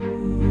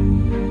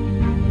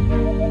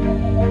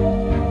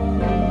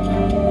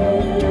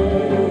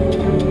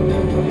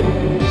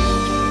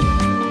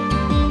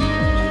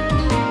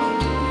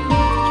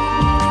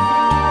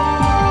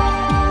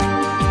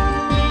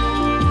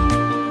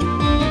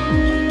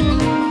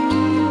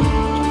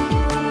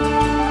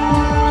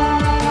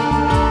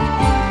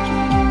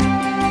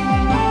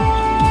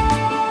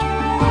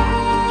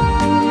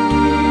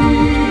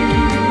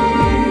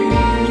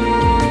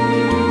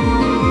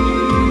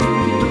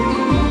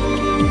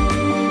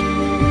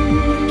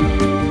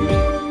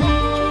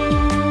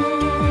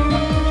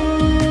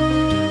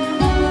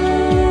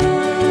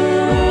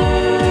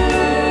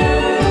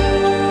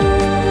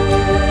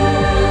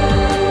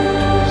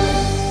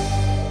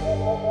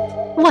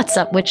What's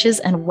up, witches,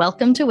 and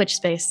welcome to Witch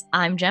Space.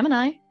 I'm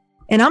Gemini.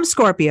 And I'm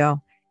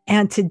Scorpio.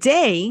 And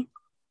today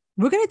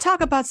we're going to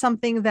talk about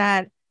something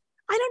that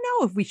I don't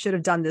know if we should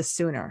have done this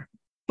sooner,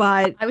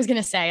 but I was going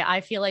to say,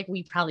 I feel like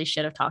we probably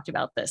should have talked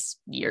about this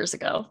years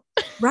ago.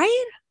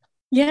 right?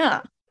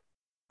 Yeah.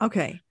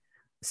 Okay.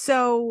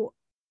 So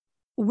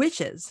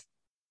witches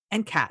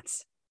and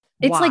cats.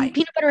 It's Why? like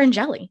peanut butter and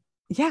jelly.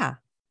 Yeah.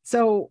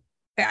 So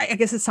I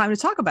guess it's time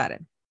to talk about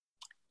it.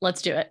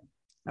 Let's do it.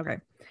 Okay.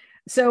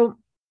 So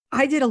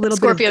I did a little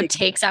Scorpio bit.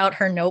 takes out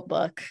her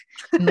notebook,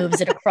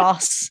 moves it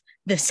across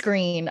the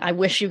screen. I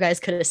wish you guys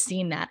could have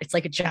seen that. It's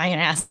like a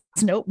giant ass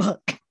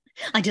notebook.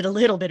 I did a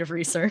little bit of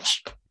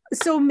research.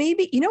 So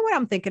maybe, you know what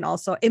I'm thinking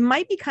also? It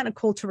might be kind of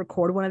cool to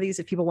record one of these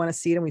if people want to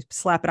see it and we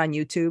slap it on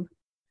YouTube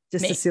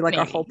just to see like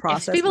our whole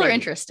process. If people are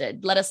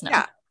interested, let us know.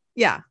 Yeah.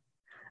 Yeah.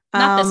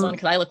 Not this one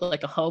because I look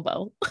like a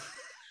hobo.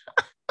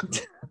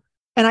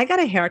 And I got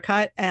a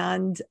haircut,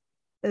 and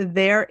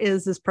there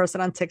is this person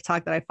on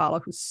TikTok that I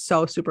follow who's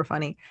so super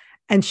funny.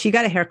 And she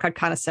got a haircut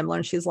kind of similar.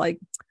 And she's like,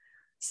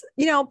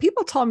 you know,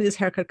 people told me this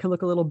haircut could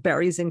look a little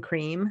berries and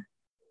cream.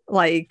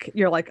 Like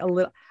you're like a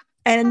little,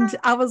 and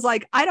I was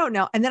like, I don't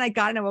know. And then I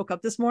got and I woke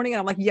up this morning and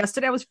I'm like,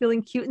 yesterday I was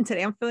feeling cute and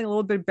today I'm feeling a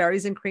little bit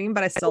berries and cream,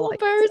 but I still like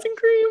berries and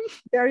cream.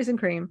 Berries and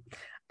cream.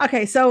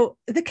 Okay. So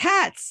the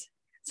cats.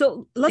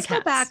 So let's go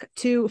back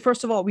to,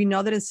 first of all, we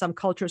know that in some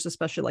cultures,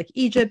 especially like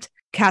Egypt,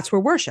 cats were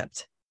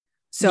worshipped.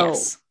 So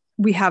yes.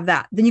 We have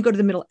that. Then you go to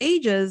the Middle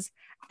Ages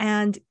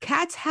and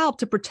cats help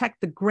to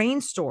protect the grain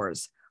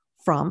stores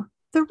from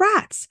the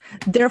rats.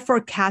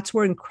 Therefore, cats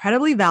were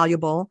incredibly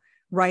valuable,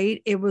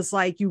 right? It was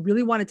like you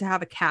really wanted to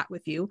have a cat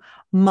with you.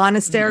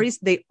 Monasteries,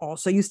 they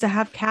also used to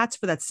have cats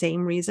for that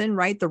same reason,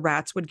 right? The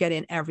rats would get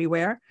in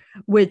everywhere,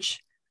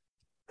 which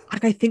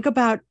like I think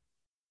about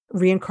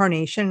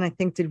reincarnation and I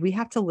think, did we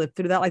have to live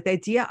through that? Like the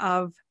idea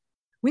of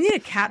we need a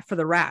cat for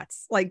the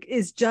rats, like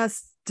is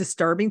just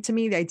disturbing to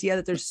me. The idea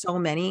that there's so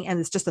many and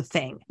it's just a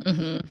thing.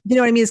 Mm-hmm. You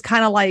know what I mean? It's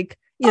kind of like,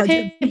 you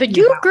know, but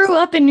you grew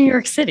up in New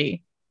York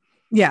City.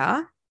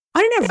 Yeah.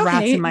 I didn't have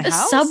rats in my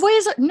house.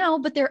 Subways, no,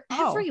 but they're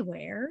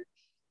everywhere.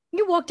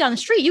 You walk down the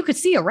street, you could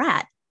see a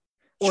rat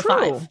or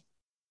five.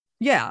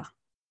 Yeah.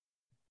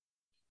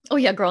 Oh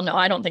yeah, girl. No,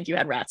 I don't think you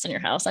had rats in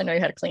your house. I know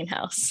you had a clean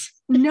house.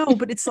 No,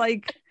 but it's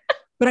like,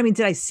 but I mean,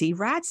 did I see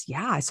rats?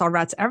 Yeah, I saw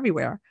rats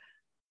everywhere.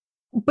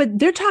 But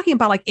they're talking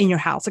about like in your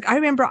house. Like I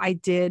remember I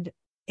did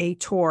a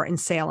tour in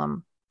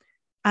Salem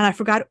and I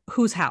forgot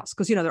whose house,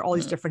 because, you know, there are all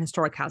these different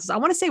historic houses. I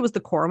want to say it was the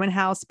Corwin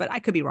house, but I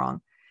could be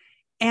wrong.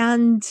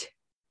 And,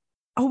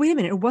 oh, wait a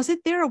minute. Was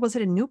it there or was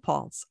it in New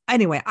Paltz?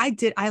 Anyway,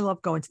 I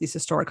love going to these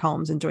historic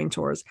homes and doing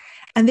tours.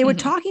 And they were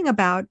talking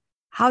about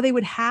how they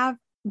would have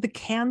the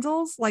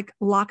candles like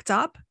locked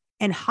up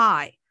and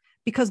high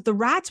because the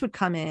rats would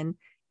come in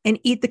and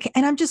eat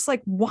and I'm just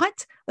like,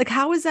 what? Like,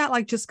 how is that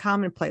like just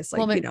commonplace? Like,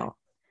 well, you know.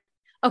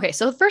 Okay,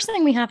 so the first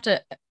thing we have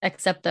to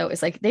accept, though,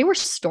 is like they were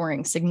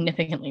storing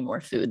significantly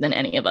more food than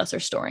any of us are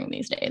storing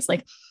these days.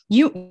 Like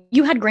you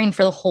had grain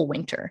for the whole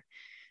winter,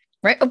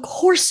 right? Of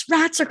course,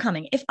 rats are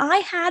coming. If I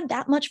had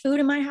that much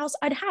food in my house,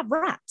 I'd have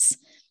rats.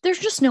 There's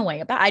just no way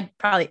about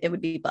it. It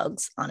would be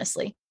bugs,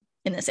 honestly,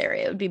 in this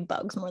area. It would be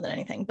bugs more than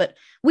anything, but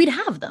we'd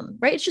have them,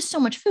 right? It's just so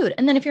much food.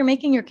 And then if you're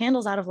making your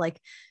candles out of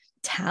like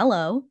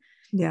tallow,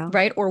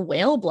 right, or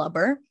whale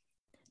blubber,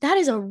 that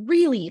is a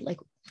really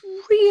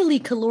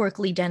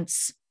calorically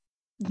dense,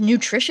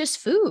 nutritious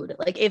food.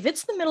 Like if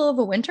it's the middle of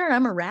a winter and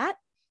I'm a rat,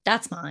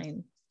 that's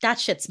mine. That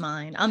shit's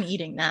mine. I'm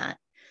eating that.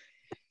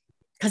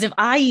 Because if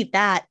I eat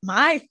that,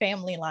 my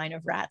family line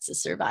of rats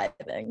is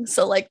surviving.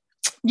 So like,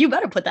 you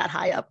better put that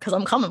high up because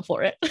I'm coming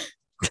for it.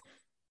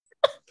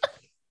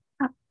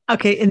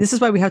 Okay. And this is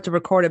why we have to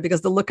record it,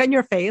 because the look on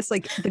your face,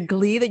 like the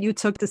glee that you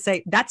took to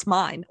say, that's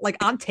mine. Like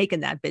I'm taking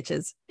that,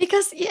 bitches.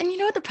 Because, and you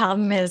know what the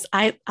problem is?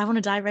 I want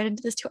to dive right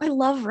into this too. I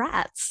love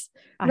rats.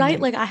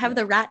 Right? Like I have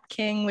the Rat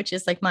King, which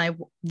is like my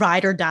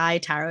ride or die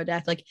tarot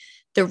deck. Like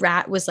the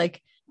rat was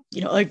like,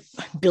 you know, like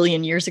a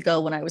billion years ago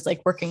when I was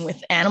like working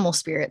with animal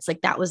spirits, like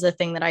that was the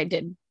thing that I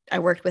did. I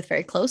worked with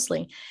very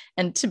closely.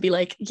 And to be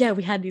like, yeah,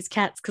 we had these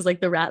cats because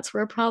like the rats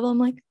were a problem.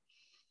 Like,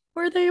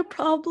 were they a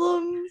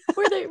problem?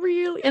 Were they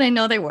really? And I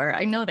know they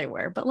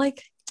were, but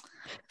like,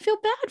 I feel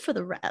bad for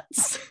the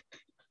rats.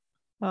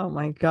 Oh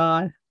my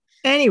God.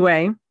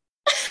 Anyway.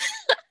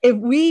 If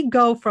we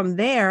go from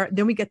there,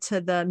 then we get to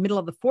the middle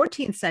of the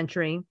 14th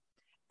century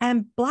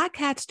and black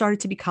cats started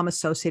to become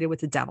associated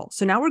with the devil.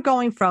 So now we're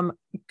going from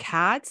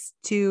cats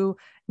to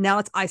now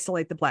let's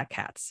isolate the black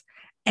cats.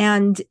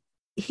 And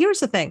here's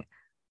the thing.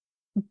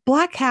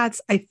 Black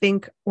cats, I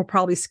think, were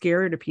probably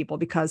scarier to people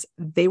because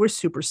they were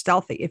super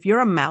stealthy. If you're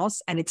a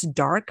mouse and it's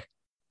dark,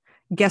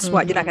 guess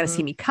what? You're not going to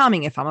see me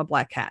coming if I'm a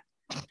black cat.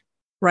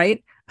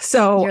 Right?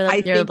 So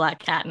you're the black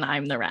cat and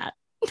I'm the rat.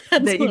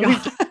 That's there you go.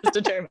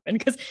 Determined,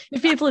 because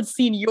if people had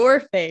seen your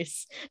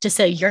face to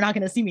say you're not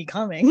going to see me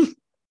coming,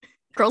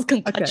 girls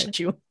can touch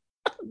you.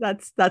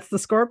 That's the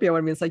Scorpio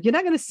in me. It's like you're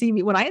not going to see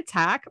me when I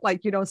attack.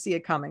 Like you don't see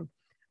it coming.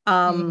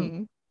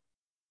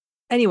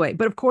 Anyway,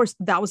 but of course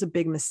that was a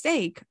big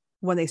mistake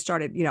when they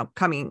started,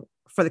 coming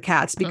for the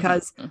cats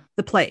because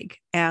the plague,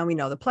 and we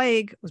know the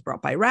plague was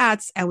brought by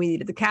rats, and we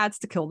needed the cats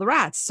to kill the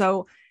rats.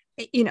 So,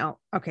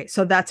 okay,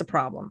 so that's a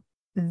problem.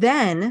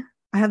 Then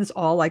I have this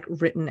all like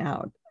written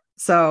out.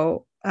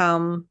 So,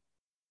 and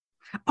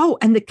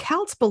the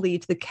Celts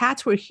believed the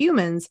cats were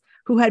humans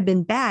who had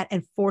been bad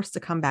and forced to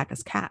come back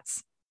as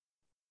cats.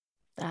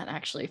 That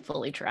actually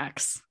fully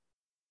tracks.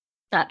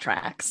 That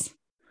tracks.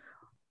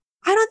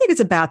 I don't think it's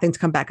a bad thing to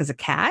come back as a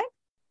cat.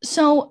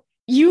 So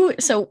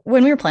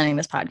when we were planning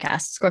this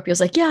podcast, Scorpio's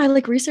like, yeah, I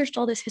like researched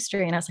all this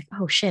history. And I was like,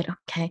 oh shit.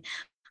 Okay.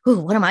 Ooh,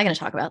 what am I going to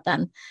talk about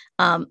then?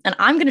 And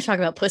I'm going to talk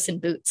about Puss in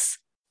Boots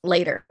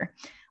later.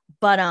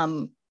 But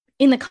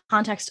in the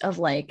context of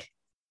like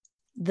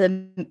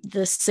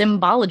the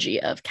symbology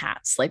of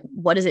cats, like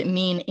what does it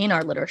mean in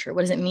our literature?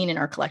 What does it mean in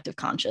our collective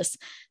conscious?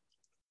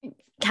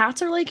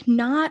 Cats are like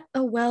not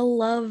a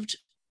well-loved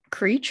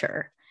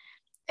creature.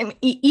 I mean,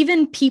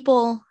 even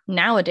people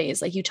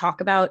nowadays, like you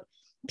talk about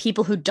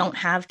people who don't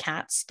have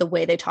cats, the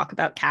way they talk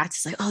about cats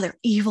is like, oh, they're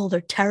evil,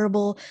 they're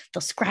terrible,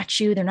 they'll scratch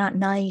you, they're not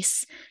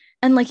nice.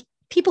 And like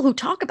people who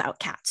talk about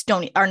cats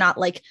are not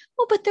like,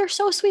 oh, but they're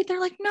so sweet. They're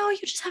like, no, you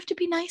just have to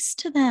be nice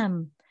to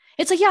them.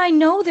 It's like, yeah, I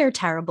know they're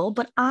terrible,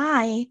 but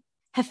I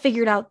have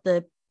figured out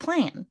the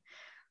plan.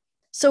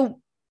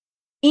 So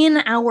in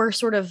our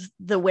sort of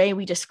the way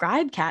we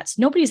describe cats,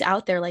 nobody's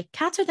out there like,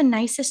 cats are the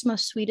nicest,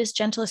 most sweetest,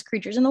 gentlest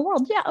creatures in the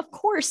world. Yeah, of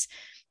course,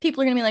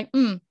 people are going to be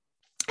like,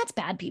 that's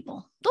bad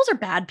people. Those are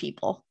bad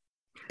people.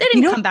 They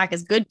didn't come back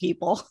as good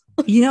people.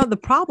 The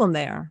problem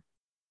there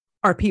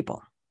are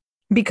people.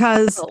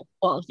 Because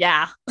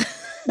yeah.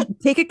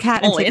 Take a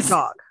cat and take a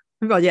dog.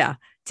 Well, yeah.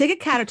 Take a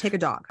cat or take a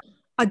dog.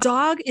 A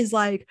dog is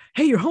like,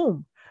 hey, you're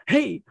home.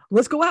 Hey,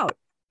 let's go out.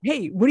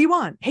 Hey, what do you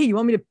want? Hey, you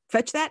want me to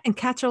fetch that? And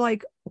cats are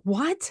like,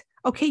 what?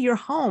 Okay, you're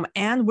home.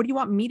 And what do you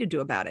want me to do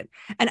about it?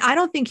 And I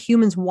don't think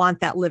humans want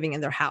that living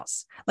in their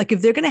house. Like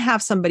if they're going to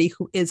have somebody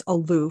who is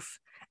aloof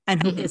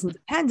and who is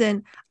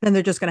independent, then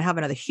they're just going to have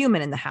another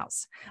human in the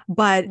house.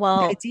 But the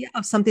idea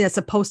of something that's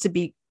supposed to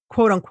be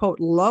quote unquote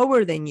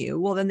lower than you,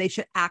 well, then they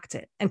should act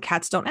it. And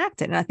cats don't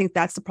act it. And I think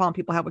that's the problem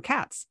people have with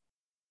cats.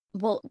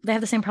 Well, they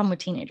have the same problem with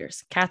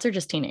teenagers. Cats are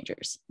just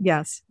teenagers.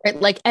 Yes.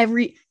 Right? Like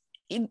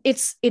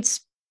it's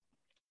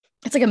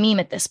like a meme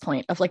at this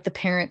point of like the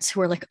parents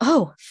who are like,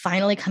 oh,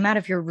 finally come out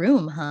of your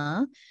room,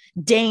 huh?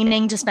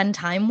 Deigning to spend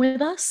time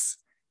with us.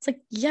 It's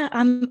like, yeah,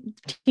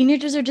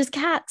 teenagers are just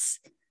cats.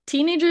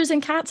 Teenagers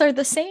and cats are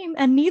the same,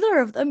 and neither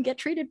of them get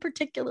treated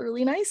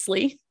particularly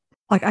nicely.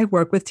 Like I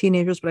work with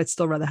teenagers, but I'd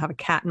still rather have a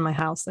cat in my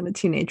house than a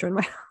teenager in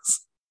my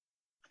house.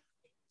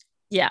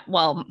 Yeah,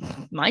 well,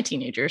 my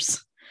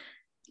teenagers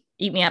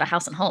eat me out of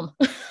house and home.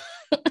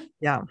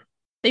 Yeah.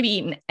 They'd be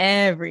eating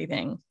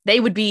everything. They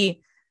would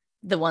be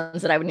the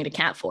ones that I would need a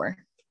cat for.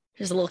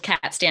 There's a little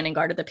cat standing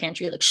guard at the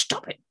pantry, like,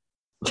 stop it.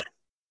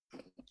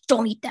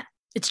 Don't eat that.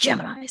 It's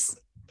Gemini's.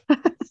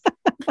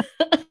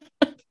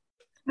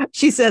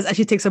 She says as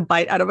she takes a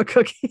bite out of a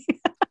cookie.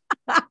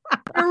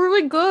 They're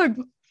really good.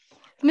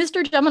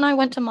 Mr. Gemini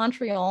went to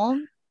Montreal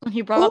and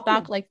he brought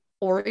back like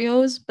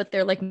Oreos, but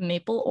they're like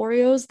maple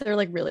Oreos. They're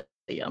like really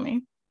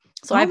yummy.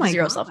 So I have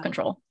zero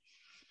self-control.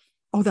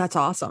 Oh, that's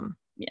awesome.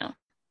 Yeah.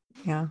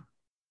 Yeah.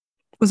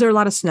 Was there a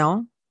lot of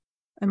snow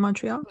in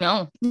Montreal?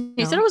 No.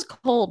 He said it was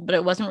cold, but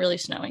it wasn't really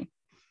snowing.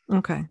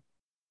 Okay.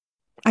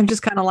 I'm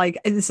just kind of like,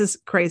 this is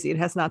crazy. It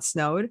has not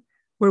snowed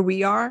where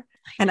we are.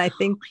 And I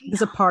think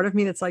there's a part of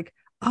me that's like,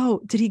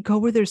 oh, did he go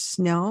where there's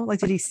snow? Like,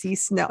 did he see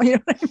snow? You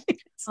know what I mean?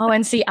 Oh,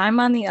 and see,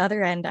 I'm on the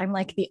other end. I'm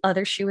like, the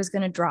other shoe is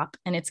going to drop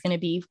and it's going to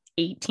be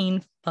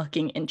 18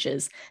 fucking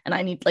inches. And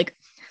I need like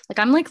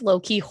I'm like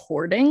low-key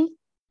hoarding.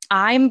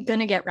 I'm going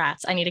to get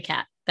rats. I need a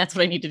cat. That's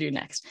what I need to do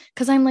next.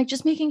 Cause I'm like,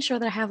 just making sure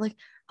that I have like,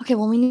 okay,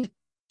 well, we need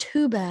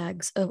 2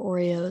 bags of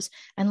Oreos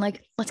and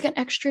like, let's get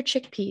extra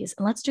chickpeas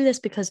and let's do this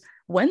because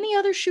when the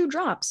other shoe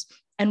drops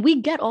and we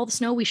get all the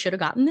snow we should have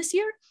gotten this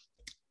year,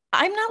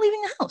 I'm not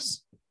leaving the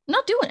house. I'm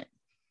not doing it.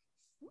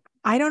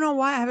 I don't know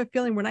why. I have a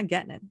feeling we're not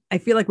getting it. I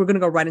feel like we're going to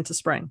go right into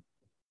spring.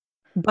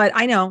 But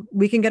I know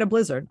we can get a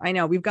blizzard. I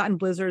know we've gotten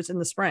blizzards in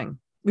the spring.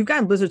 We've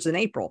gotten blizzards in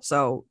April.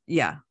 So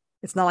yeah,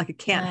 it's not like it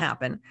can't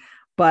happen.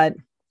 But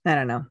I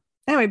don't know.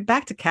 Anyway,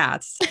 back to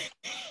cats.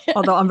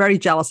 Although I'm very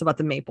jealous about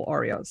the maple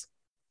Oreos.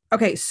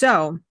 Okay,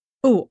 so,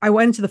 I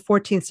went into the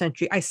 14th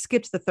century. I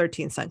skipped the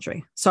 13th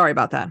century. Sorry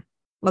about that.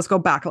 Let's go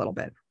back a little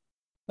bit.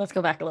 Let's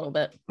go back a little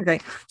bit.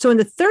 Okay, so in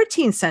the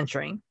 13th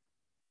century,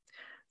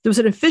 there was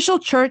an official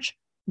church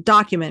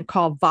document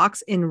called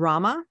Vox in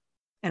Rama,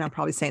 and I'm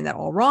probably saying that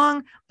all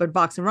wrong, but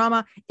Vox in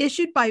Rama,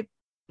 issued by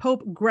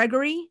Pope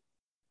Gregory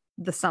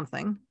the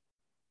something.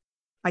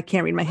 I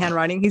can't read my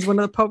handwriting. He's one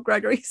of the Pope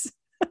Gregories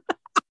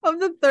of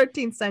the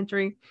 13th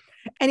century.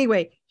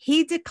 Anyway,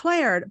 he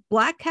declared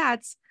black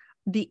cats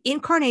the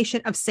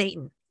incarnation of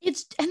Satan.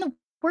 And the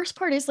worst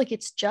part is like,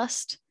 it's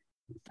just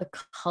the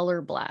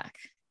color black.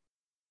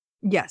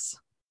 Yes.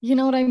 You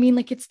know what I mean?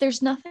 Like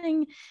there's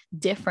nothing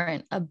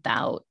different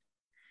about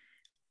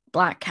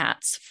black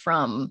cats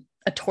from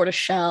a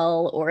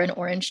tortoiseshell or an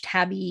orange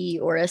tabby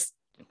or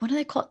what do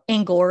they call it?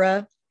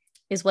 Angora.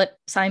 is what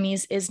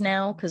Siamese is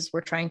now because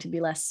we're trying to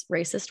be less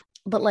racist.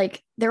 But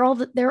like they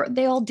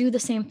all do the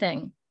same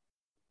thing.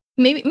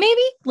 Maybe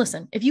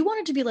listen, if you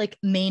wanted to be like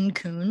Maine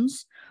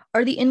Coons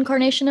are the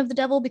incarnation of the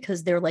devil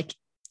because they're like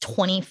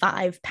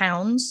 25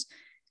 pounds,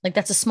 like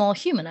that's a small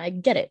human. I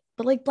get it.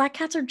 But like black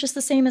cats are just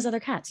the same as other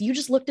cats. You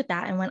just looked at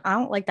that and went, I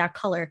don't like that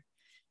color.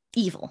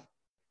 Evil.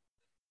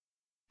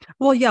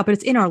 Well, yeah, but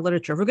it's in our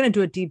literature. If we're going to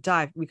do a deep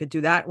dive, we could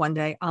do that one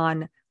day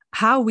on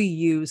how we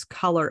use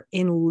color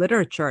in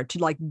literature to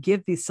like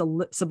give these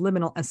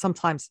subliminal and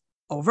sometimes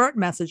overt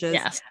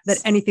messages that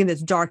anything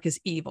that's dark is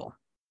evil.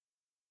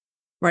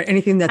 Right.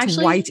 Anything that's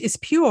actually, white is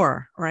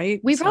pure.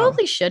 Right. We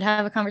probably should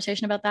have a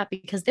conversation about that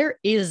because there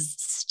is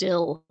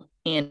still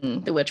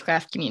in the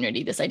witchcraft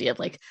community this idea of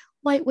like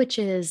white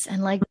witches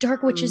and like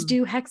dark witches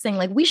do hexing.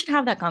 Like we should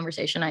have that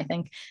conversation, I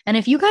think. And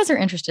if you guys are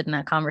interested in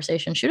that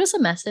conversation, shoot us a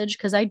message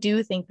because I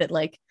do think that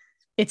like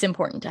it's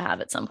important to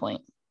have at some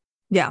point.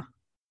 Yeah.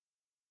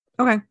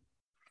 Okay.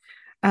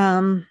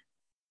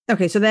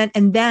 Okay. So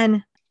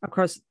then of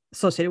course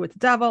associated with the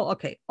devil.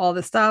 Okay. All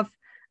this stuff.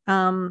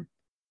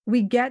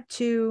 We get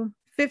to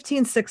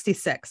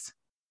 1566,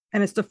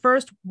 and it's the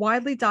first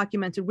widely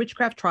documented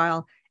witchcraft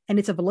trial, and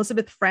it's of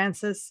Elizabeth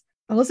Frances,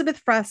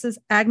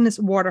 Agnes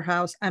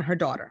Waterhouse, and her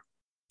daughter,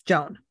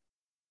 Joan.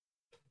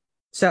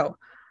 So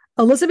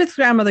Elizabeth's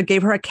grandmother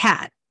gave her a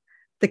cat.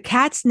 The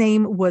cat's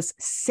name was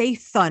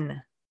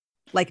Sathan,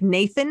 like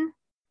Nathan.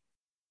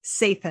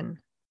 Sathan.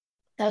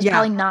 That was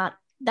probably not,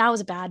 that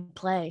was a bad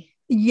play.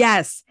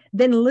 Yes.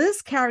 Then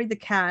Liz carried the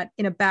cat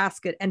in a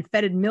basket and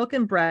fed it milk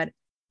and bread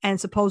and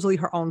supposedly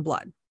her own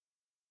blood.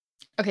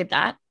 Okay,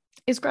 that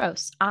is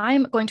gross.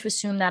 I'm going to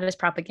assume that is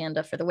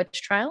propaganda for the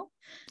witch trial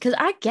because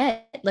I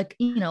get like,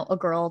 you know, a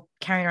girl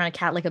carrying around a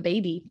cat like a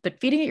baby, but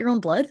feeding it your own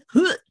blood.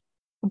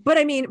 But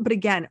I mean, but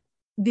again,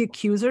 the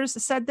accusers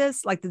said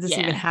this, like, did this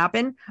even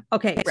happen?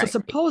 Okay, right. So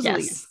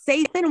supposedly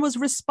Sathan was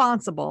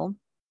responsible,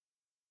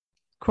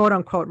 quote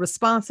unquote,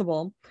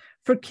 responsible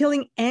for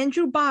killing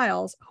Andrew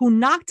Biles, who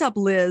knocked up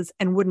Liz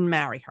and wouldn't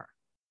marry her.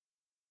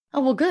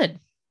 Oh, well, good.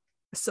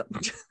 So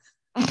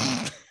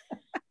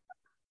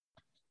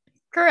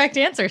correct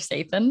answer,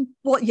 Sathan.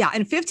 Well, yeah,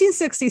 in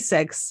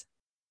 1566,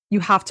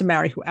 you have to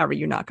marry whoever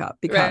you knock up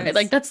because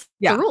like that's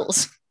the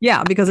rules.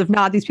 Yeah, because if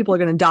not, these people are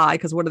going to die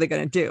because what are they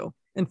going to do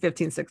in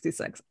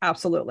 1566?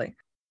 Absolutely.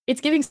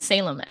 It's giving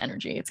Salem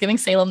energy. It's giving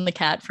Salem the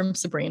cat from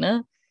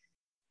Sabrina.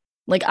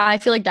 Like, I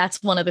feel like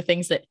that's one of the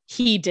things that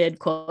he did,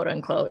 quote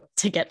unquote,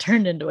 to get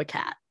turned into a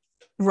cat.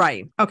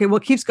 Right. Okay. Well,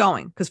 it keeps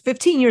going because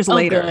 15 years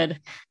later. Good.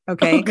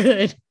 Okay. Oh,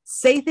 good.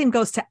 Sathan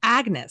goes to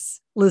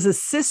Agnes,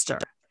 Liz's sister,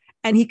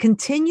 and he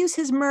continues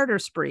his murder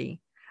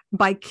spree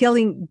by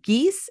killing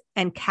geese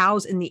and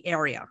cows in the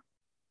area.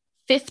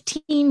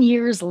 15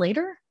 years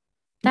later?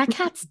 That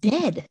cat's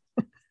dead.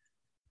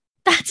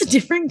 That's a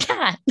different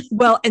cat.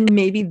 Well, and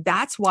maybe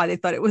that's why they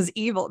thought it was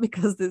evil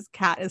because this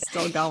cat is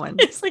still going.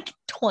 It's like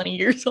 20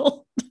 years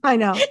old. I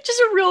know. Just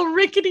a real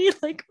rickety,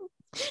 like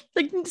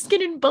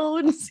skin and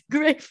bones,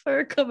 gray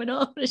fur coming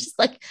off. It's just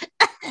like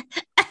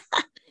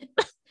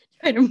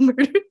trying to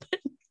murder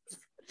things.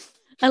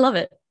 I love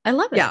it.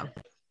 Yeah.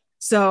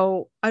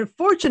 So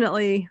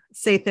unfortunately,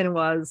 Sathan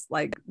was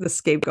like the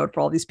scapegoat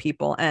for all these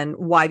people and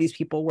why these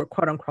people were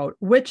quote unquote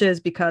witches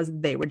because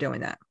they were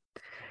doing that.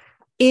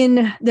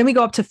 Then we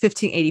go up to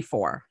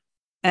 1584.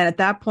 And at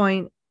that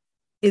point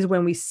is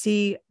when we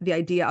see the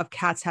idea of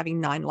cats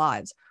having 9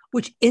 lives,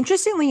 which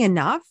interestingly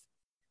enough,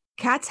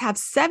 cats have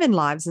 7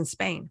 lives in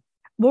Spain.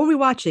 What were we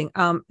watching?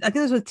 I think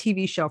this was a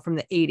TV show from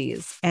the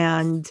 80s.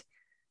 And,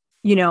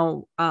 you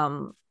know,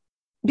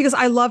 because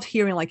I love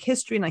hearing like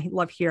history and I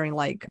love hearing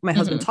like my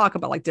husband talk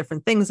about like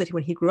different things that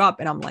when he grew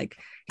up. And I'm like,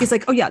 he's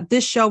like, oh yeah,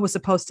 this show was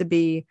supposed to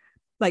be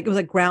like, it was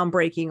like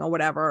groundbreaking or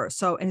whatever.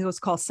 So, and it was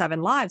called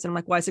 7 Lives. And I'm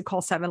like, why is it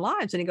called 7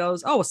 Lives? And he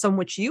goes, oh, some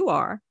which you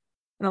are.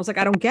 And I was like,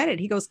 I don't get it.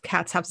 He goes,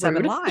 cats have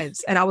 7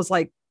 lives. And I was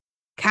like,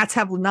 cats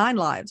have 9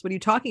 lives. What are you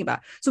talking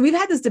about? So we've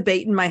had this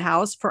debate in my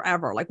house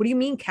forever. Like, what do you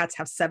mean cats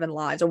have 7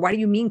 lives? Or why do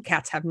you mean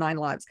cats have 9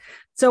 lives?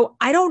 So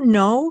I don't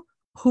know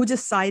who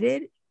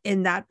decided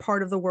in that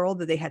part of the world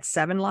that they had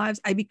 7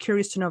 lives. I'd be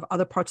curious to know if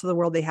other parts of the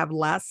world they have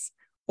less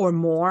or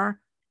more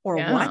or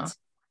what.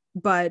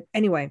 But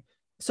anyway,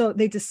 so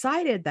they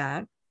decided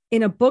that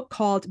in a book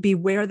called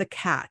Beware the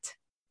Cat,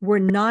 where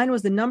 9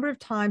 was the number of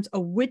times a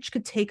witch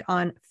could take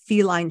on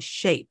feline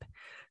shape.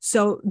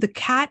 So the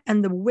cat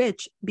and the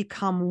witch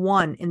become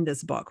one in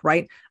this book,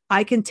 right?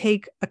 I can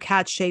take a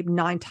cat shape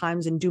 9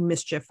 times and do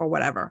mischief or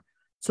whatever.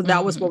 So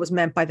that was what was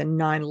meant by the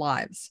 9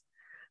 lives.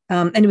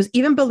 And it was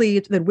even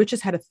believed that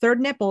witches had a 3rd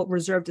nipple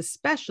reserved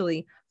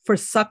especially for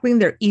suckling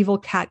their evil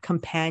cat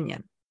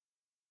companion.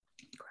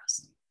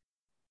 Gross.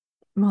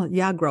 Well,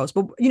 yeah, gross.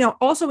 But, you know,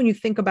 also when you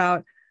think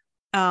about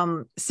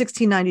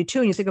 1692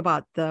 and you think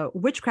about the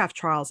witchcraft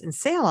trials in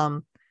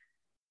Salem,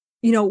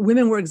 you know,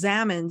 women were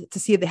examined to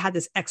see if they had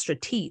this extra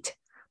teat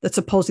that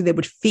supposedly they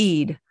would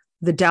feed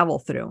the devil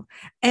through.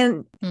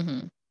 And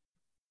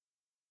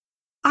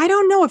I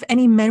don't know if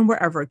any men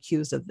were ever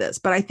accused of this,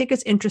 but I think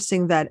it's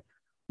interesting that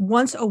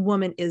once a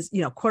woman is,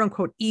 you know, quote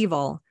unquote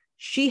evil,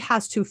 she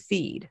has to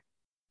feed.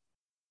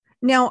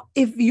 Now,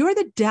 if you're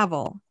the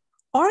devil,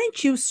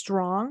 aren't you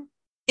strong?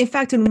 In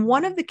fact, in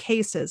one of the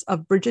cases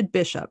of Bridget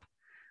Bishop,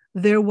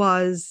 there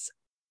was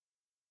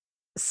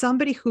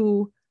somebody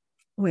who,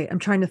 wait, I'm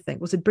trying to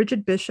think. Was it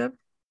Bridget Bishop?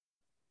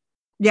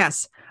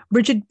 Yes,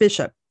 Bridget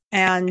Bishop.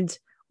 And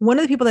one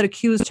of the people that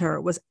accused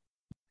her was,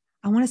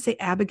 I want to say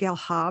Abigail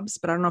Hobbs,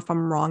 but I don't know if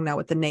I'm wrong now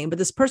with the name, but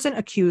this person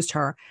accused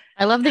her.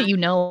 I love that you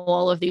know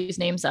all of these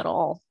names at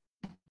all.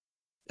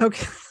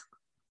 Okay.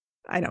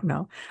 I don't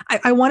know.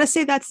 I want to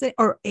say that's it,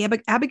 or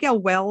Abigail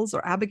Wells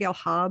or Abigail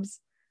Hobbs.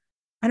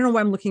 I don't know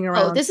why I'm looking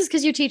around. Oh, this is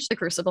because you teach the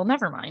Crucible.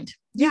 Never mind.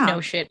 You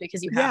know shit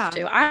because you have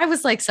to. I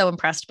was like so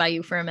impressed by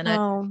you for a minute.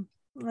 Oh,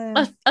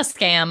 a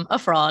scam, a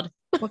fraud.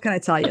 What can I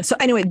tell you? So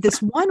anyway, this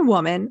one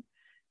woman,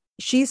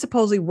 she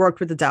supposedly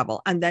worked with the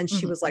devil. And then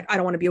she was like, I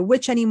don't want to be a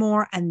witch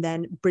anymore. And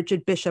then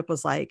Bridget Bishop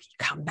was like,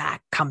 come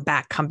back, come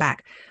back, come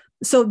back.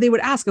 So they would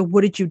ask her,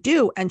 what did you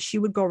do? And she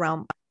would go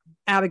around,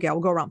 Abigail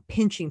would go around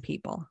pinching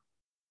people.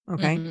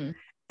 Okay.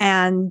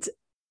 And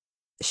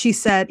she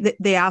said that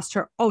they asked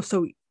her, oh,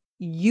 so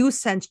you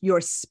sent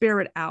your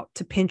spirit out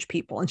to pinch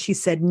people. And she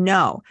said,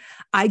 no,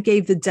 I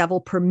gave the devil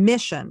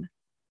permission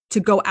to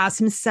go as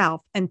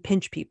himself and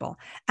pinch people.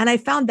 And I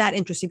found that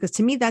interesting because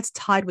to me, that's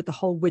tied with the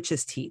whole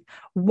witch's teeth.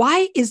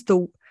 Why is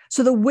the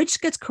witch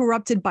gets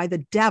corrupted by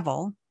the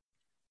devil,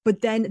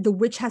 but then the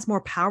witch has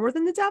more power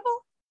than the devil?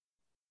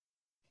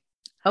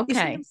 Okay. You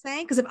see what I'm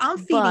saying? Because if I'm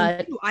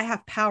feeding you, I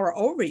have power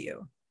over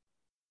you.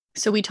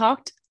 So we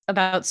talked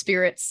about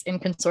spirits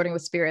and consorting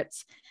with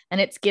spirits,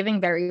 and it's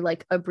giving very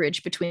like a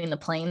bridge between the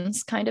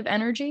planes kind of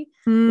energy.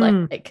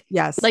 Like,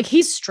 yes, like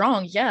he's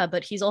strong, yeah,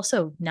 but he's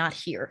also not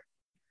here.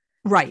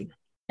 Right.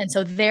 And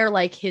so they're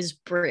like his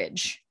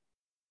bridge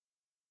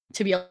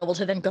to be able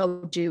to then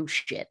go do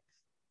shit.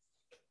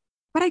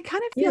 But I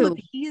kind of feel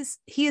like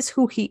he is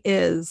who he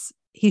is.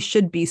 He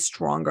should be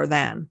stronger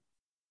than.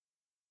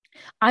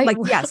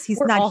 Yes, he's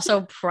we're not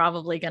also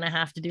probably going to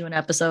have to do an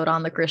episode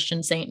on the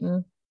Christian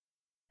Satan.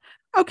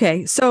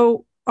 Okay,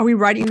 so are we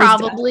writing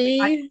probably this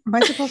down? Am I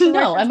supposed to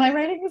no, am I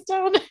writing this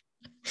down? Okay,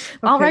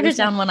 I'll write it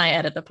down when I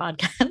edit the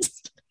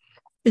podcast.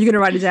 You're going to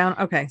write it down?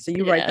 Okay, so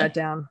you write that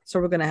down. So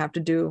we're going to have to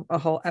do a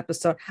whole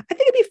episode. I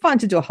think it'd be fun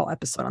to do a whole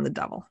episode on the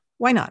devil.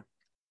 Why not?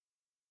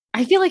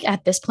 I feel like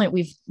at this point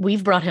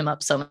we've brought him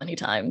up so many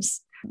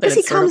times. Because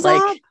he comes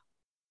up.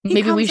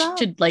 Maybe we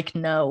should like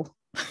know,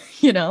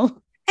 you know?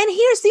 And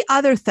here's the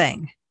other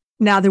thing.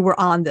 Now that we're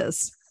on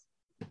this.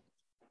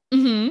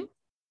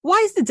 Why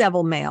is the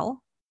devil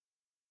male?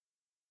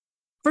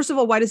 First of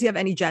all, why does he have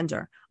any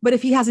gender? But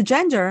if he has a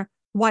gender,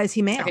 why is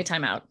he male? Okay,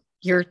 time out.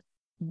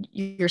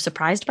 You're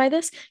surprised by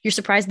this? You're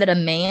surprised that a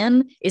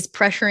man is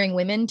pressuring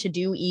women to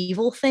do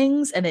evil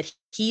things and that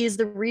he is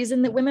the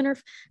reason that women are,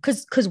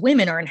 because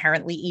women are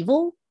inherently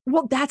evil?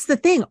 Well, that's the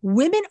thing.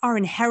 Women are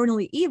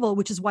inherently evil,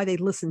 which is why they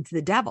listen to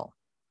the devil.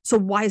 So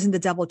why isn't the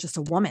devil just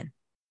a woman?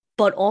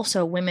 But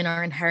also women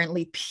are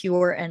inherently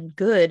pure and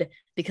good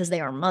because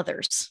they are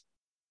mothers.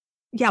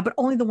 Yeah, but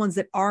only the ones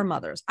that are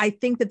mothers. I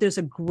think that there's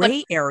a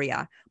gray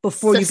area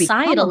before you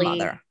become a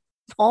mother.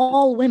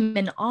 All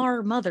women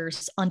are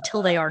mothers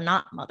until they are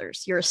not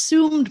mothers. You're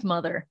assumed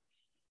mother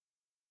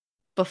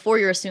before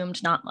you're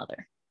assumed not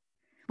mother,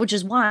 which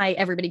is why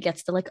everybody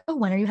gets to like, oh,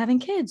 when are you having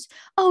kids?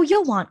 Oh,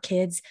 you'll want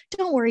kids.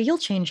 Don't worry, you'll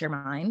change your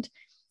mind.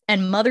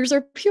 And mothers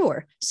are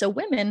pure. So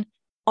women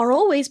are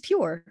always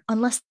pure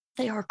unless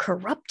they are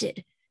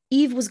corrupted.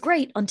 Eve was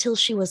great until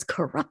she was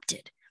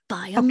corrupted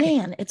by a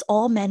man. It's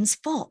all men's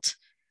fault.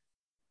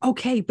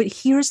 Okay, but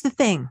here's the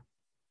thing.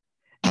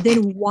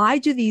 Then why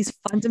do these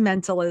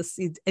fundamentalists,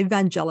 these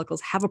evangelicals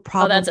have a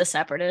problem? Oh, that's a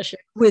separate issue.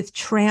 With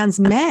trans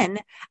men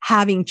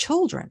having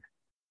children.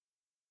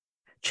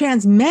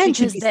 Trans men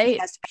should be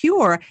seen as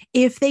pure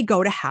if they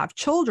go to have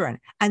children,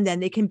 and then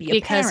they can be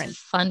a parent. Because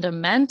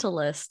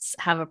fundamentalists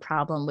have a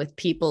problem with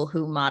people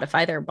who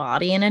modify their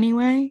body in any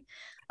way,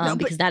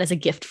 because that is a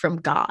gift from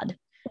God.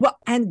 Well,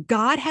 and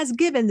God has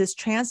given this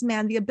trans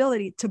man the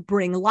ability to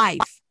bring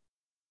life.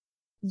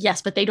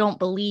 Yes, but they don't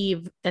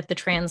believe that the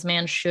trans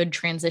man should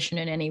transition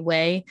in any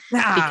way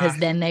because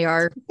then they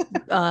are,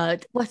 I'm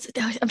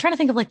trying to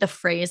think of like the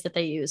phrase that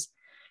they use.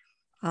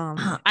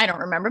 I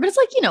don't remember, but it's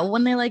like, you know,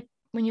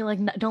 when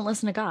you don't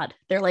listen to God,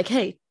 they're like,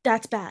 hey,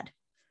 that's bad.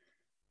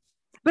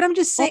 But I'm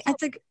just saying,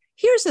 it's like,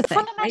 here's the thing.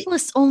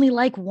 Fundamentalists only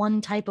like one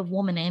type of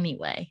woman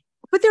anyway.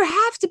 But there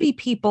have to be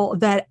people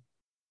that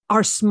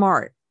are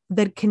smart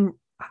that can.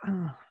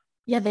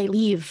 Yeah, they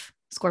leave.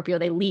 Scorpio,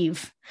 they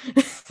leave.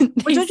 But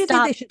don't you think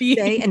they should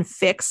stay and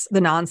fix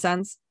the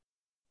nonsense?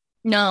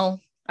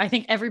 No, I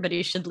think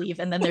everybody should leave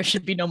and then there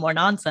should be no more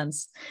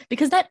nonsense.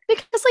 Because like,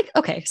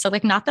 okay, so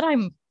like not that I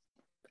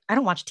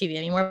don't watch TV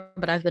anymore,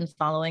 but I've been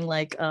following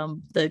like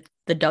the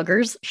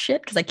Duggars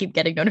shit because I keep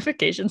getting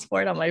notifications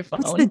for it on my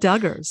phone. What's the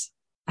Duggars?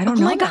 I don't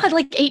know. Oh my God,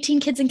 like 18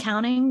 Kids and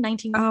Counting,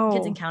 19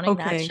 Kids and Counting,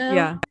 that show.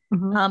 Yeah.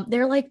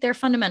 They're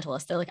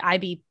fundamentalists. They're like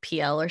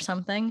IBPL or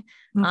something.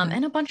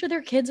 And a bunch of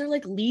their kids are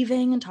like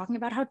leaving and talking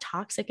about how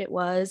toxic it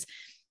was.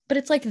 But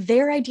it's like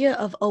their idea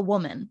of a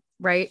woman,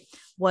 right,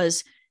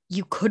 was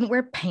You couldn't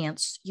wear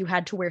pants. You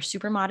had to wear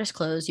super modest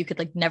clothes. You could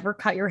like never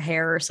cut your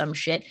hair or some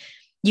shit.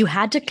 You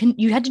had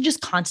to just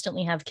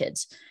constantly have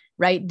kids,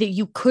 right? That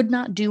you could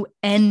not do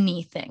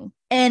anything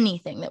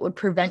that would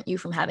prevent you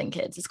from having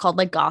kids. It's called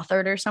like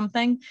Gothard or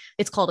something.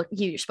 It's called,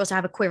 you're supposed to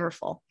have a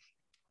quiverful.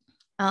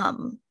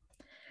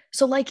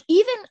 So like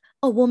even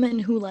a woman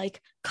who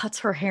like cuts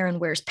her hair and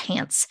wears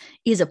pants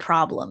is a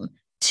problem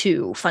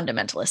to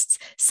fundamentalists.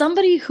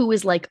 Somebody who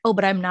is like, oh,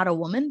 but I'm not a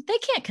woman, they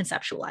can't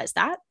conceptualize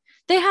that.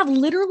 They have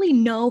literally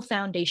no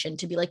foundation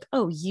to be like,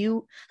 oh,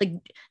 you like,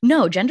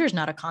 no, gender is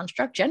not a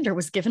construct. Gender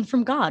was given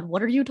from God.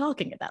 What are you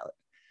talking about?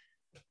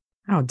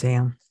 Oh,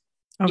 damn.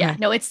 Okay. Yeah,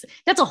 no,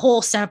 that's a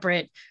whole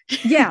separate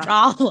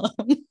problem.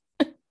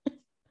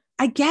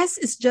 I guess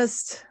it's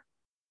just,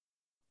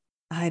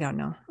 I don't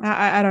know.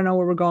 I don't know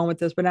where we're going with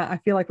this, but I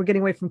feel like we're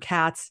getting away from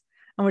cats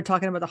and we're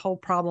talking about the whole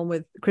problem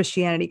with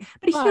Christianity.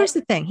 But here's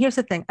the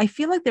thing. I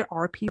feel like there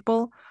are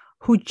people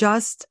who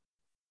just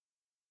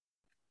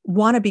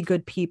want to be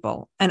good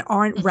people and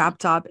aren't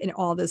wrapped up in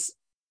all this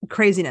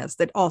craziness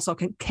that also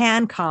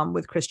can come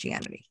with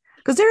Christianity.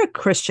 Because there are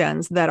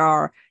Christians that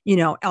are,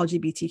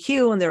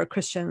 LGBTQ, and there are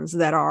Christians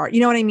that are, you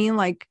know what I mean?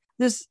 Like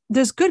there's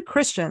good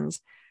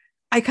Christians.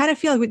 I kind of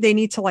feel like they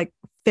need to like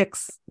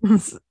fix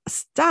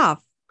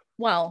stuff.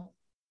 Well,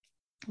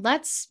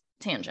 let's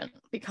tangent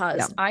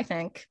because I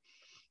think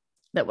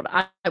that what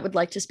I would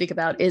like to speak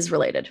about is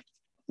related.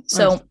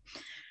 So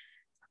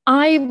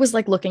I was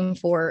like looking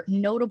for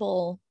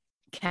notable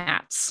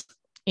cats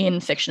in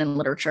fiction and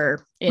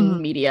literature,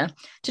 in media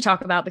to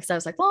talk about, because I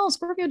was like, well,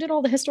 Scorpio did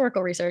all the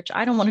historical research.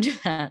 I don't want to do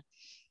that.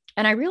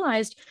 And I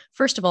realized,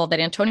 first of all, that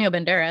Antonio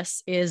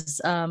Banderas is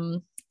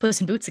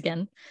Puss in Boots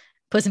again.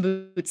 Puss in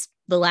Boots,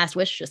 The Last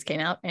Wish just came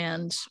out,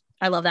 and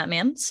I love that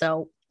man.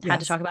 So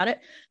had to talk about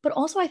it. But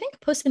also I think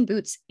Puss in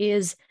Boots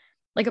is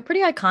like a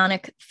pretty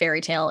iconic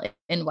fairy tale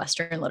in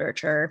Western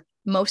literature.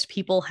 Most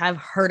people have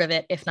heard of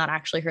it, if not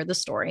actually heard the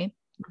story.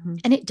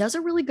 And it does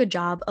a really good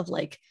job of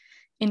like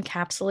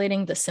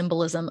encapsulating the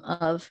symbolism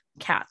of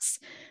cats.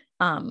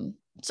 So I'm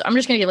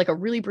just going to give like a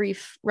really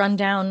brief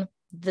rundown.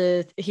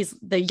 He's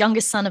the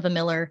youngest son of a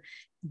miller,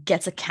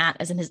 gets a cat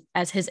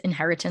as his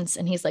inheritance,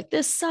 and he's like,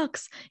 this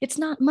sucks. It's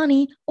not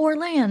money or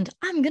land.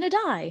 I'm going to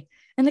die.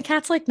 And the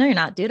cat's like, no, you're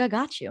not, dude. I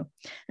got you.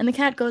 And the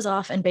cat goes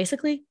off and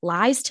basically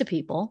lies to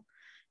people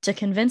to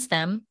convince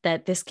them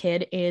that this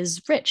kid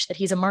is rich, that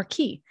he's a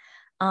marquis.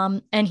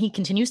 And he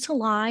continues to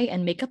lie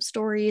and make up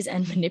stories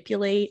and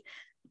manipulate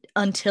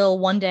until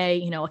one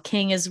day, a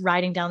king is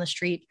riding down the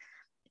street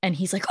and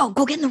he's like, oh,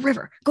 go get in the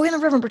river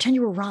and pretend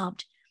you were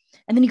robbed.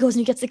 And then he goes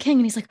and he gets the king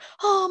and he's like,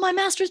 oh, my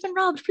master's been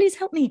robbed. Please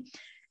help me.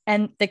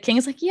 And the king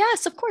is like,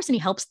 yes, of course. And he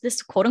helps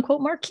this quote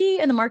unquote marquis,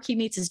 and the marquis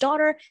meets his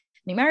daughter and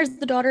he marries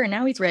the daughter, and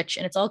now he's rich.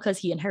 And it's all because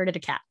he inherited a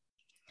cat.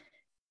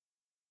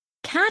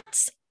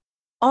 Cats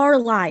are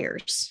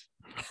liars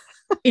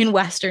in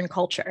Western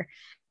culture.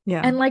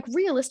 Yeah. And like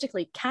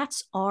realistically,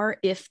 cats are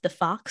if the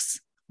fox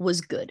was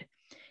good.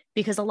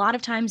 Because a lot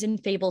of times in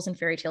fables and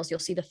fairy tales, you'll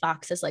see the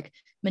fox as like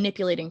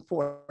manipulating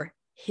for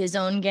his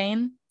own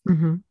gain,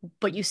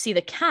 but you see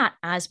the cat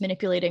as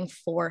manipulating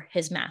for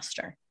his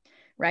master,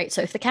 right?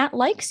 So if the cat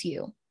likes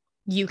you,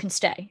 you can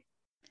stay.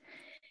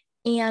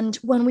 And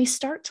when we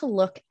start to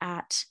look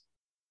at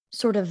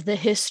sort of the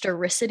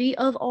historicity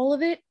of all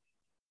of it,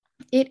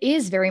 it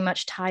is very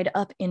much tied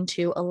up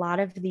into a lot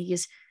of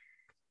these,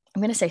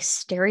 I'm going to say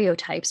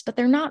stereotypes, but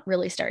they're not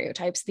really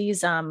stereotypes.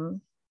 These,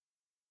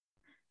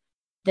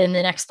 then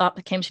the next thought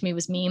that came to me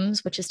was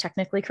memes, which is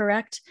technically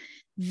correct,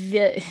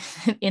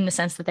 in the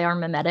sense that they are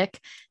mimetic.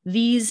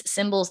 These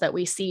symbols that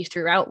we see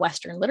throughout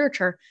Western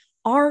literature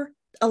are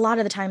a lot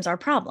of the times our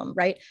problem,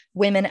 right?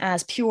 Women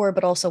as pure,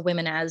 but also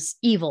women as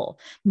evil,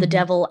 the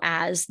devil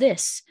as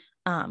this.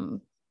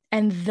 And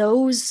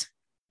those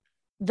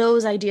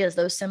ideas,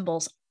 those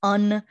symbols,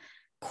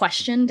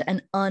 unquestioned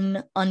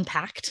and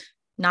unpacked,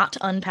 not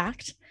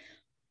unpacked,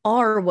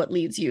 are what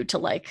leads you to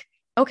like,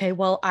 okay,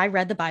 well, I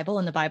read the Bible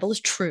and the Bible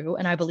is true,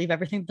 and I believe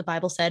everything the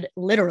Bible said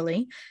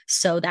literally.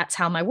 So that's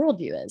how my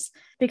worldview is.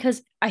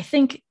 Because I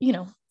think,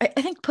 I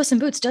think Puss in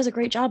Boots does a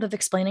great job of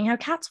explaining how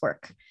cats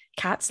work.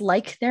 Cats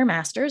like their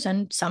masters,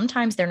 and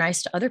sometimes they're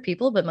nice to other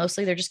people, but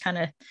mostly they're just kind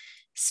of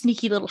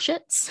sneaky little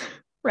shits,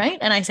 right?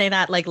 And I say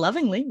that like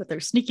lovingly, but they're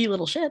sneaky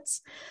little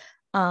shits.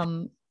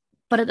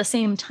 But at the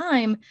same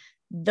time,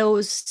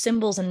 those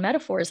symbols and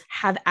metaphors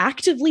have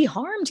actively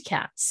harmed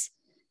cats.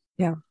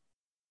 Yeah.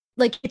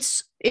 Like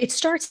it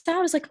starts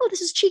out as like, oh,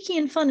 this is cheeky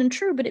and fun and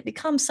true, but it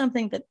becomes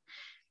something that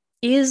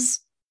is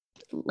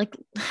like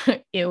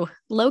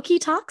low-key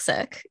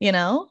toxic,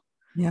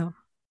 Yeah.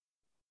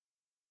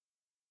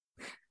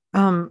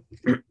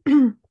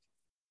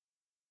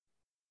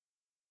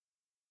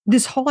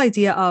 This whole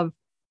idea of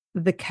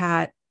the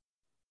cat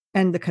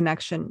and the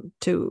connection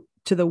to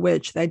the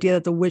witch, the idea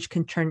that the witch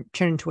can turn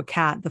into a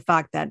cat, the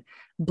fact that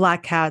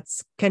Black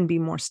cats can be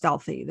more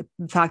stealthy,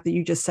 the fact that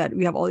you just said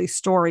we have all these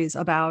stories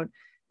about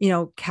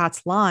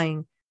cats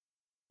lying.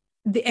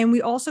 And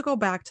we also go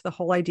back to the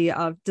whole idea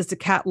of, does the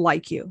cat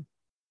like you?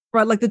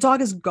 right? Like the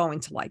dog is going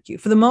to like you.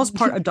 For the most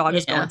part, a dog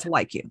is going Yeah. to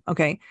like you.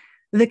 Okay.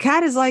 The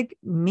cat is like,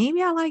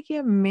 maybe I like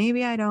you,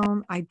 maybe I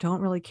don't. I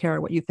don't really care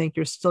what you think.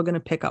 You're still going to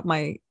pick up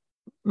my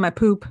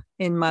poop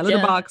in my litter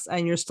Yeah. box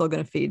and you're still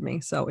going to feed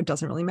me. So it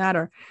doesn't really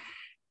matter.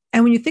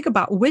 And when you think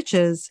about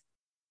witches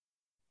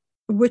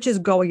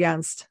go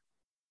against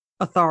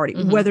authority,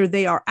 Hmm. whether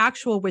they are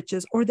actual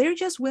witches or they're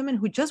just women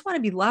who just want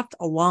to be left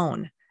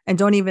alone and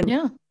don't even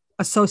Yeah.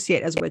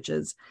 associate as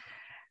witches.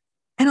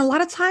 And a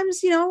lot of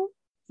times,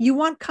 you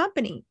want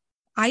company.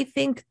 I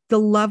think the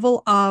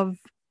level of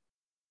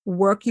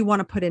work you want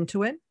to put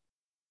into it,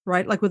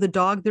 right? Like with a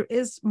dog, there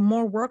is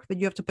more work that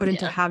you have to put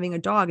into Yeah. having a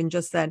dog, and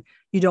just that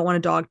you don't want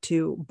a dog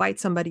to bite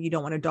somebody, you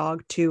don't want a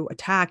dog to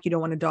attack, you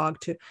don't want a dog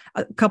to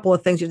a couple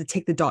of things. You have to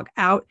take the dog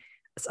out.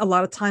 A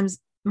lot of times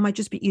it might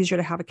just be easier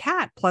to have a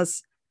cat.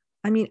 Plus,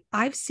 I mean,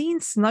 I've seen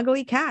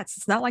snuggly cats.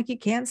 It's not like you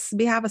can't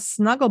have a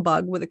snuggle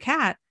bug with a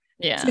cat.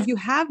 So Yeah. if you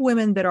have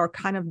women that are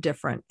kind of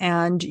different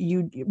and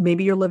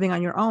maybe you're living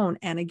on your own,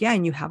 and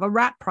again, you have a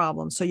rat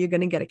problem, so you're going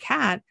to get a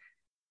cat,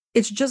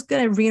 it's just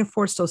going to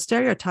reinforce those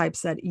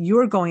stereotypes that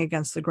you're going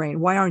against the grain.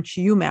 Why aren't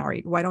you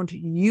married? Why don't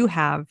you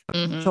have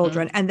Hmm.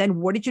 children? And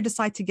then what did you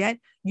decide to get?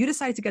 You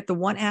decided to get the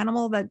one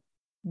animal that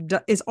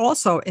is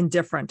also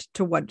indifferent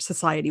to what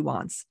society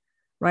wants,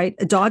 right?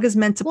 A dog is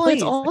meant to Well,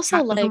 it's please. A also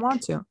cat doesn't want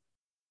like to.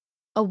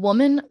 a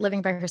woman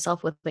living by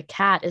herself with a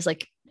cat is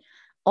like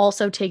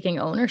also taking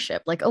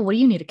ownership. Like, oh, what do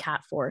you need a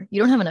cat for?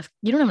 You don't have enough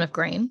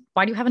grain.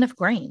 Why do you have enough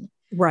grain?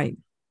 Right,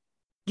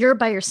 You're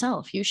by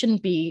yourself. You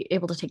shouldn't be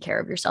able to take care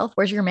of yourself.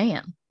 Where's your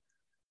man?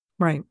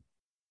 right.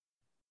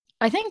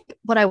 I think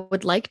what I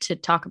would like to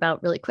talk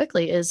about really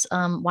quickly is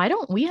why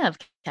don't we have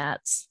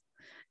cats?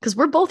 Because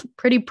we're both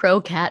pretty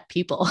pro cat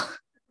people.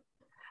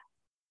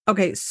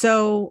 Okay,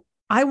 so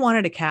I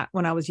wanted a cat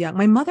when I was young.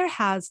 My mother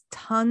has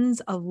tons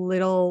of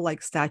little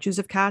like statues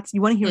of cats.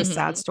 You want to hear a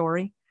sad Hmm.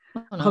 story?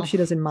 Oh I hope no. she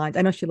doesn't mind.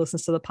 I know she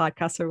listens to the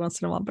podcast every once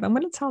in a while, but I'm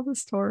going to tell the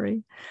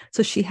story.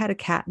 So she had a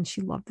cat and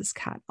she loved this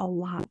cat a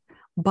lot.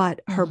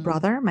 But her Hmm.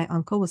 brother, my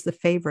uncle, was the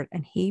favorite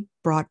and he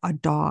brought a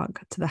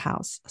dog to the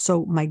house.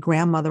 So my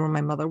grandmother, when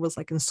my mother was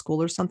like in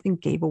school or something,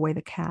 gave away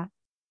the cat.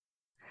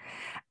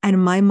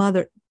 And my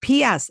mother,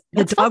 P.S., the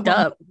That's dog fucked wound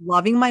up up.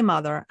 loving my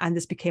mother and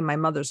this became my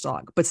mother's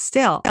dog. But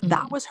still,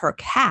 that Mhm. was her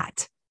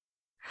cat.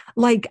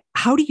 Like,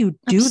 how do you I'm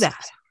do so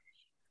that?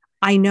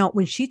 I know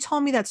when she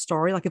told me that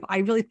story, like if I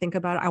really think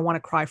about it, I want to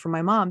cry for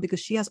my mom because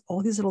she has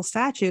all these little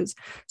statues.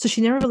 So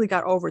she never really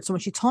got over it. So when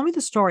she told me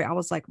the story, I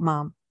was like,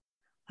 Mom,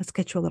 let's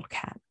get you a little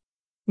cat,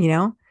 you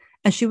know?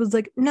 And she was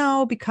like,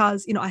 no,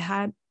 because, I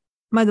had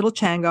my little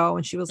Chango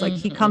and she was like,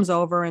 he Mhm. comes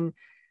over. And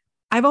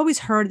I've always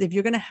heard that if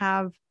you're going to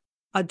have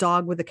a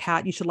dog with a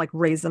cat, you should like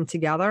raise them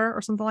together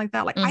or something like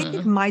that. Like, I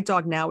think Mhm. my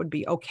dog now would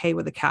be okay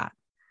with a cat.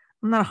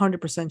 I'm not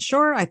 100%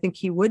 sure. I think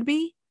he would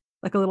be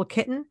like a little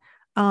kitten.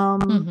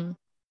 Um, Mhm.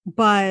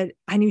 but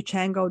I knew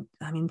Chango.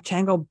 I mean,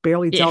 Chango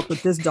barely Yeah. dealt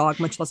with this dog,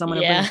 much less I'm going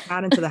to bring a Yeah.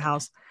 cat into the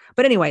house.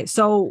 But anyway,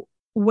 so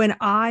when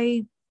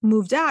I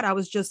moved out, I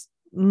was just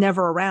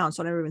never around.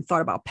 So I never even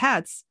thought about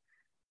pets.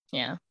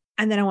 Yeah.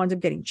 And then I wound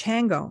up getting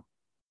Chango.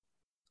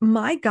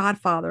 My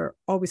godfather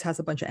always has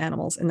a bunch of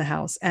animals in the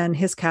house, and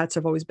his cats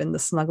have always been the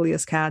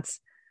snuggliest cats.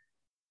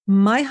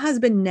 My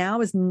husband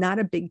now is not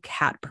a big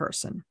cat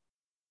person.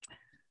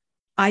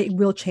 I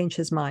will change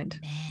his mind.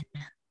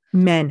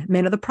 Man.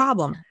 Men are the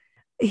problem.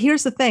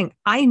 Here's the thing.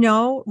 I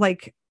know,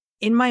 like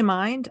in my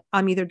mind,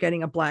 I'm either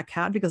getting a black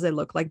cat because they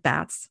look like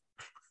bats,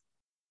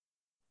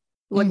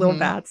 like little Mhm.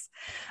 bats.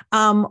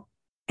 Um,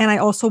 and I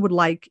also would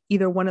like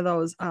either one of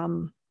those,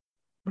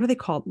 what are they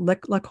called?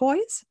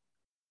 Lakois?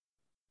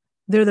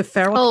 They're the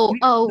feral,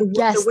 Oh, the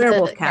yes,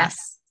 werewolf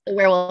cats. the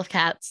werewolf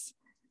cats.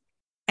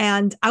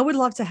 And I would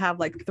love to have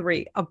like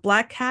three, a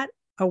black cat,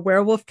 a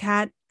werewolf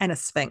cat, and a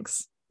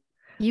sphinx.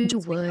 You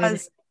Just would.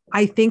 because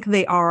I think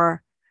they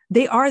are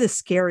the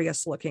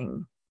scariest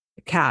looking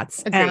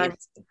cats. And Agreed.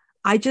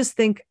 I just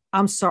think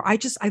I'm sorry.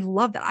 I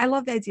love that. I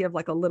love the idea of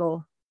like a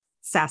little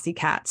sassy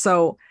cat.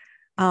 So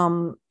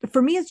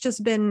for me, it's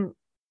just been,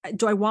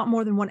 do I want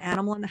more than one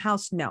animal in the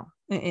house? No.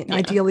 Yeah.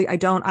 Ideally, I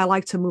don't. I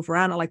like to move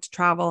around. I like to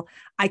travel.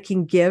 I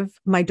can give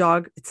my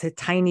dog, it's a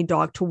tiny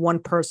dog, to one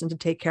person to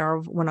take care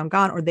of when I'm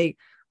gone, or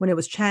when it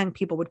was Chang,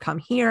 people would come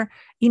here.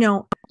 The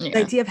Yeah.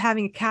 idea of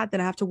having a cat,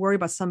 then I have to worry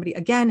about somebody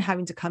again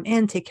having to come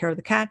in, take care of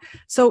the cat.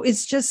 So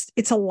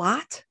it's a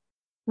lot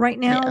right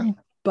Yeah. now,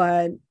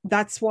 but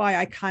that's why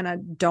I kind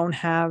of don't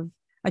have,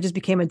 I just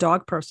became a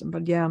dog person.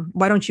 But yeah,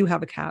 why don't you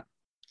have a cat?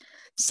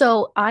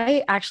 So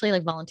I actually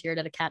like volunteered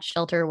at a cat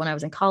shelter when I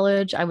was in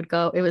college. I would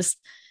go, it was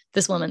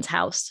this woman's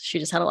house. She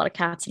just had a lot of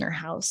cats in her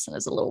house and it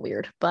was a little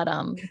weird. But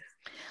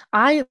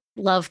I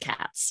love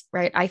cats,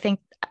 right? I think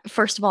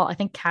first of all, I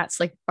think cats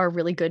like are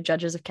really good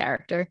judges of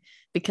character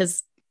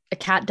because a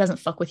cat doesn't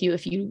fuck with you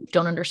if you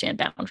don't understand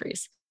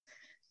boundaries.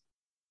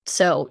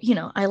 So,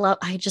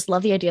 I just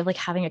love the idea of like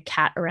having a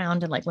cat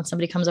around and like when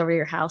somebody comes over to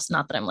your house,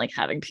 not that I'm like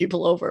having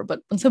people over,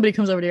 but when somebody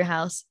comes over to your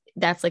house,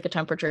 that's like a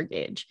temperature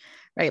gauge,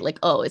 right? Like,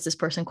 oh, is this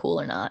person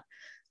cool or not?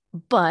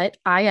 But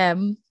I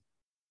am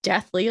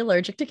deathly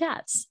allergic to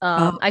cats.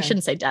 Oh, I okay.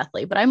 shouldn't say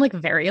deathly, but I'm like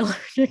very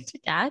allergic to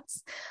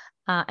cats.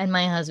 And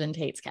my husband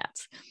hates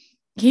cats.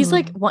 He's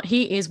like Mm.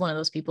 he is one of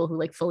those people who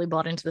like fully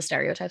bought into the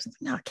stereotypes. Like,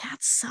 no,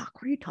 cats suck.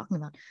 What are you talking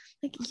about?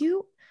 Like,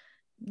 you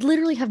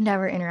literally have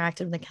never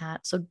interacted with a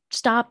cat. So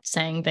stop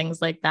saying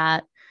things like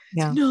that. It's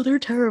Yeah. like, no, they're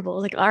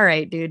terrible. Like, all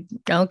right, dude.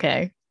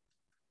 Okay.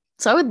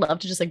 So I would love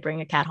to just like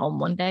bring a cat home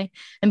one day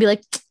and be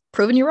like,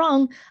 proving you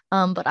wrong.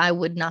 But I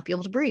would not be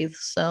able to breathe.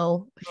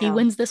 So he Yeah.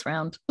 wins this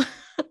round.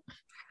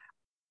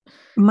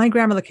 My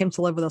grandmother came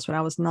to live with us when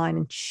I was 9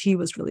 and she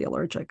was really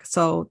allergic.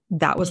 So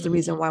that was the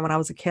reason Mm. why when I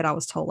was a kid, I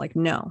was told like,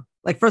 no.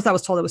 Like first I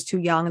was told I was too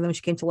young. And then when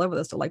she came to live with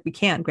us, they're like, we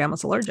can't,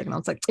 grandma's allergic. And I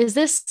was like, Is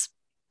this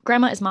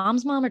grandma is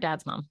mom's mom or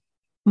dad's mom?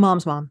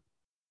 mom's mom.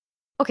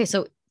 Okay,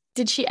 so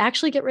did she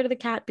actually get rid of the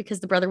cat because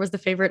the brother was the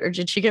favorite, or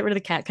did she get rid of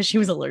the cat because she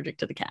was allergic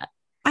to the cat?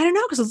 I don't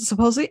know. Cause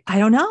supposedly, I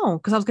don't know.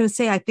 Cause I was going to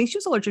say, I think she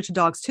was allergic to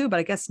dogs too, but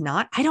I guess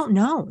not. I don't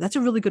know. That's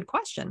a really good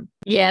question.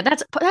 Yeah,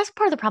 that's part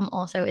of the problem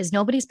also is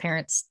nobody's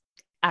parents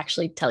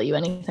actually tell you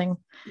anything.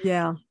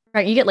 Yeah.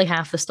 Right, you get like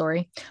half the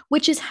story,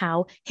 which is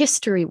how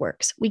history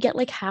works. We get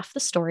like half the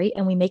story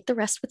and we make the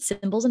rest with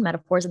symbols and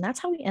metaphors, and that's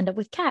how we end up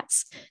with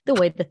cats the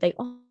way that they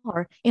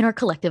are in our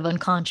collective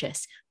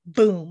unconscious.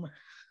 Boom.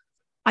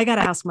 I got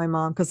to ask my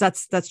mom because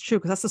that's true.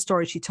 Cause that's the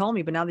story she told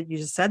me. But now that you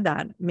just said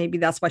that, maybe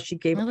that's why she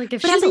gave it. Like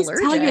if But at she's least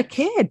allergic.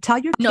 tell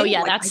your No, kid, yeah,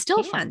 like, that's I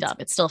still fucked can't,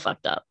 up. It's still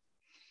fucked up.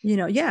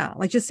 yeah.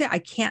 Like just say, I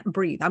can't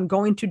breathe. I'm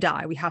going to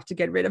die. We have to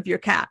get rid of your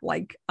cat.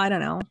 Like, I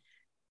don't know.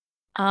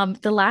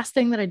 The last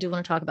thing that I do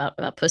want to talk about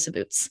Puss in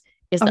Boots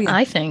is Oh, that yeah.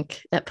 I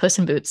think that Puss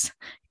in Boots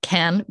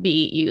can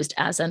be used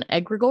as an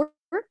egregore,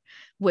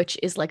 which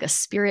is like a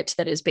spirit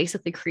that is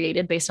basically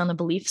created based on the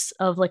beliefs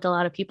of like a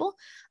lot of people.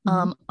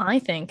 Mhm. I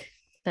think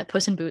that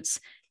Puss in Boots,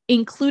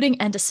 including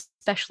and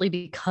especially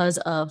because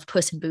of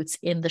Puss in Boots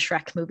in the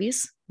Shrek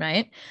movies,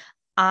 right?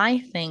 I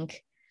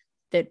think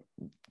that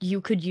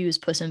you could use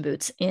Puss in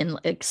Boots in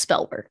like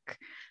spell work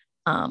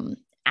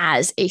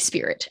as a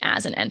spirit,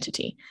 as an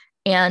entity.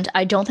 And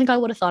I don't think I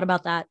would have thought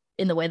about that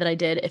in the way that I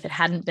did if it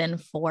hadn't been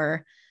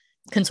for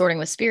Consorting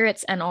with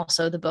Spirits and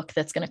also the book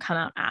that's going to come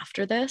out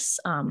after this,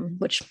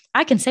 which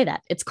I can say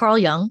that it's Carl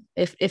Jung.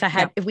 Yeah.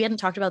 If we hadn't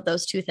talked about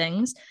those two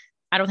things,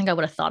 I don't think I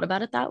would have thought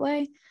about it that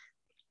way.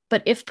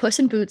 But if Puss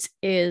in Boots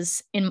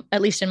is, in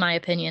at least in my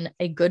opinion,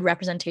 a good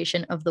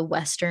representation of the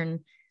Western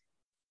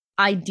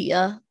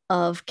idea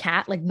of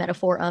cat, like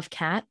metaphor of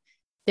cat,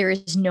 there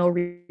is no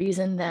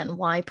reason then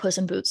why Puss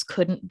in Boots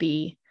couldn't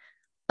be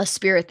a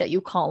spirit that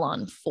you call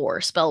on for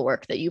spell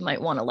work that you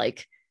might want to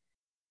like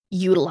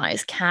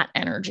utilize cat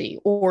energy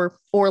or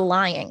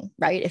lying,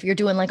 right? If you're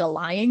doing like a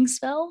lying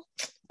spell,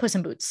 Puss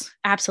in Boots,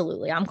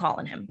 absolutely, I'm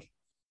calling him.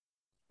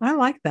 I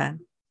like that.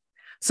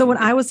 So when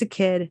I was a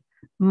kid,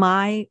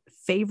 my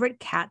favorite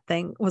cat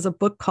thing was a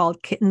book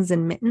called Kittens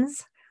and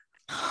Mittens.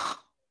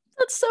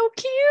 That's so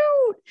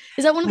cute.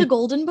 Is that one of the Like,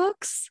 golden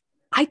books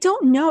I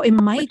don't know. It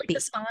with might like be. the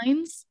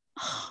spines?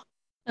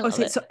 I love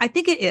Okay, it. so I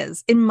think it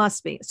is. It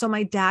must be. So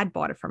my dad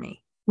bought it for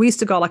me. We used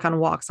to go like on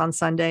walks on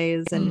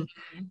Sundays and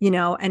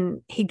Mhm.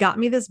 and he got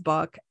me this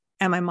book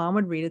and my mom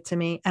would read it to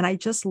me. And I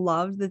just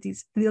loved that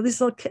these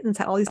little kittens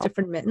had all these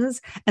different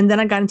mittens. And then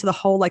I got into the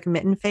whole like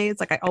mitten phase.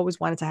 Like I always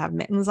wanted to have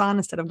mittens on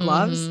instead of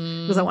gloves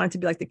because I Mhm. wanted to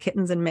be like the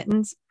kittens and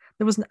mittens.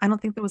 I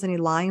don't think there was any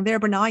lying there,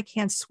 but now I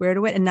can't swear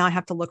to it. And now I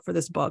have to look for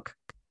this book.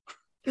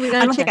 We I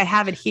gotta don't think I check.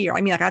 have it here.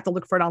 I mean, like I have to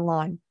look for it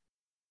online.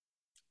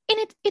 And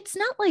it's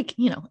not like,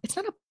 it's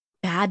not a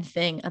bad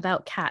thing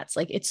about cats.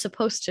 Like it's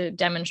supposed to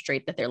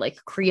demonstrate that they're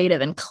like creative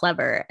and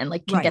clever and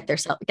like can Right.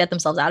 get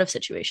themselves out of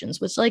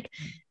situations, which like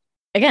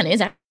again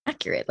is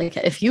accurate. Like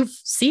if you've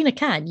seen a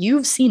cat,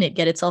 you've seen it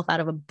get itself out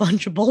of a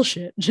bunch of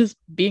bullshit just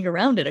being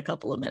around it a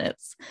couple of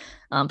minutes.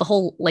 The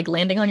whole like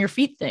landing on your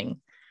feet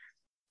thing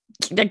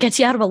that gets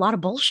you out of a lot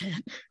of bullshit.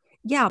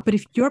 Yeah, but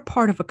if you're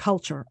part of a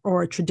culture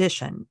or a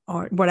tradition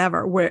or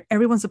whatever, where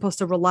everyone's supposed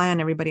to rely on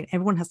everybody and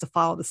everyone has to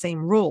follow the same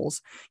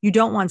rules, you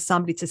don't want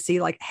somebody to see,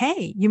 like,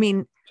 hey, you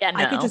mean Yeah,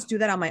 I could no. just do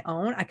that on my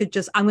own?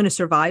 I'm going to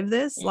survive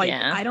this. Like,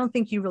 Yeah. I don't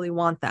think you really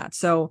want that.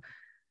 So,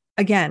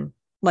 again,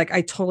 like, I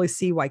totally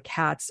see why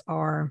cats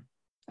are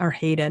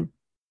hated.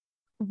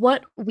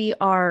 What we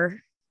are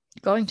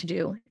going to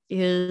do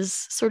is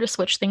sort of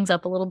switch things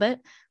up a little bit.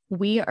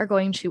 We are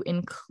going to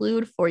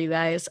include for you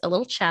guys a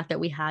little chat that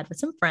we had with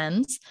some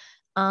friends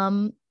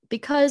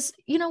because,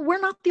 we're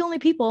not the only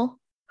people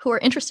who are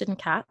interested in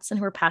cats and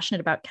who are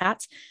passionate about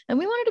cats. And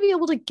we wanted to be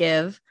able to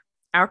give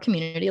our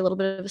community a little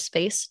bit of a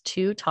space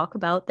to talk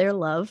about their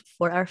love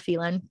for our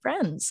feline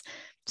friends.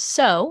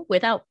 So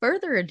without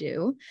further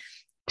ado,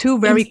 Two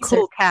very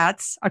cool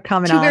cats are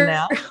coming on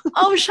now.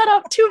 oh, shut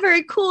up. Two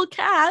very cool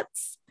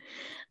cats.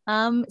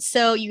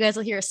 So you guys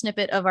will hear a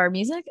snippet of our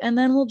music and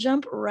then we'll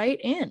jump right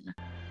in.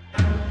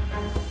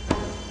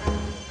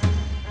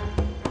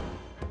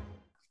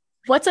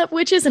 What's up,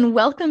 witches, and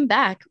welcome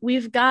back.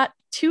 We've got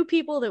two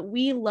people that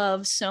we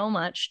love so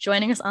much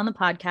joining us on the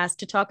podcast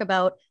to talk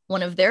about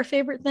one of their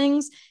favorite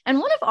things and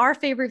one of our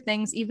favorite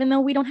things, even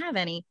though we don't have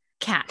any,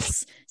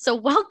 cats. So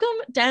welcome,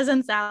 Des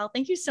and Sal.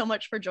 Thank you so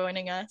much for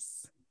joining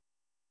us.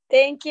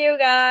 Thank you,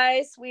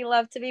 guys. We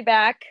love to be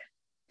back.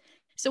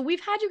 So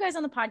we've had you guys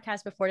on the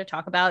podcast before to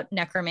talk about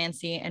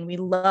necromancy, and we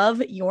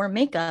love your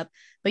makeup,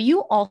 but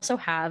you also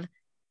have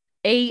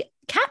a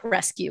cat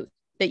rescue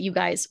that you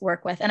guys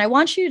work with. And I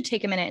want you to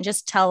take a minute and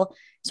just tell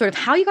sort of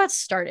how you got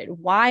started.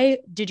 Why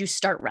did you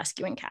start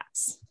rescuing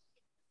cats?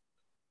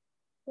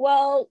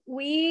 Well,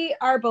 we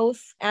are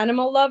both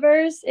animal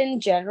lovers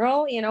in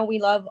general. You know, we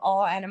love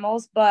all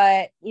animals,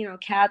 but you know,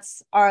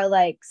 cats are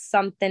like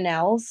something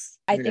else,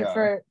 I think,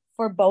 for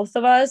both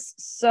of us.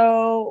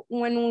 So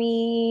when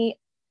we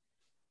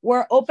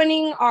were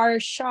opening our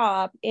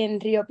shop in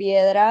Rio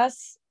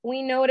Piedras,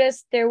 we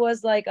noticed there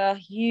was like a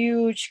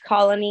huge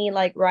colony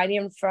like right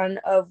in front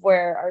of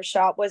where our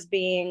shop was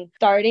being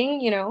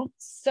starting, you know.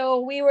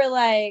 So we were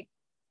like,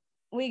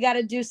 we got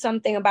to do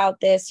something about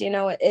this, you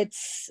know.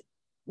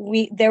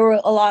 There were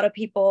a lot of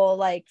people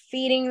like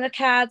feeding the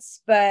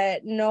cats,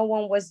 but no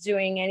one was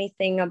doing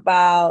anything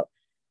about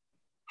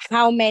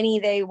how many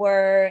they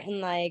were, and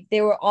like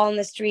they were all in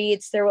the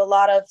streets. There were a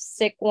lot of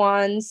sick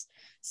ones.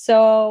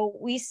 So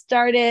we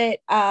started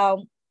I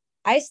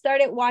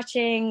started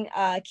watching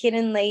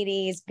Kitten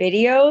Lady's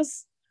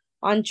videos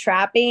on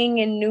trapping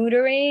and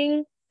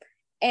neutering,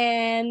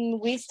 and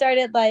we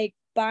started like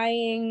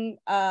buying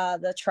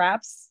the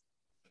traps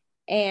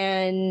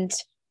and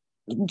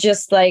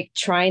just like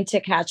trying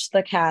to catch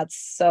the cats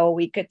so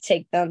we could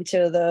take them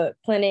to the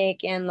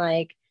clinic and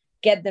like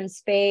get them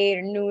spayed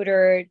or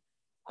neutered.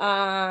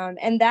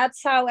 And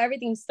that's how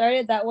everything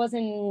started. That was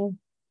in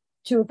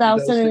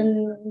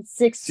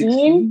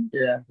 2016.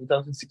 Yeah,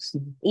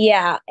 2016.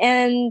 Yeah,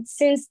 and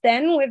since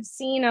then we've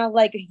seen a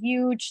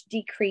huge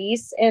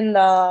decrease in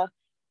the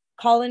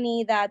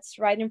colony that's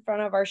right in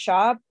front of our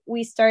shop.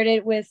 We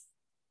started with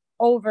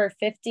over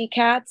 50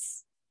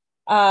 cats,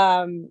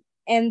 and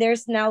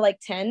there's now like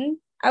 10,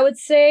 I would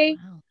say.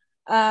 Wow.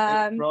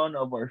 In front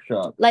of our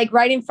shop, like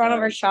right in front of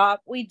our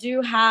shop. We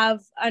do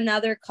have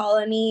another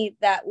colony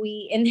that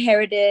we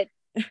inherited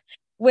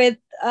with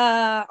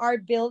our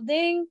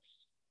building.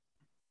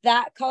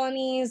 That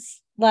colony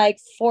is like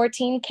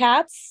 14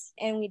 cats,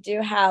 and we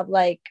do have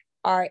like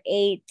our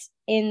 8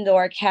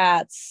 indoor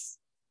cats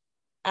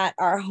at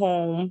our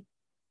home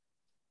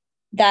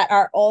that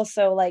are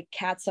also like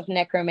cats of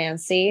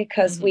necromancy,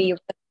 because we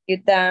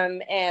rescued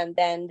them and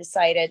then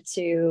decided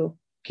to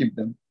keep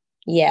them.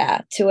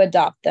 Yeah, to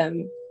adopt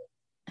them.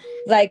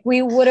 Like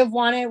we would have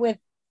wanted with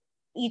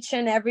each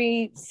and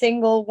every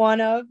single one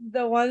of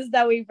the ones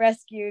that we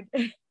rescued.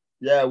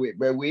 Yeah,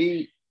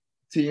 we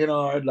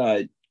TNR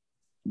like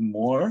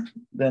more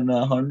than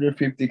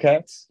 150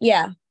 cats.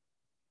 Yeah.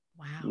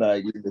 Wow.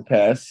 Like in the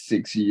past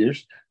 6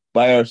 years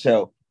by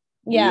ourselves.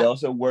 Yeah. We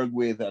also work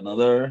with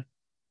another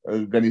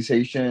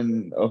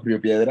organization of Rio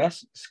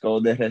Piedras. It's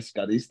called the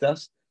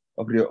Rescatistas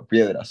of Rio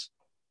Piedras.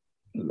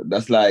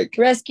 That's like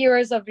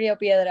Rescuers of Rio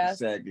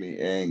Piedras. Exactly.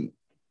 And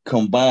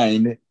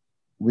combined,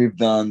 we've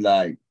done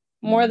like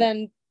more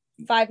than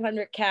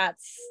 500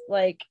 cats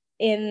like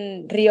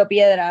in Rio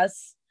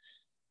Piedras.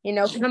 You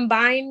know,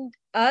 combined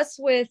us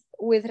with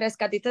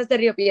Rescatistas de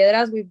Rio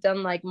Piedras, we've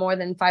done like more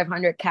than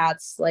 500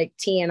 cats, like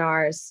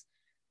TNRs.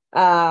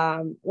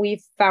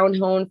 We've found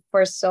home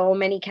for so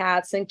many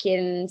cats and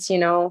kittens, you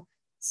know.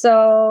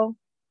 So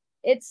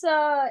it's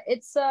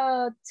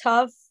a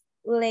tough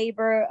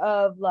labor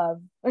of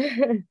love.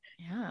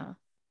 Yeah.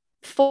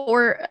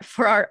 For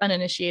our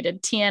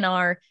uninitiated,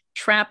 TNR,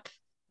 trap,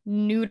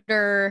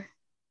 neuter,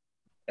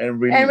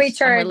 and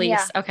release. And release.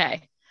 Yeah.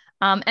 Okay.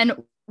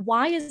 And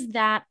why is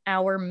that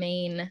our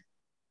main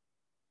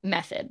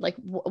method? Like,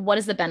 what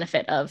is the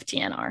benefit of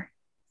TNR?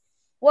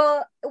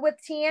 Well,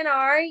 with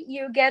TNR,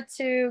 you get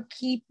to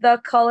keep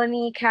the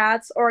colony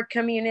cats or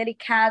community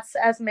cats,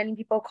 as many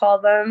people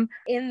call them,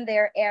 in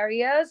their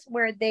areas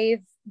where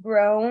they've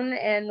grown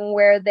and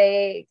where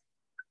they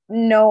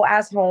know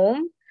as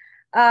home.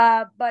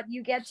 But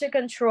you get to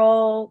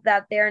control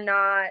that they're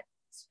not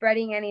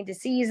spreading any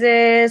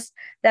diseases,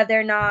 that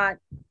they're not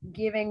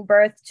giving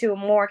birth to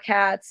more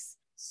cats.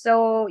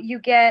 So you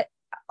get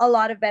a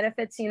lot of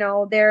benefits. You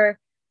know, they're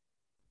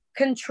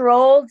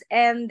controlled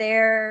and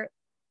they're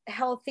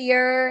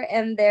healthier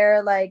and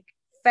they're like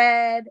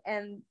fed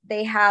and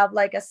they have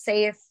like a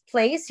safe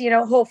place, you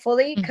know,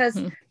 hopefully, because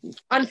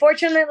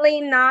unfortunately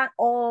not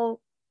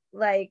all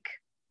like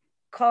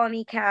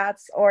colony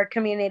cats or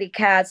community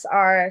cats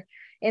are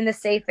in the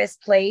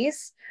safest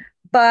place,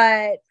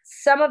 but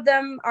some of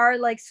them are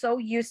like so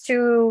used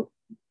to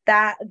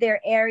that their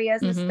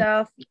areas and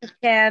stuff. You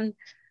can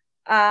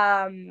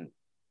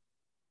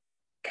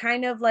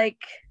kind of like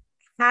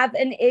have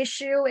an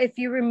issue if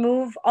you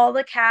remove all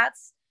the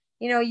cats.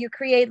 You know, you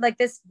create like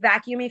this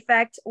vacuum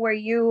effect where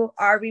you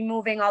are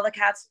removing all the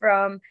cats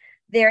from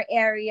their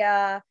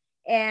area,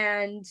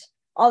 and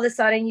all of a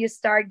sudden you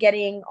start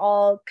getting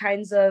all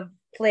kinds of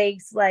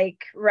plagues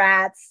like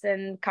rats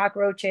and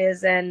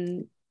cockroaches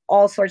and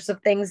all sorts of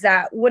things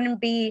that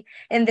wouldn't be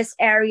in this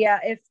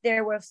area if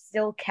there were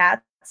still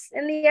cats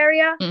in the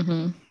area.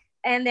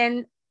 And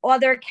then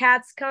other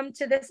cats come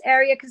to this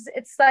area because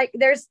it's like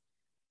there's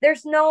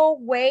no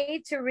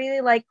way to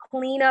really like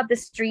clean up the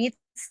streets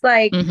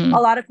like Mhm. a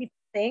lot of people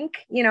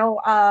think,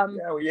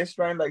 Yeah, we're just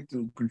trying like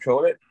to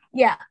control it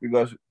yeah,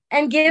 because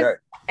and give that.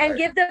 and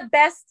give the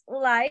best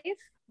life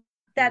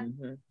that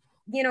Mhm.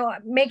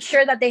 make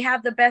sure that they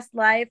have the best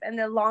life and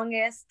the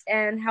longest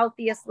and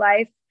healthiest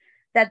life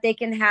that they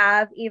can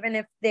have, even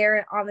if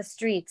they're on the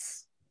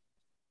streets.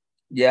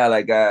 Yeah,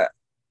 like a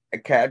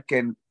cat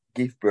can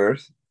give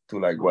birth to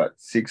like what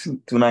 6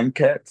 to 9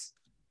 cats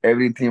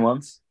every 3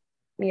 months.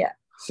 Yeah.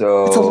 That's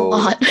a So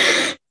lot.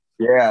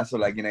 yeah, so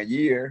like in a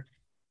year,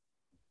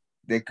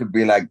 there could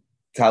be like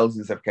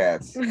thousands of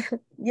cats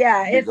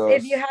Yeah, if you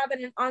because have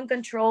an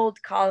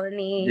uncontrolled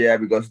colony, yeah,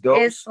 because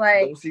it's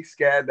like those 6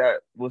 cats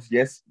that was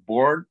just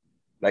born,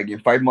 like in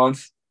 5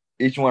 months,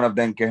 each one of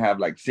them can have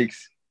like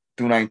 6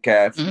 to 9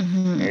 cats,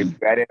 and if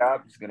Mhm. you add it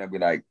up, it's gonna be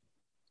like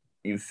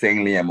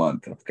insanely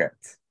amount of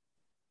cats.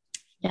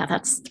 Yeah,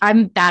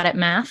 I'm bad at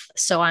math,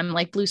 so I'm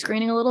like blue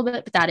screening a little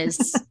bit, but that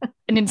is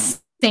an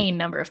insane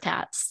number of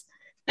cats.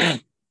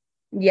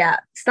 yeah,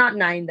 it's not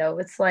 9 though.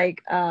 It's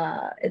like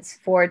it's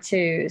 4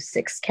 to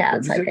 6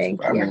 cats, I 46?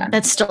 think. I Yeah. mean,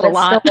 That's still But a it's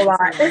still lot. a lot.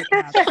 That's a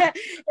lot of cats.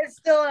 It's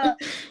still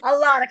a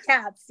lot of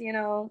cats,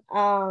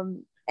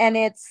 and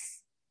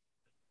it's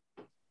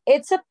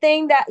a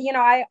thing that,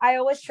 I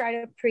always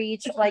try to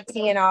preach like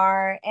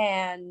TNR,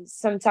 and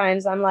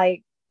sometimes I'm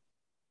like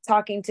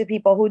talking to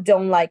people who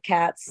don't like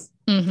cats.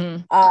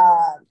 Mhm.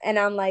 And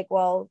I'm like,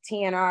 well,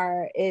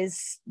 TNR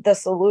is the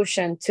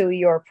solution to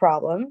your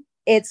problem.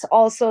 It's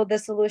also the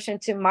solution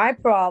to my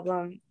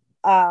problem,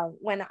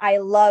 when I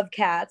love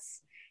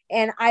cats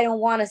and I don't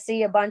want to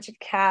see a bunch of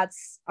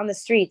cats on the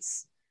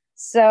streets.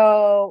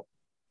 So,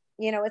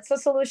 it's a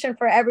solution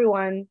for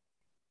everyone,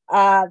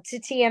 to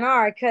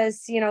TNR,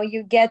 because,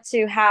 you get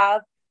to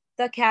have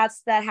the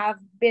cats that have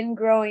been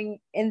growing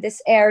in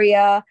this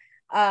area,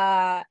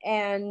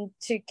 and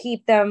to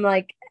keep them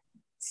like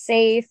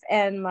safe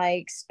and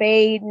like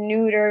spayed,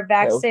 neuter,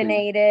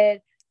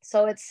 vaccinated.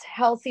 So it's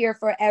healthier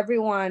for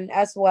everyone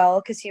as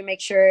well, because you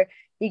make sure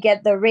you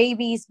get the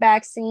rabies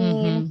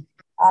vaccine.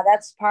 Mhm.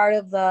 That's part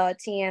of the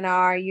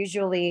TNR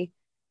usually.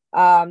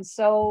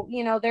 So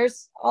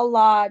there's a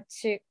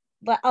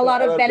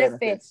lot of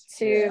benefits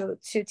to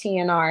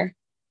TNR.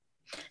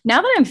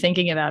 Now that I'm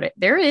thinking about it,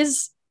 there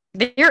is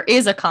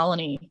a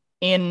colony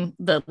in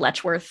the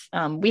Letchworth.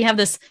 We have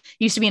this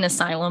used to be an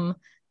asylum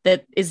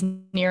that is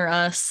near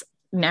us.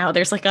 Now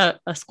there's like a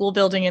school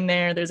building in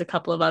there. There's a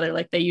couple of other,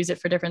 like they use it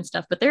for different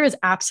stuff, but there is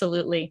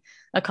absolutely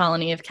a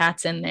colony of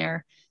cats in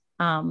there.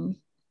 Um,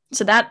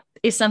 so that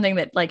is something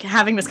that, like,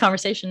 having this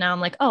conversation now, I'm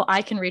like, oh,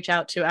 I can reach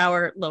out to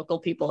our local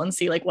people and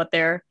see like what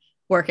they're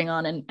working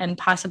on and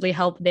possibly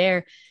help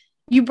there.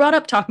 You brought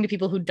up talking to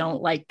people who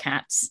don't like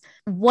cats.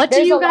 What do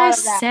There's a you lot guys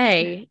of that.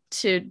 say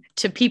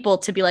to people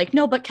to be like,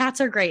 no, but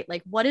cats are great?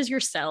 Like, what is your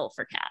sell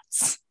for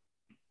cats?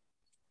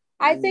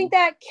 I think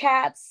that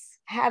cats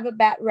have a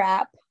bad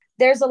rap.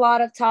 There's a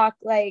lot of talk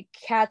like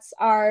cats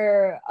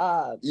are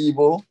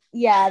evil.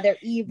 Yeah, they're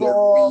They're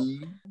evil.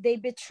 mean. They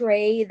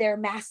betray their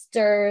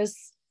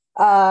masters,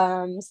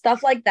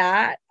 stuff like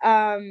that.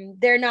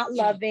 They're not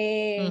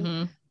loving.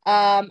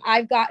 Mhm.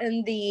 I've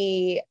gotten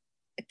the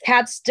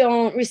cats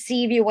don't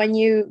receive you when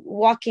you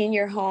walk in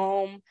your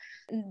home.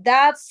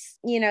 That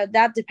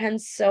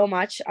depends so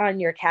much on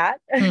your cat.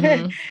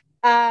 Mhm.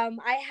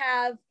 I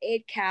have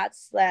 8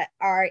 cats that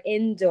are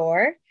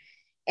indoor,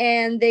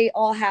 and they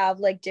all have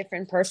like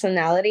different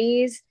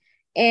personalities.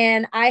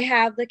 And I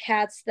have the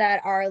cats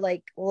that are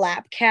like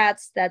lap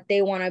cats, that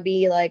they want to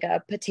be like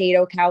a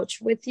potato couch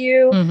with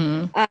you.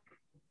 Mhm.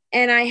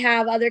 And I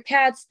have other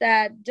cats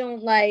that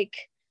don't like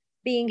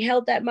being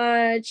held that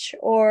much,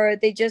 or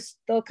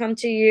they'll come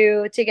to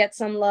you to get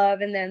some love,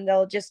 and then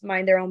they'll just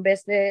mind their own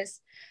business.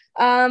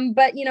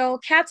 But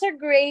cats are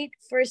great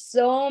for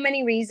so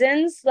many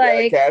reasons.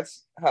 Like,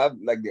 cats have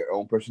like their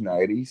own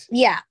personalities.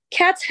 yeah,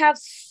 cats have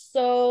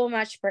so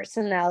much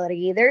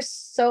personality. They're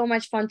so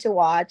much fun to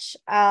watch.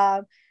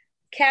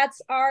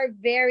 Cats are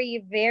very,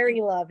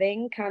 very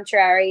loving,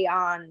 contrary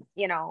on,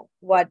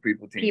 what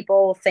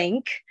people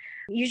think.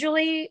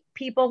 Usually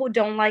people who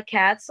don't like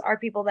cats are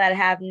people that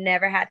have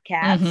never had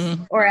cats,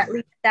 Mhm. or at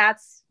least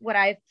that's what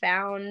I've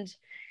found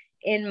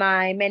in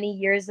my many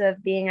years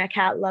of being a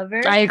cat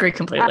lover. I agree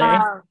completely.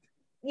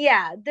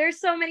 Yeah, there's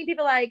so many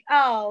people like,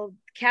 oh,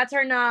 cats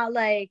are not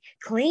like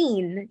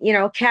clean.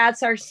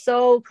 Cats are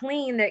so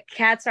clean that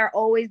cats are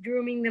always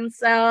grooming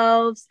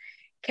themselves.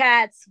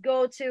 Cats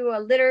go to a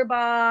litter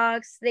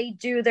box. They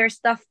do their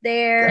stuff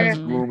there. Cats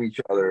groom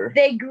each other.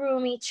 They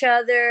groom each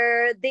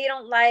other. They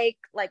don't like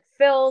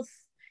filth.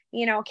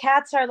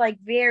 Cats are like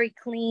very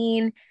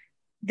clean.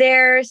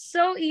 They're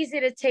so easy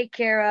to take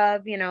care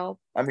of.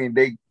 I mean,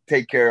 they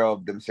take care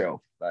of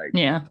themselves. Like,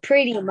 Yeah.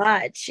 Pretty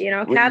much.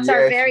 Cats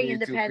are very need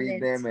independent. to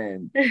feed them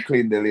and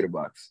clean the litter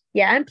box.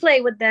 Yeah, and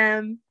play with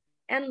them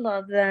and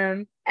love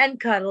them and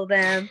cuddle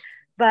them.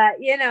 But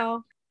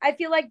I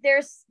feel like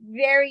they're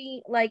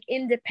very like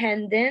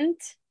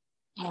independent.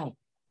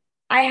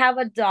 I have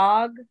a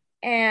dog,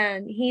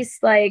 and he's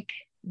like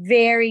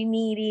very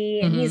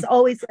needy, and he's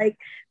always like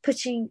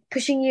pushing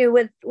you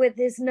with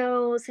his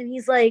nose, and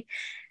he's like,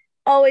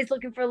 always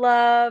looking for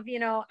love.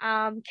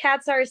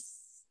 Cats are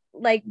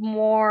like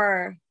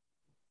more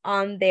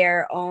on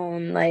their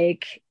own.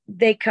 Like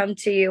they come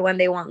to you when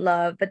they want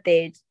love, but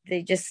they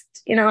just,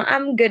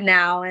 I'm good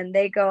now, and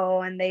they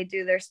go and they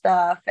do their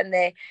stuff, and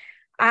they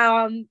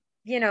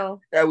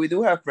Yeah, we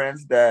do have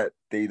friends that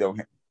they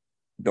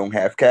don't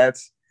have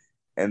cats,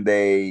 and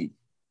they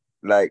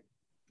like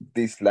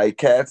dislike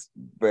cats,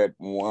 but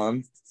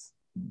once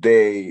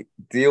they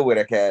deal with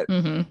a cat,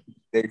 Mm-hmm.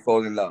 they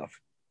fall in love.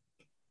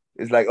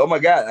 It's like, oh my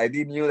god, I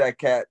didn't knew that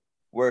cat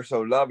were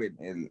so loving,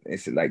 and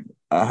it's like,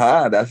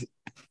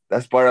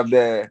 that's part of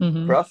the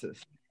Mm-hmm. process.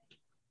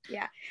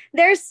 Yeah.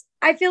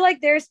 I feel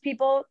like there's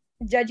people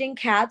judging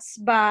cats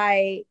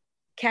by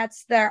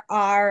cats that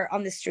are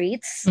on the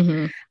streets.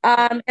 Mm-hmm.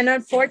 And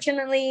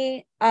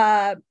unfortunately,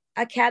 a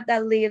cat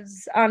that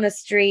lives on the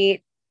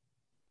street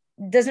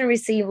doesn't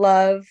receive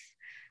love,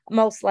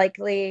 most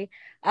likely.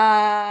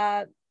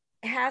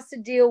 Has to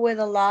deal with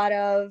a lot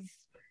of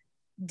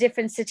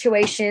different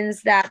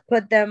situations that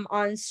put them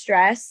on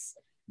stress.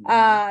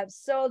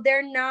 So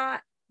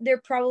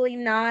they're probably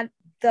not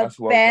the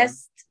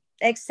best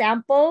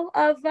example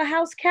of a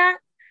house cat.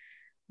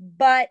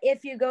 But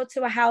if you go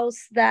to a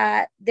house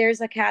that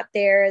there's a cat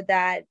there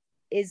that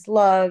is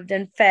loved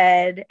and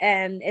fed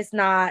and is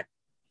not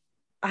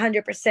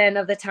 100%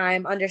 of the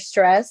time under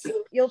stress,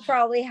 you'll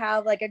probably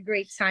have like a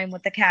great time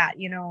with the cat,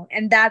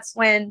 and that's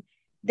when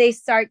they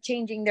start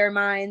changing their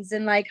minds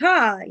and like,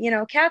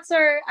 cats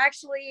are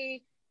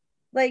actually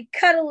like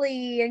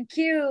cuddly and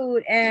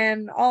cute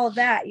and all of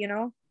that.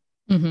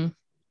 Mm-hmm.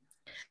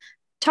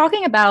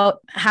 Talking about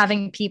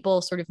having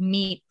people sort of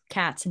meet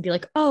cats and be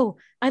like, oh,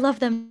 I love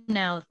them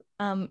now.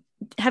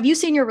 Have you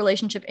seen your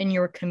relationship in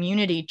your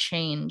community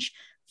change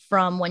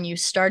from when you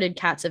started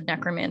Cats of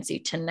Necromancy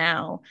to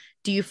now?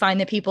 Do you find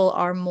that people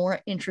are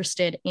more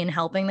interested in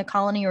helping the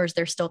colony, or is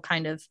there still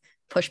kind of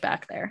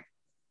pushback there?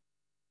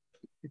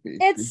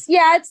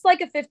 It's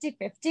like a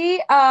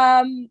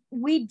 50-50.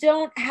 We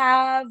don't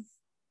have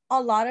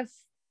a lot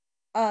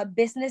of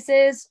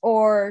businesses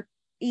or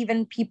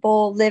even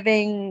people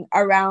living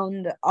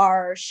around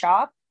our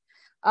shop.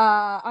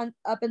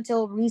 Up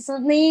until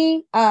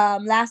recently,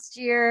 last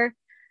year,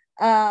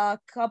 a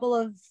couple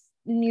of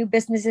new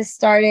businesses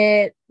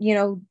started,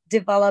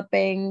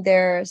 developing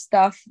their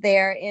stuff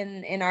there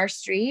in our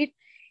street.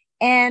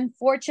 And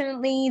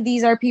fortunately,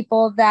 these are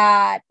people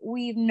that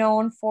we've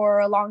known for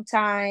a long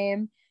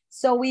time.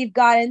 So we've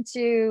gotten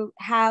to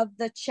have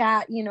the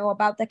chat,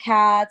 about the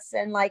cats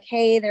and like,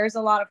 hey, there's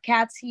a lot of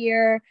cats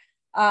here,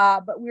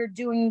 but we're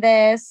doing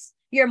this.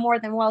 You're more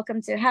than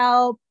welcome to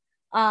help.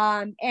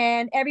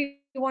 And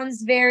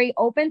everyone's very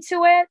open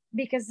to it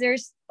because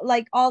there's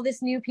like all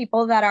these new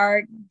people that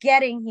are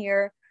getting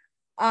here,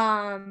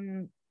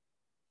 are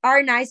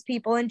nice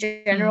people in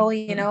general,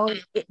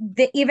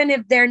 even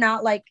if they're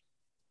not like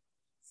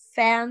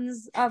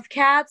fans of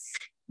cats,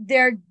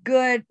 they're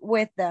good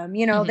with them.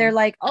 They're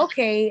like,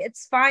 okay,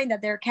 it's fine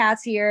that there are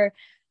cats here.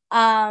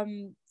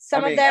 Some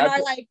of them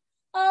are like,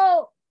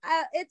 oh,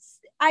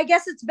 I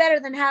guess it's better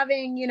than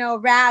having,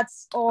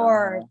 rats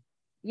or,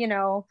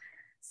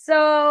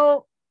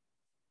 so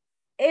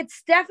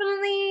it's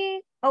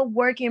definitely a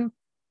work in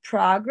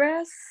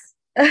progress.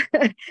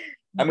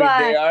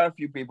 There are a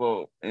few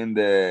people in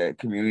the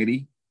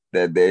community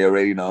that they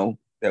already know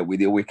that we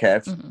deal with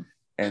cats,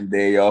 and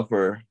they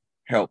offer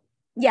help.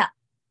 Yeah.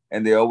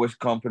 And they're always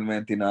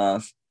complimenting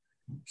us.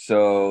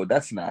 So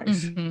that's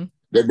nice.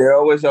 But there are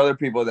always other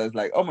people that's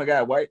like, oh my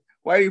God, why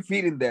are you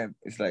feeding them?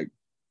 It's like,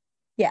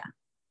 yeah.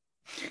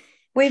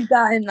 We've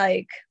gotten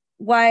like,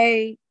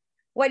 why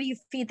do you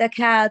feed the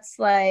cats?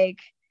 Like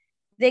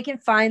they can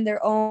find their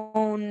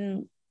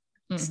own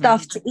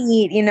stuff to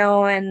eat,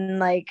 and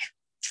like,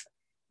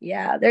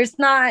 yeah,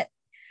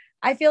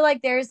 I feel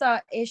like there's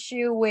a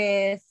issue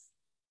with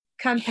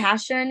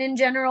compassion in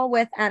general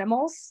with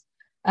animals.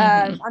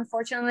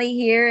 Unfortunately,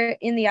 here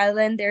in the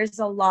island, there's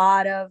a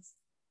lot of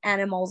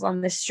animals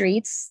on the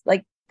streets.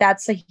 Like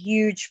that's a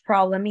huge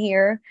problem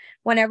here.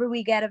 Whenever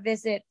we get a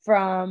visit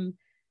from,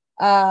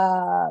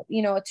 a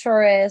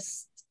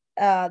tourist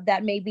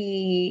that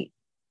maybe,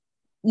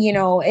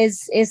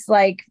 is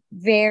like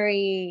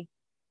very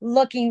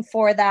looking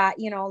for that,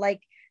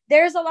 like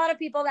there's a lot of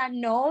people that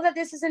know that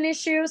this is an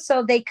issue.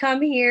 So they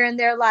come here and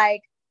they're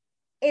like,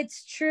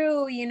 it's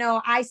true,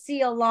 I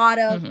see a lot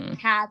of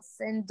cats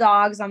and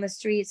dogs on the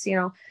streets,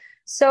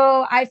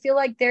 so I feel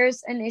like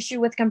there's an issue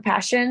with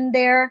compassion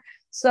there.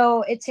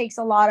 So it takes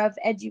a lot of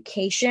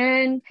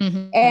education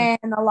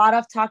and a lot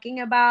of talking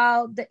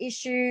about the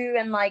issue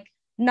and like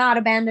not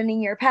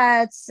abandoning your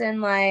pets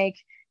and like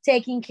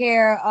taking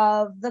care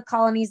of the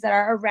colonies that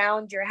are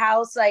around your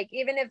house. Like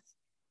even if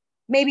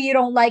maybe you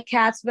don't like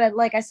cats, but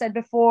like I said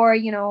before,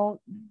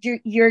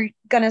 you're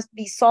gonna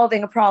be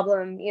solving a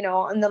problem,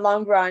 in the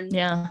long run.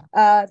 Yeah.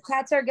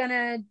 Cats are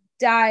gonna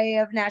die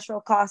of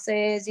natural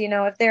causes.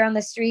 If they're on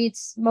the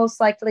streets, most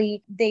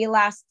likely they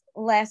last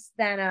less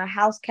than a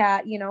house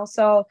cat.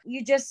 So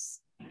you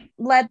just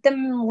let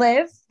them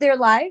live their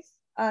life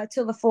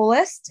to the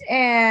fullest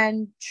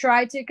and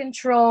try to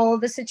control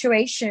the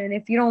situation.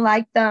 If you don't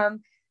like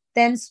them,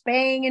 then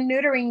spaying and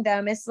neutering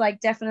them is like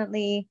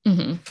definitely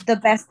the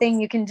best thing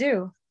you can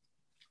do.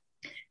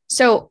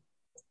 So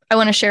I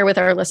want to share with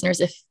our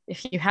listeners,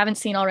 if you haven't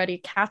seen already,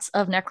 Cats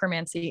of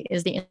Necromancy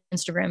is the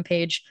Instagram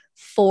page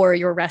for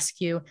your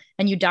rescue,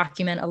 and you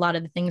document a lot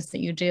of the things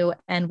that you do.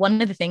 And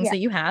one of the things that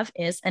you have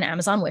is an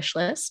Amazon wish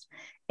list.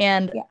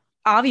 And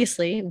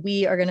obviously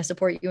we are going to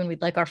support you, and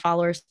we'd like our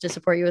followers to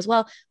support you as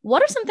well.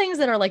 What are some things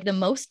that are like the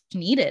most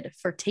needed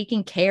for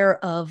taking care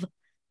of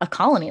a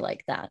colony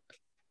like that?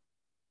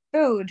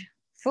 Food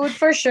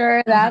for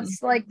sure.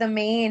 That's like the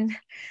main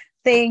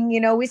thing.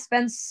 You know, we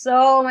spend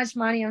so much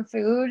money on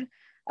food.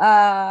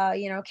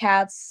 You know,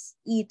 cats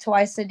eat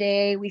twice a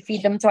day. We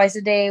feed them twice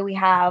a day. We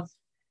have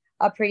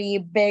a pretty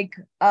big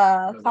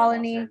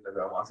colony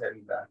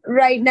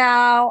right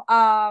now.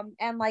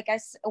 And like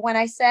when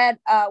I said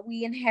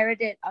we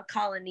inherited a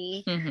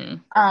colony,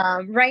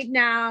 right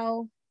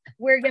now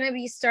we're gonna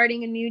be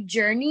starting a new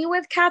journey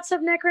with Cats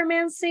of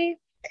Necromancy,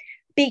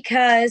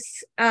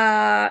 because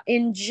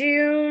in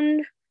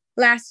June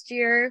last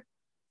year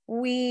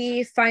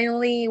we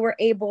finally were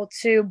able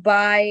to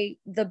buy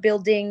the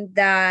building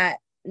that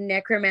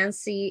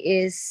Necromancy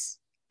is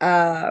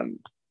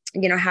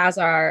you know, has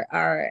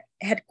our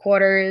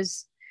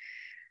headquarters.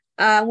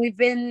 We've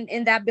been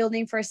in that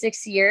building for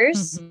 6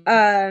 years,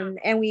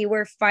 and we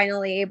were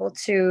finally able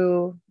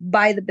to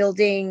buy the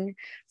building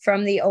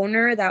from the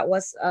owner that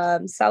was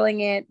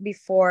selling it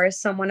before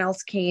someone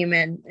else came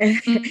and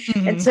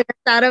and took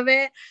us out of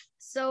it.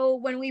 So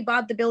when we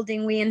bought the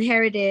building, we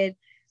inherited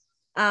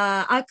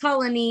a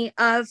colony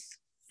of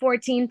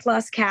 14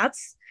 plus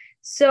cats.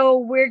 So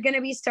we're going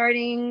to be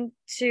starting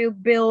to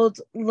build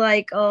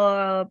like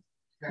a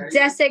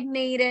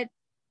designated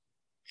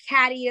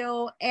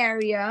catio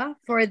area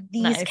for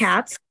these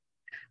cats.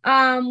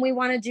 We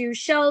want to do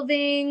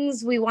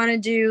shelvings. We want to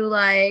do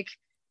like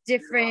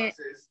different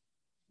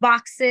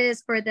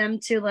boxes for them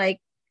to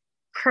like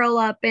curl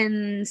up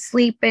and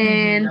sleep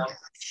in,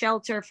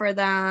 shelter for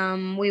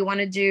them. We want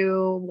to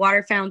do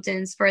water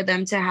fountains for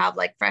them to have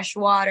like fresh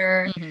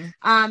water,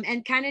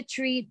 and kind of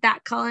treat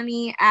that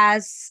colony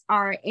as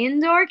our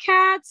indoor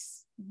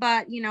cats.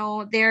 But, you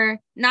know,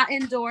 they're not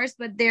indoors,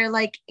 but they're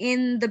like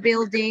in the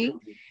building,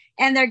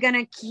 and they're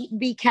going to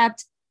be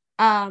kept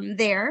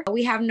there.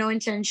 We have no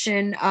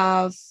intention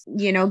of,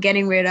 you know,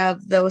 getting rid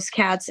of those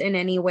cats in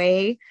any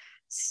way.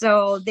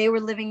 So they were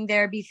living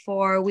there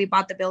before we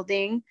bought the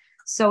building.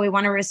 So we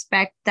want to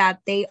respect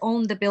that they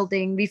own the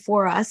building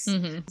before us.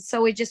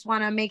 So we just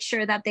want to make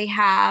sure that they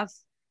have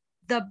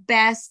the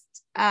best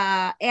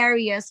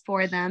areas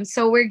for them.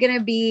 So we're going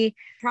to be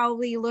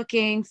probably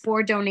looking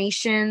for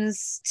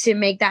donations to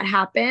make that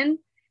happen,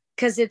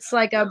 because it's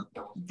like a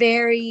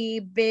very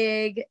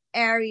big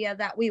area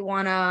that we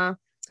want to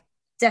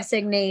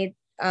designate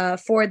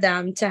for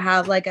them to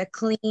have like a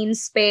clean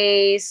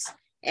space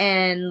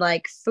and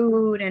like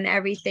food and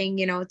everything,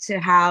 you know, to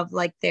have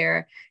like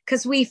their,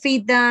 because we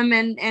feed them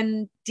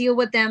and deal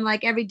with them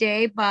like every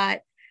day,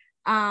 but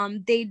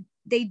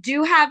they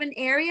do have an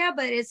area,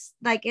 but it's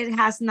like it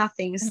has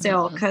nothing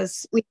still,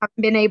 because we haven't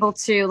been able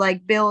to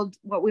like build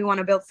what we want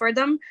to build for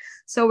them.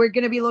 So we're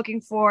going to be looking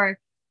for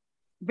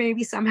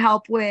maybe some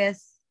help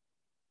with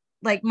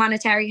like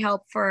monetary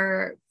help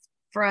for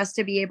us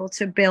to be able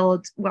to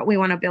build what we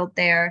want to build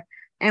there.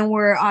 And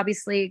we're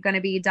obviously going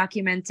to be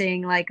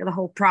documenting like the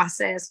whole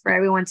process for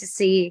everyone to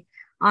see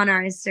on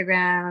our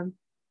Instagram.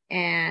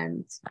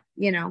 And,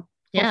 you know,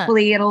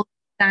 hopefully it'll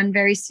be done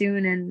very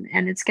soon,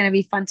 and it's going to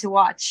be fun to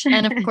watch.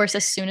 And of course,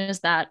 as soon as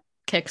that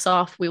kicks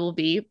off, we will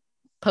be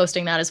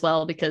posting that as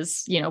well,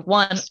 because, you know,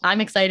 one, I'm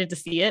excited to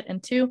see it.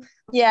 And two,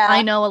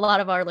 I know a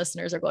lot of our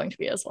listeners are going to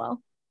be as well.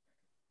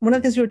 One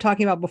of the things we were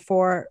talking about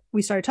before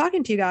we started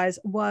talking to you guys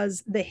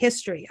was the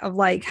history of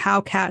like how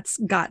cats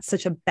got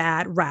such a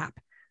bad rap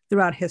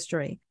throughout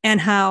history,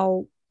 and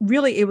how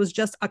really it was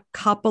just a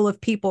couple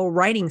of people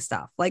writing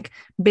stuff. Like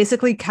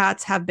basically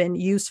cats have been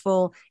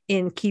useful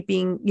in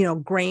keeping, you know,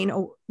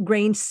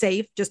 grain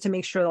safe, just to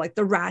make sure like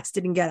the rats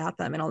didn't get at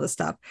them and all this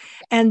stuff.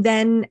 And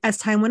then as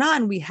time went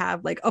on, we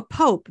have like a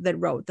pope that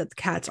wrote that the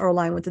cats are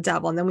aligned with the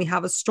devil. And then we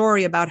have a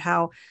story about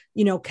how,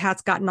 you know,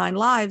 cats got 9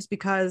 lives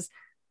because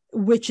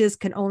witches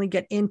can only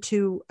get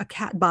into a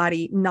cat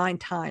body 9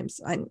 times.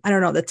 I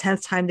don't know, the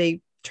 10th time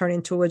they turn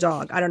into a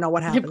dog. I don't know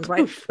what happens,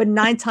 right? But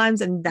 9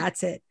 times and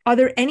that's it. Are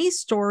there any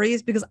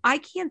stories? Because I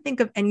can't think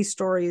of any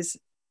stories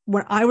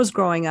when I was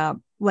growing up,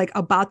 like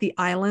about the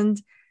island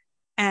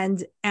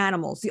and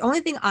animals. The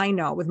only thing I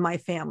know with my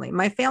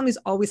family's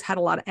always had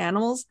a lot of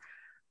animals,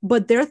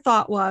 but their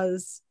thought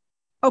was,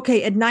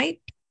 okay, at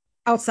night,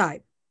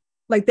 outside.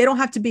 Like they don't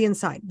have to be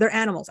inside. They're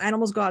animals.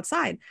 Animals go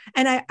outside.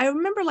 And I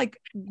remember like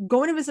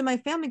going to visit my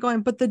family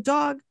going, but the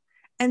dog.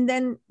 And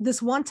then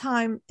this one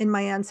time in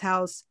my aunt's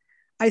house,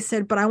 I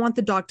said, but I want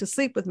the dog to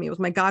sleep with me. It was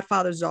my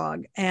godfather's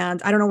dog.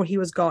 And I don't know where he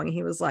was going.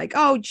 He was like,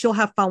 oh, she'll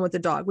have fun with the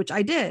dog, which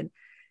I did.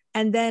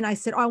 And then I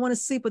said, oh, I want to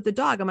sleep with the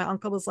dog. And my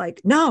uncle was like,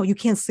 no, you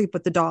can't sleep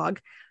with the dog.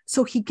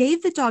 So he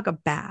gave the dog a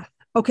bath.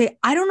 Okay,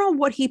 I don't know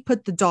what he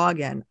put the dog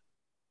in.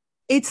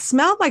 It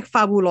smelled like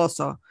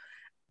Fabuloso.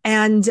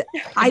 And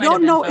I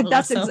don't know if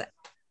that's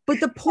but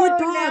the poor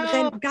dog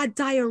then got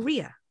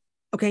diarrhea.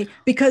 Okay,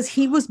 because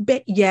he was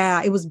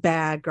it was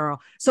bad, girl.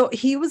 So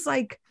he was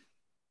like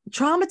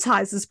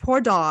traumatized, this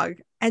poor dog.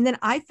 And then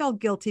I felt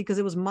guilty because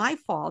it was my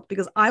fault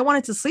because I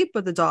wanted to sleep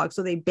with the dog.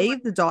 So they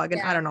bathed the dog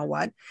and I don't know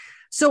what.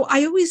 So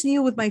I always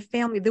knew with my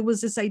family, there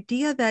was this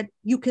idea that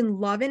you can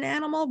love an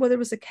animal, whether it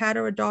was a cat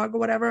or a dog or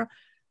whatever,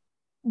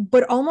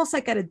 but almost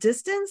like at a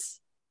distance.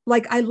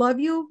 Like, I love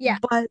you,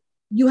 but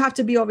you have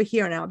to be over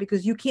here now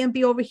because you can't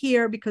be over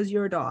here because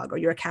you're a dog or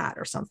you're a cat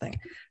or something.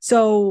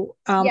 So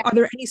are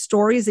there any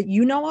stories that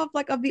you know of,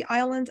 like of the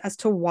island, as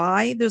to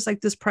why there's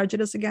like this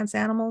prejudice against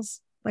animals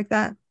like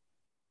that?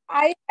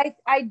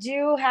 I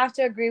do have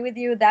to agree with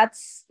you.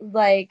 That's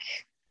like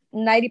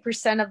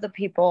 90% of the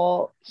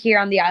people here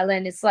on the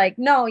island. It's like,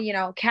 no, you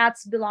know,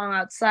 cats belong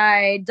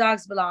outside,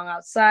 dogs belong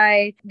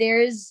outside.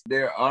 They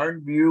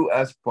aren't viewed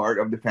as part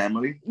of the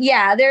family.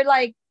 Yeah, they're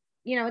like,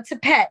 you know, it's a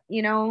pet,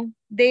 you know,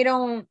 they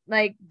don't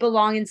like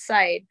belong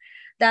inside.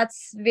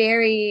 That's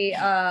very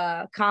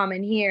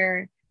common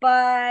here.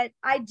 But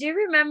I do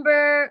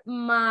remember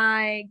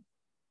my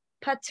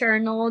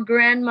paternal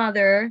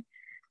grandmother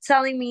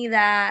telling me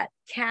that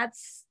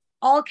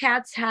all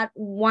cats had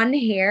one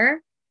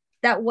hair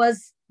that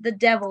was the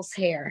devil's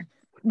hair.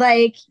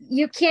 Like,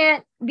 you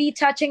can't be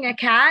touching a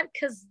cat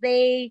because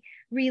they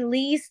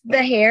release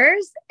the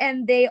hairs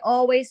and they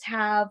always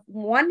have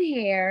one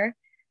hair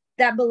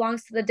that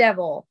belongs to the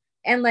devil.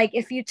 And like,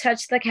 if you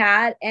touch the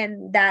cat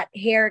and that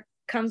hair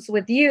comes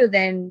with you,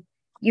 then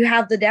you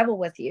have the devil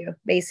with you,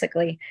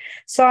 basically.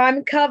 So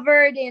I'm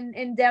covered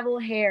in devil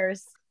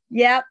hairs.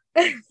 Yep.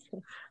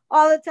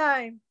 All the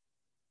time.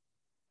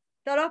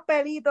 Todos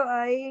pelitos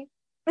ahí.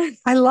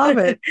 I love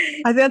it.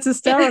 I think that's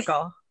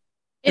hysterical.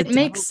 It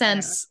makes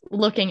sense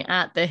looking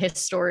at the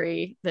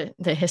history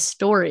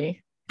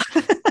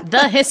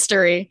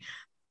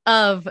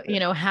of, you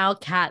know, how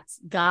cats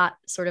got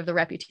sort of the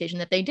reputation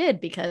that they did,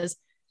 because,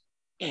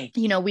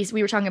 you know,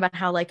 we were talking about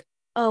how like,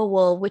 oh,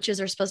 well, witches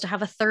are supposed to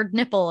have a third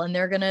nipple and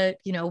they're going to,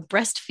 you know,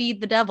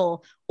 breastfeed the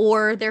devil,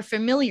 or they're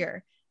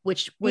familiar,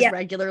 which was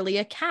regularly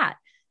a cat,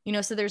 you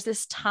know, so there's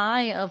this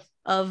tie of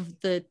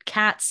the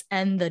cats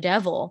and the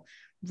devil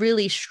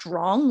really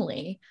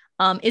strongly.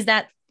 Is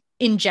that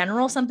in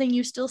general something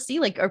you still see?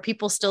 Like, are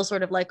people still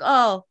sort of like,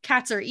 oh,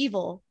 cats are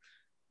evil?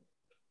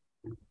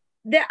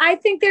 I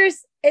think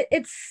it's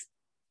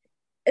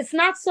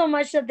not so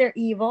much that they're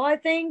evil, I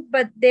think,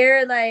 but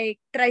they're like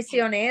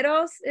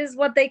traicioneros is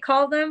what they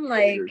call them.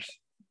 Like,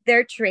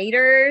 they're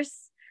traitors.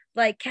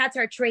 Like, cats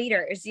are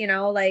traitors, you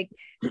know, like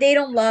they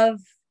don't love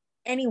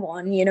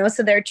anyone, you know,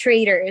 so they're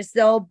traitors.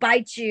 They'll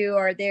bite you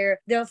or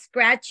they'll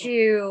scratch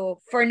you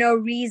for no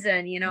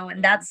reason, you know,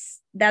 and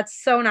that's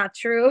so not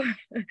true.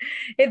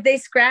 If they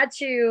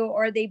scratch you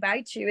or they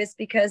bite you, it's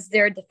because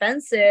they're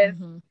defensive,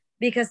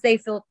 because they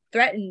feel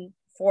threatened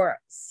for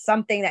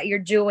something that you're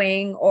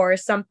doing or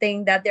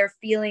something that they're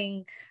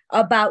feeling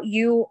about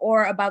you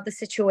or about the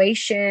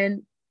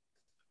situation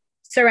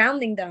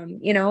surrounding them.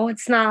 You know,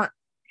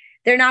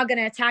 they're not going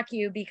to attack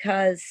you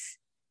because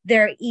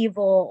they're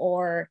evil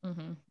or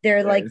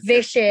they're like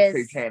vicious.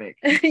 Satanic.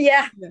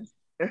 Yeah.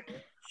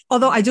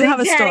 Although I do have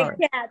a story.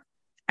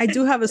 I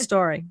do have a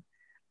story.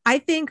 I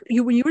think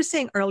when you were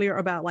saying earlier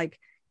about like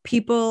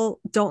people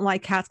don't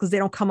like cats because they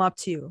don't come up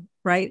to you,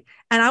 right?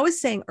 And I was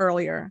saying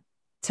earlier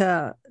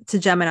to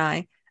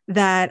Gemini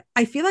that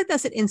I feel like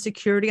that's an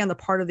insecurity on the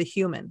part of the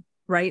human,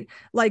 right?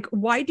 Like,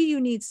 why do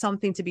you need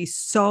something to be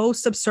so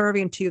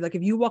subservient to you? Like,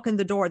 if you walk in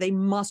the door, they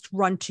must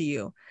run to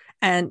you.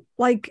 And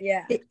like,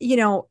 you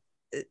know,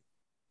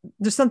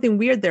 there's something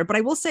weird there. But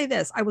I will say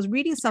this. I was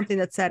reading something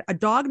that said a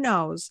dog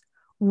knows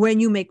when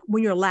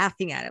you're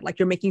laughing at it, like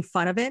you're making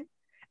fun of it,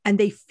 and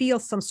they feel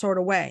some sort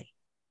of way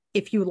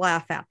if you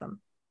laugh at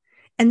them.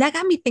 And that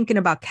got me thinking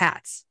about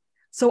cats.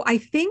 So I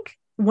think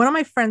one of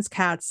my friend's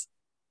cats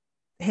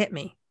hit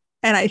me.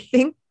 And I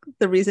think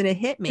the reason it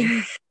hit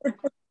me,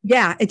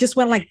 it just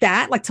went like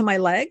that, like to my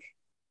leg.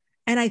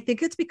 And I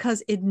think it's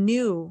because it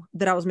knew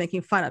that I was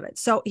making fun of it.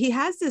 So he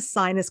has this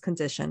sinus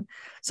condition.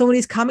 So when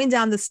he's coming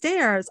down the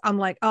stairs, I'm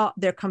like, oh,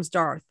 there comes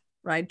Darth,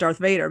 right? Darth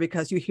Vader,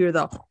 because you hear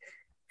the,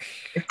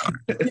 you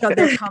know,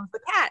 there comes the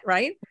cat,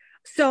 right?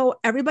 So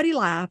everybody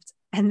laughed.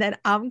 And then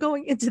I'm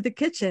going into the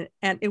kitchen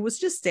and it was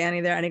just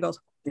standing there and it goes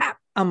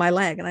on my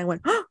leg. And I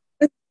went, oh.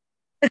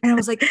 And I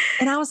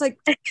was like,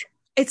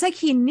 it's like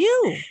he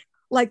knew,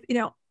 like, you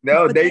know.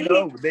 No, they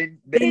know.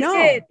 They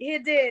know. He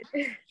did.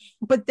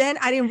 But then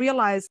I didn't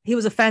realize he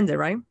was offended,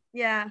 right?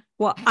 Yeah.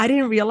 Well, I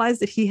didn't realize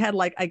that he had,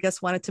 like, I guess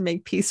wanted to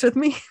make peace with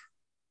me.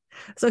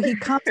 So he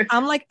comes,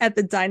 I'm like at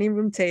the dining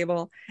room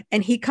table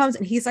and he comes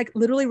and he's like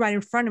literally right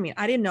in front of me.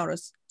 I didn't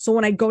notice. So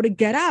when I go to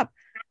get up,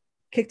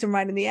 kicked him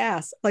right in the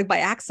ass, like by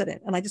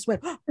accident. And I just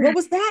went, oh, what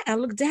was that? And I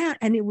looked down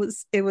and it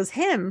was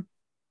him.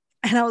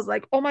 And I was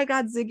like, oh my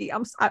God, Ziggy,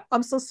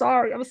 I'm so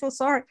sorry. I'm so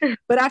sorry.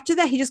 But after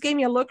that, he just gave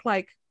me a look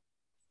like,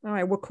 all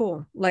right, we're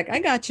cool. Like, I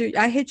got you.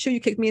 I hit you. You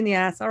kicked me in the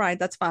ass. All right,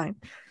 that's fine.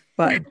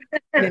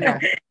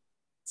 but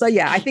so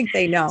yeah, I think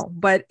they know.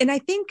 And I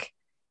think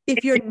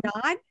if you're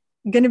not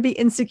going to be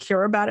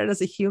insecure about it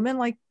as a human,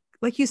 like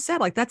you said,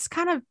 like that's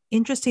kind of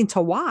interesting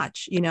to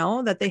watch,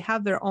 that they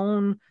have their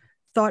own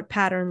thought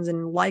patterns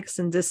and likes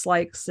and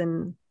dislikes,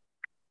 and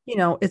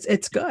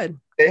it's good.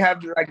 They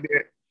have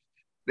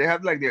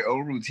their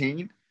own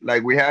routine.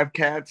 Like we have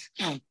cats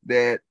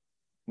that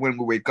when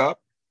we wake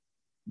up,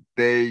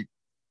 they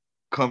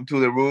come to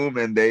the room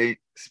and they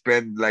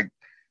spend like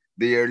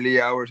the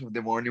early hours of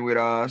the morning with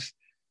us.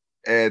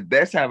 And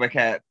let's have a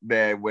cat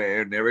that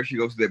whenever she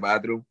goes to the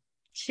bathroom,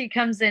 she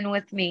comes in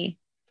with me.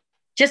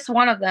 Just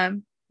one of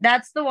them.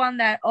 That's the one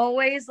that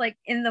always, like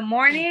in the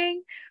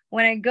morning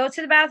when I go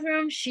to the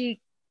bathroom,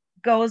 she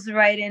goes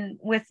right in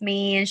with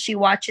me and she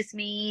watches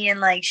me and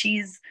like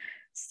she's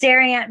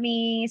staring at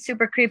me,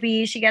 super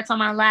creepy. She gets on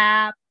my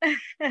lap.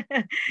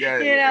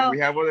 Yeah, we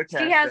have other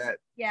cats that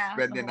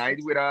spend the night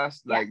with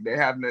us. Like they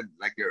have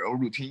like their own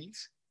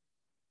routines.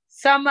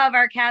 Some of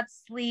our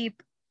cats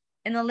sleep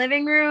in the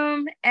living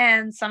room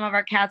and some of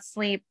our cats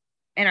sleep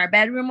in our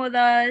bedroom with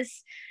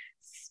us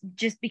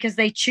just because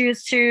they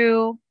choose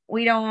to.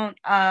 We don't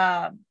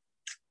how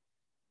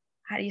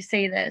do you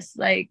say this?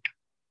 Like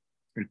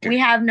we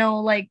have no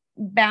like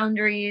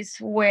boundaries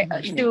where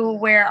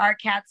our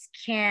cats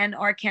can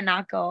or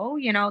cannot go.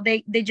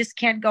 They just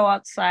can't go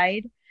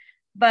outside.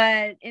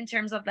 But in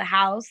terms of the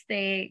house,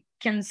 they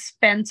can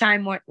spend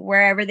time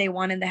wherever they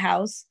want in the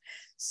house.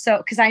 So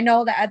because I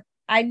know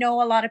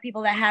a lot of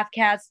people that have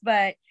cats,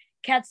 but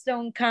cats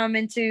don't come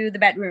into the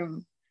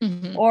bedroom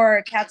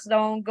or cats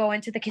don't go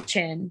into the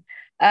kitchen.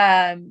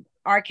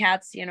 Our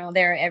cats,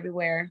 they're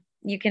everywhere.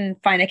 You can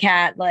find a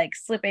cat like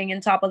slipping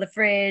in top of the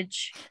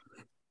fridge.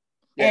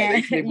 Yeah,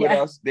 they sleep with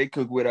us. They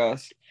cook with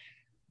us.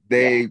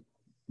 They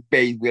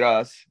bathe with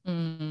us.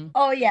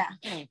 Oh yeah,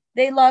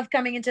 they love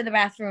coming into the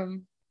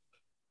bathroom.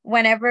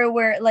 Whenever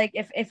we're like,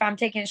 if I'm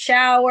taking a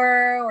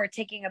shower or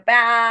taking a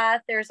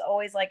bath, there's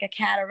always like a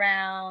cat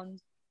around.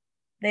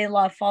 They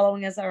love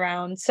following us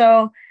around.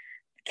 So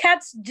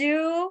cats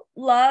do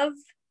love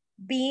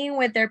being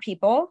with their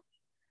people.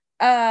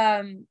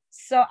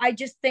 So I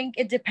just think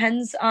it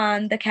depends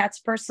on the cat's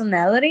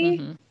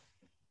personality.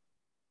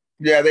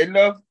 Yeah,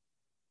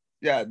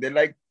 they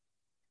like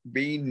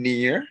being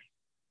near,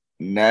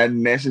 not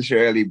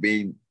necessarily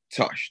being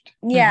touched.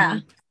 Yeah.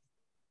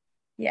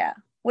 Yeah.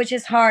 Which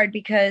is hard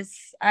because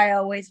I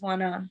always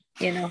want to,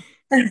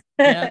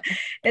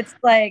 it's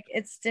like,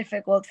 it's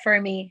difficult for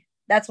me.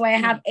 That's why I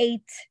have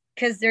 8,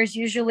 because there's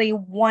usually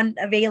 1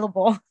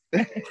 available.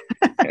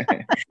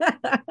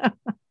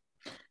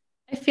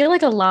 I feel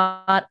like a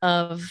lot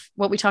of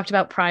what we talked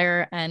about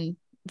prior and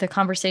the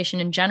conversation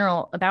in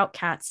general about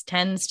cats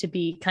tends to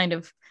be kind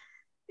of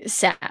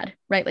sad,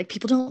 right? Like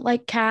people don't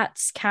like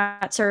cats.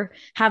 Cats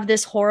have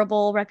this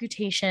horrible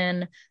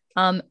reputation.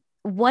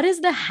 What is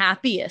the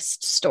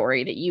happiest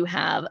story that you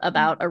have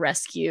about a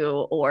rescue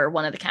or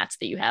one of the cats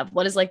that you have?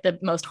 What is like the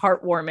most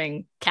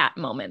heartwarming cat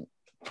moment?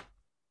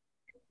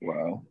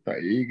 Wow.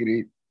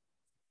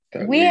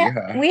 We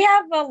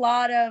have a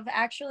lot of,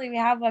 actually we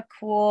have a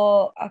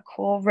cool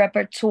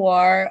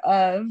repertoire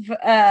of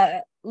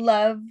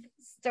love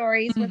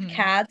stories with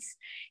cats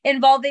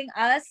involving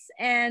us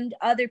and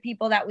other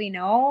people that we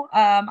know.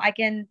 I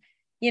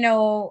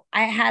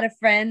had a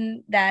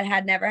friend that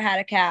had never had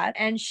a cat,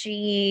 and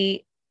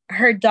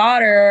her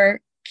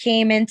daughter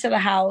came into the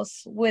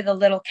house with a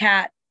little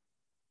cat,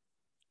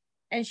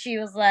 and she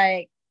was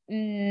like,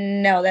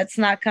 no, that's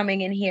not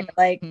coming in here.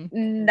 Like,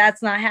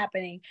 that's not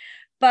happening.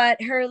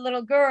 But her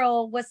little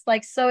girl was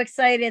like so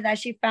excited that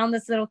she found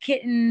this little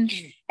kitten,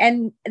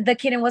 and the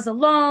kitten was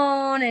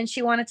alone and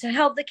she wanted to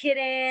help the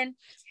kitten.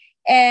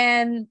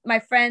 And my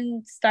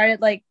friend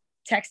started like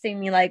texting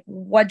me like,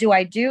 what do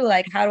I do?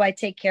 Like, how do I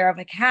take care of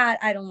a cat?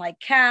 I don't like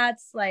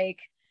cats. Like,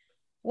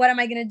 what am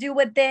I going to do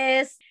with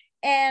this?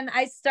 And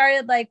I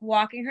started like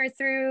walking her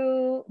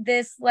through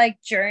this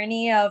like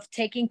journey of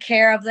taking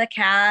care of the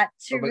cat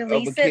to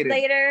release it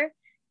later.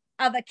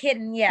 Of a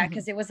kitten. Yeah.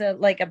 Cause it was a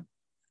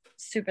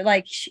super,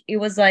 like it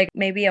was like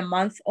maybe a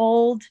month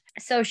old.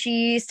 So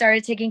she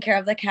started taking care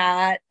of the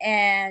cat,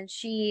 and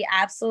she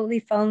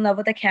absolutely fell in love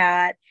with the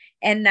cat.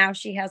 And now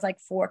she has like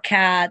 4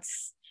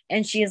 cats,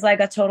 and she's like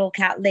a total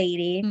cat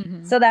lady.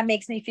 So that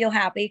makes me feel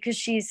happy because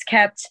she's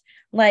kept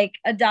like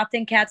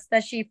adopting cats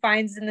that she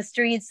finds in the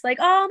streets. Like,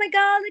 oh my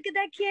God, look at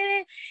that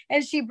kitten.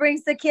 And she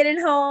brings the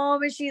kitten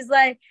home, and she's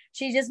like,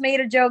 she just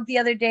made a joke the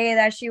other day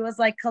that she was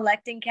like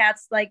collecting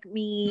cats like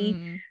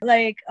me.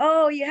 Like,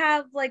 oh, you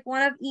have like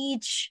one of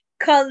each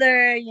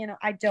color.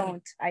 I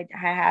don't. I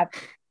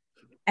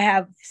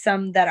have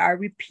some that are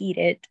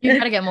repeated. You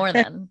gotta get more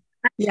then.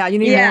 Yeah, you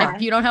need more.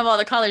 If you don't have all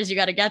the colors, you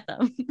gotta get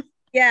them.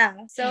 Yeah.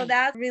 So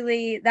that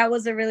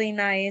was a really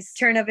nice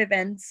turn of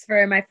events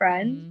for my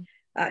friend.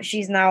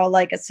 She's now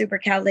like a super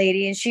cat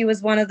lady, and she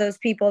was one of those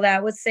people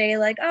that would say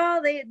like,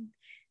 oh, they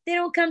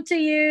don't come to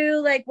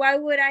you, like, why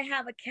would I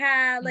have a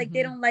cat? Like,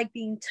 they don't like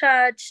being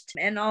touched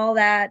and all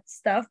that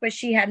stuff. But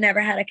she had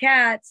never had a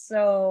cat,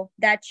 so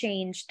that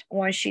changed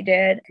once she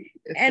did.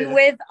 And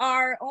with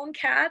our own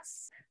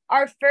cats,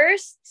 our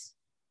first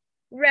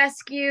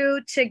rescue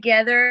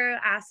together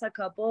as a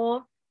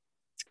couple,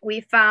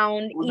 we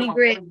found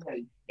Egret.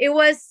 It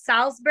was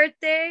Sal's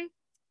birthday.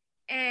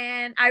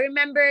 And I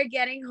remember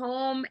getting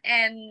home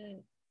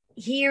and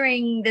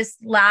hearing this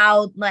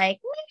loud, like,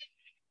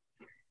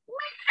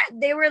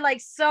 they were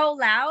like so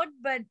loud,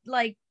 but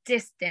like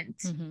distant.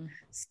 Mm-hmm.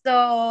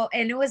 So,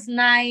 and it was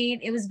night.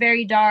 It was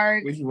very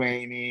dark.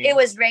 It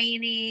was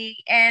raining.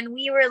 And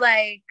we were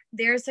like,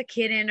 there's a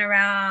kitten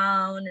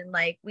around and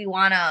like, we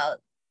want to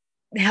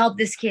help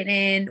this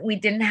kitten. We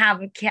didn't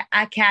have a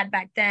cat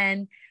back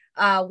then.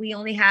 We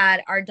only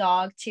had our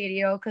dog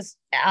Cheerio, because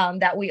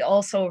that we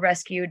also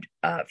rescued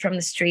from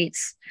the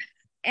streets.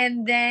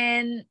 And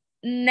then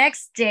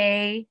next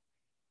day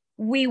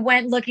we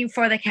went looking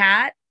for the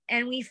cat,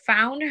 and we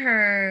found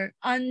her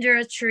under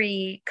a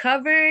tree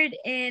covered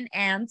in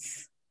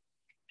ants.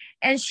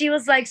 And she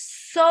was like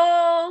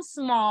so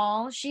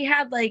small. She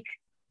had like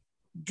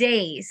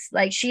days,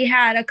 like she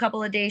had a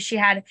couple of days. She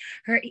had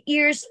her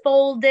ears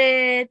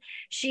folded.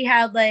 She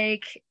had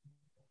like,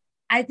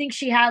 I think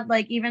she had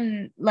like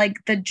even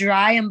like the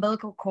dry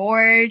umbilical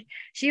cord.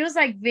 She was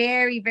like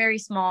very, very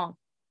small.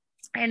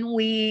 And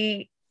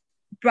we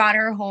brought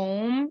her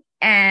home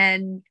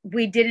and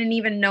we didn't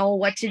even know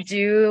what to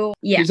do.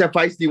 Yeah. She's a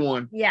feisty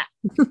one. Yeah.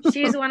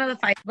 She's one of the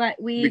five, but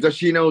because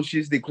she knows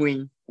she's the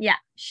queen. Yeah.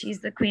 She's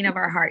the queen of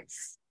our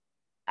hearts.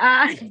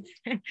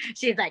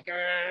 She's like,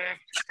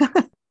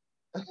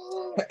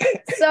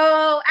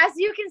 so as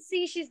you can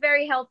see, she's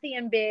very healthy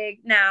and big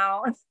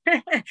now.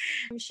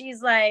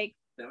 She's like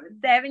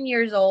 7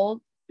 years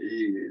old.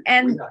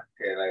 And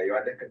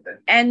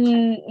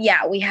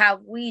yeah, we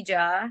have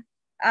Ouija,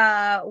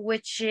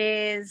 which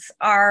is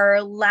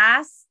our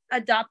last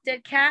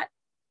adopted cat.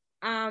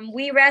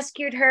 We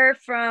rescued her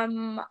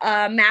from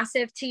a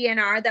massive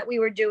TNR that we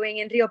were doing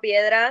in Rio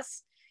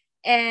Piedras.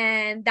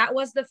 And that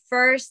was the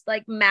first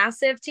like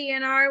massive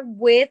TNR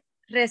with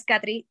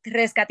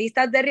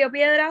Rescatistas de Rio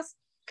Piedras.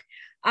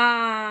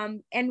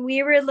 And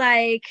we were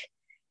like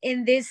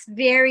in this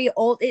very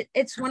old,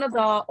 it's one of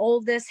the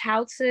oldest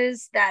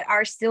houses that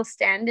are still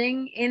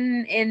standing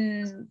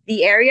in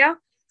the area.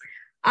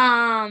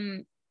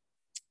 And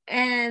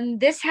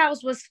this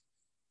house was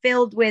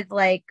filled with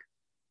like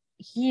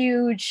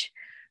huge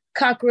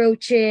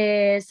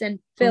cockroaches and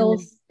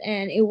filth,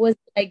 and it was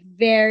like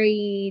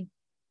very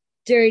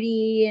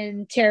dirty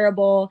and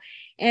terrible.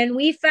 And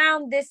we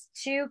found these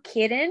 2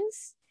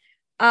 kittens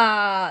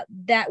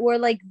that were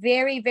like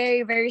very,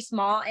 very, very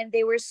small, and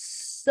they were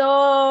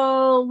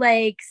so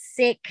like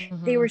sick.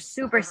 Mm-hmm. They were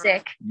super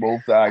sick.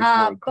 Both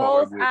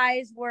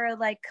eyes were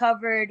like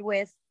covered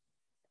with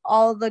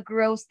all the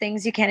gross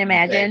things you can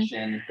imagine.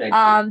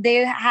 Infection. They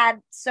had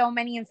so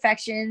many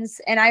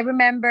infections. And I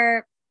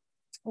remember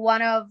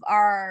one of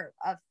our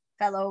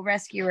fellow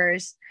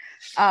rescuers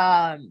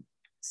saw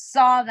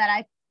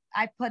that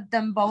I put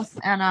them both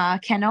in a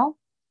kennel,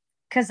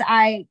 because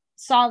I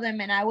saw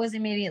them and I was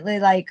immediately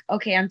like,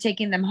 okay, I'm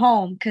taking them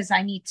home because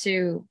I need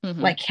to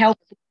like help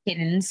the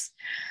kittens.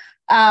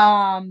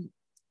 And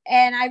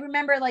I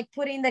remember like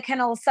putting the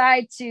kennel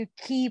aside to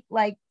keep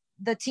like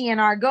the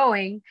TNR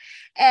going.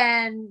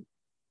 And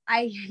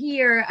I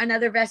hear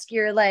another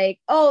rescuer like,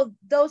 oh,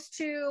 those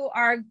 2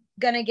 are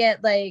gonna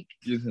get like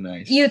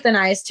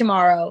euthanized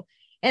tomorrow.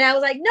 And I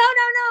was like, no,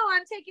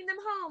 I'm taking them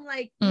home.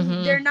 Like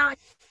they're not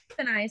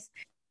euthanized.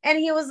 And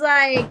he was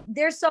like,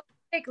 they're so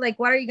sick. Like,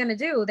 what are you gonna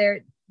do?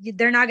 They're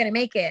not gonna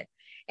make it.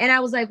 And I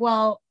was like,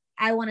 well,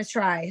 I want to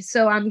try.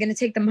 So I'm gonna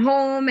take them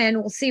home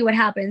and we'll see what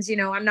happens. You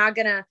know, I'm not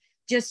gonna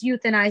just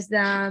euthanize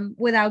them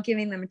without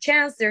giving them a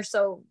chance. They're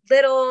so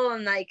little,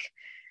 and like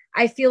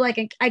I feel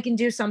like I can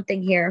do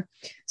something here.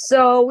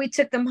 So we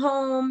took them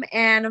home,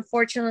 and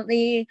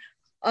unfortunately,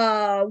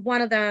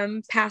 one of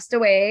them passed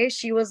away.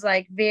 She was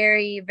like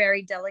very,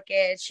 very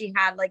delicate. She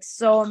had like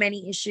so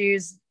many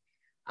issues,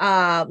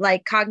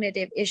 like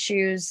cognitive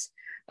issues.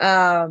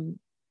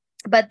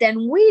 But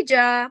then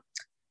Ouija,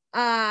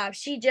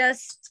 she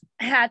just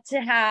had to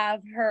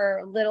have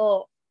her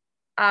little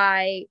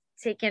eye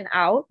taken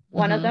out,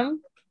 one of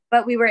them,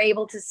 but we were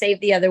able to save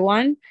the other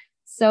one.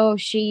 So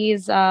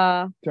she's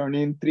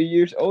turning 3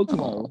 years old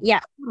tomorrow.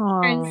 Yeah.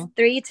 Turns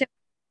 3 to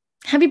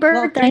happy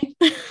birthday.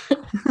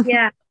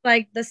 Yeah,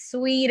 like the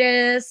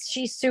sweetest.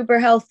 She's super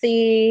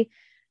healthy.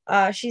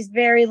 She's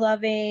very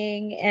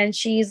loving, and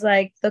she's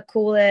like the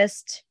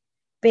coolest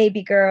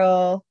baby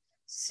girl.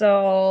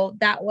 So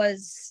that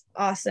was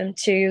awesome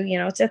too, you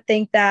know, to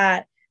think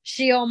that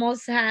she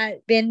almost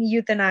had been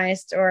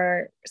euthanized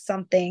or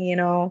something, you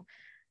know,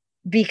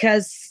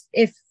 because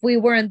if we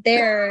weren't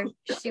there,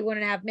 she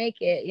wouldn't have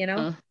make it, you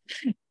know.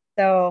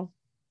 So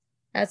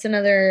that's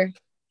another.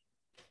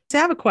 So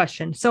I have a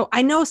question. So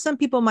I know some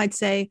people might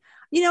say,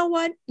 you know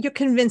what, you're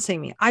convincing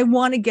me. I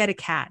want to get a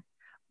cat,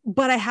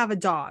 but I have a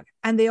dog.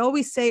 And they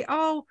always say,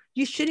 oh,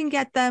 you shouldn't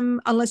get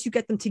them unless you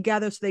get them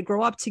together so they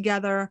grow up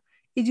together.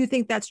 Do you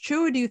think that's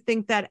true? Or do you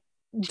think that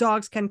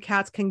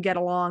cats can get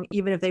along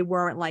even if they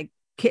weren't like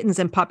kittens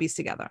and puppies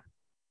together?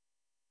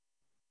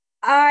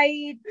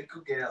 They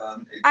could get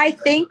along. I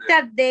think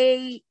that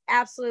they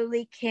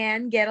absolutely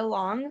can get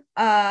along.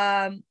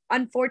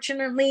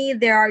 Unfortunately,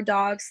 there are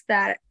dogs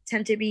that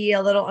tend to be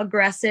a little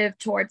aggressive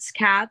towards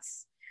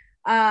cats.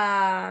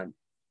 And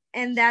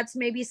that's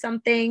maybe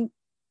something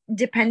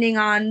depending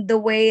on the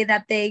way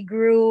that they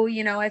grew,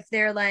 you know, if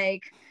they're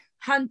like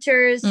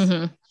hunters,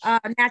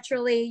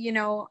 naturally, you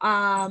know,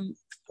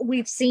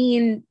 we've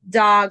seen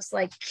dogs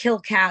like kill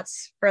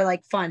cats for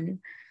like fun,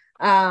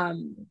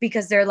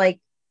 because they're like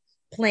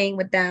playing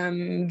with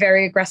them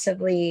very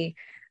aggressively.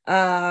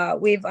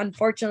 We've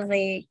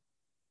unfortunately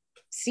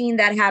seen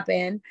that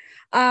happen.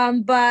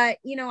 But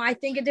you know, I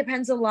think it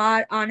depends a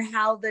lot on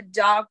how the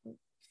dog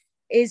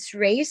is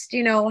raised,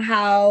 you know,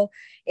 how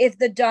if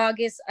the dog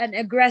is an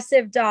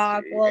aggressive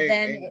dog, well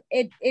then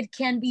it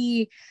can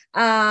be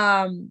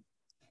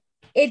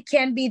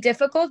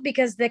difficult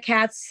because the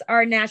cats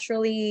are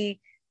naturally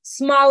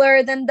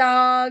smaller than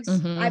dogs.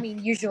 I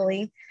mean,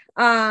 usually.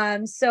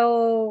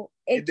 So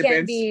it can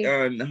depends be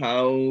on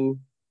how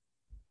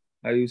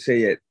you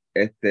say it.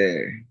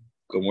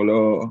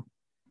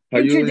 How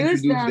you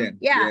introduce them.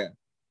 Yeah.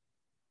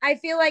 I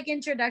feel like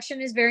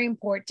introduction is very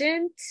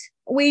important.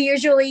 We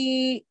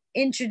usually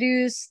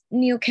introduce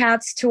new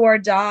cats to our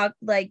dog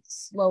like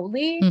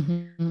slowly.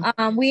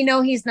 We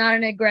know he's not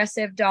an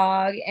aggressive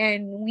dog,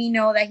 and we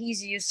know that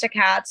he's used to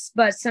cats,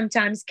 but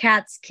sometimes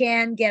cats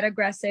can get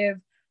aggressive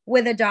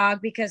with a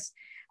dog because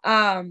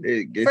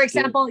for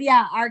example,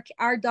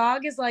 our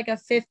dog is like a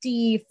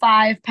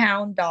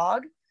 55-pound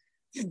dog,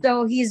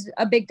 so he's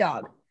a big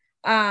dog.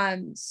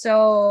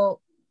 So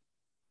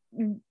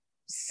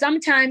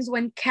sometimes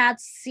when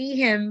cats see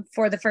him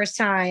for the first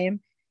time,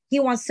 he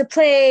wants to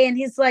play, and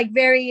he's like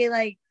very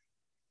like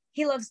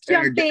he loves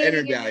jumping.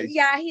 And,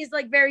 he's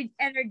like very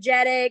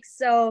energetic.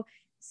 So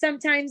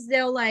sometimes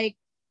they'll like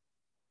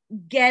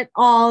get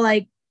all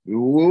like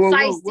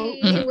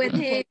feisty with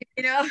him,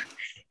 you know,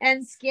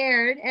 and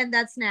scared, and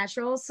that's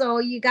natural. So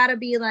you got to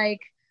be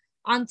like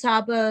on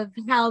top of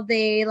how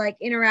they like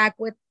interact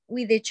with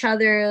each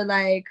other,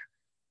 like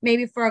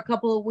maybe for a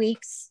couple of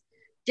weeks,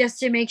 just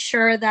to make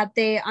sure that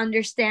they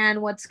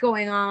understand what's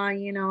going on,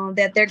 you know,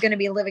 that they're going to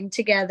be living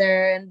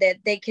together and that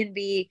they can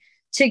be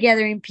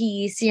together in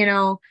peace, you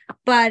know.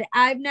 But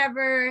I've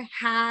never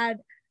had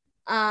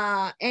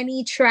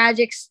any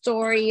tragic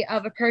story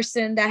of a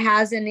person that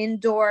has an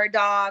indoor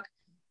dog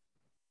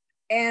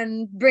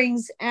and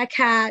brings a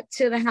cat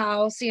to the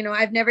house. You know,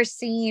 I've never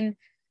seen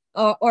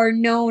or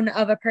known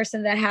of a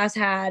person that has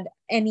had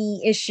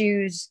any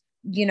issues,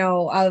 you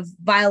know, of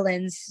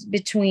violence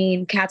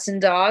between cats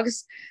and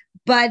dogs.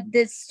 But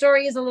this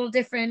story is a little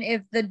different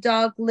if the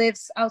dog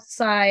lives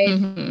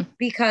outside,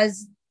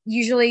 because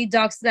usually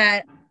dogs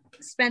that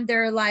spend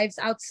their lives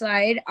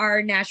outside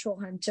are natural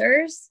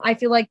hunters. I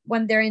feel like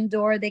when they're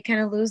indoor, they kind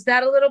of lose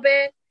that a little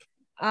bit.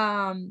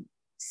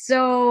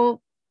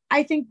 So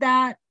I think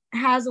that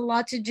has a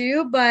lot to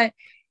do, but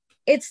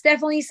it's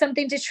definitely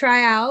something to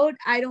try out.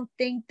 I don't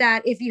think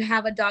that if you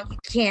have a dog, you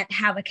can't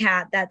have a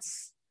cat.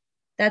 That's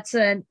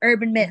an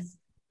urban myth.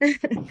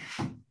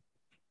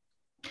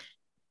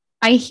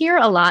 I hear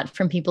a lot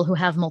from people who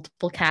have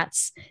multiple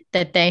cats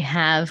that they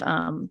have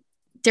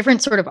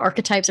different sort of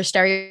archetypes or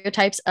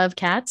stereotypes of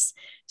cats.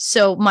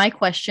 So my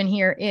question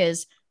here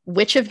is,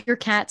 which of your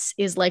cats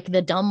is like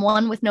the dumb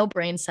one with no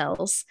brain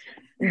cells?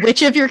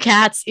 Which of your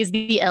cats is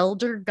the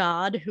elder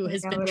god who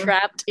has been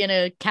trapped in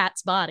a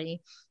cat's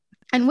body?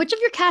 And which of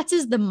your cats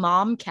is the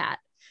mom cat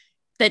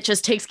that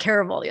just takes care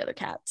of all the other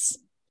cats?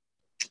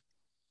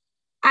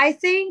 I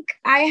think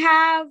I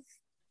have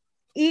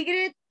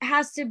Egret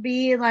has to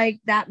be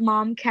like that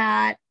mom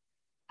cat.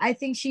 I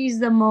think she's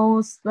the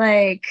most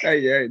like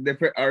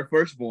our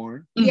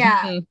firstborn.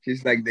 Yeah,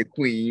 she's like the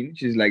queen.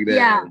 She's like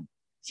the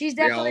she's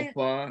definitely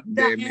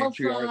the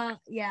matriarch.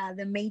 Yeah,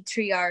 the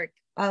matriarch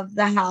of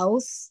the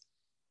house.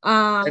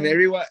 And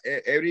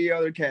every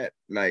other cat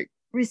like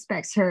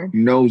respects her,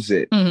 knows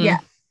it. Yeah,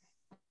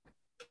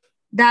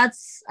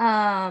 that's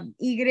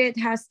Egret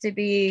has to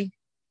be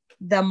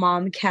the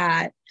mom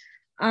cat.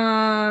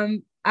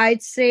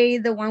 I'd say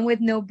the one with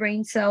no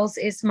brain cells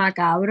is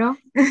Macabro.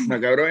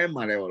 Macabro and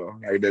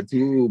Malévolo, like the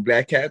two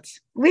black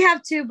cats. We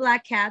have two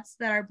black cats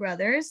that are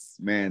brothers.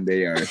 Man,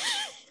 they are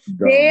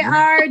they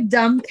are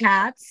dumb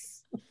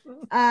cats.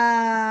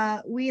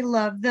 We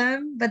love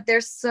them, but they're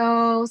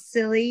so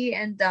silly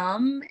and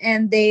dumb,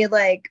 and they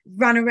like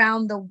run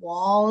around the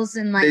walls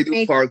and like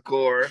they do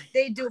parkour.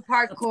 They do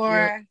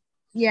parkour.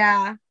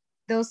 Yeah,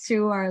 those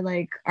two are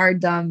like our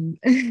dumb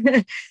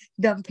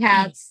dumb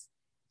cats.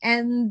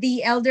 And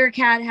the elder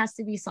cat has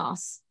to be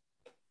Sauce.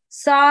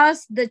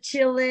 Sauce, the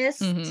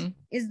chillest,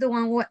 is the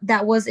one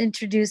that was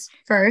introduced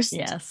first.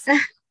 Yes.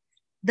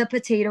 The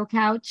potato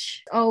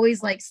couch,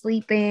 always like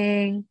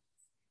sleeping.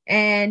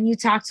 And you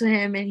talk to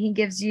him and he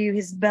gives you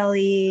his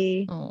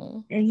belly.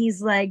 Oh. And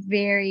he's like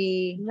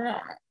very...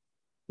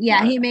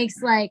 Yeah, he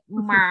makes like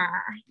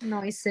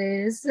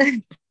noises.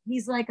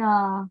 He's like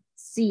a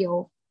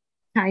seal,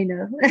 kind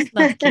of.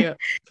 That's cute.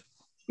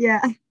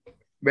 Yeah.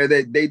 But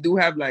they do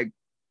have like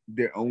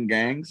their own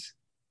gangs.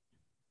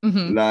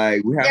 Mhm.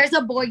 Like we have, There's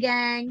a boy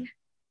gang.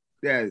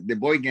 yeah, the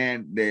boy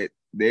gang that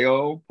they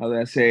all, how do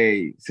I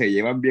say, se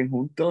llevan bien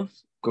juntos,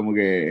 como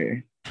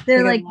que,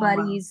 They're They get like along well.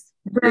 buddies,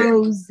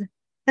 bros.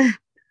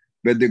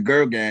 but the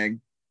girl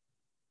gang,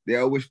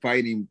 they're always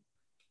fighting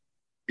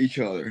each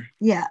other.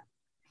 Yeah,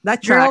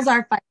 That girls tracks.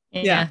 are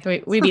fighting. Yeah,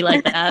 we be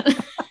like that.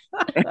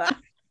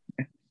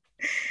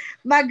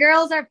 My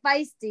girls are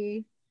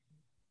feisty.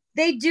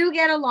 They do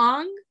get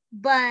along,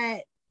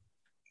 but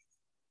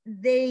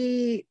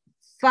they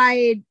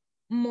fight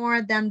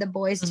more than the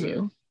boys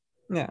do.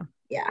 Yeah.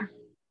 Yeah.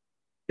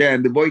 Yeah,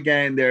 and the boy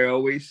gang, they're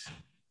always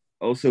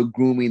also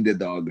grooming the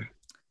dog.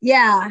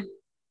 Yeah.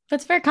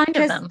 That's very kind of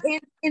Because them.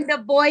 in the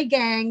boy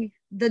gang,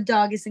 the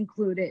dog is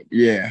included.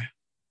 Yeah.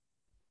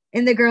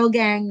 In the girl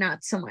gang,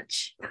 not so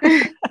much.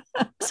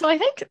 So I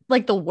think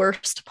like the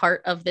worst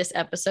part of this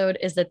episode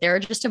is that there are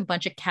just a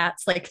bunch of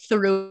cats like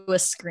through a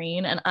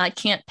screen, and I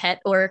can't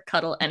pet or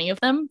cuddle any of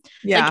them.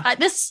 Yeah. Like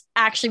this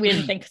actually we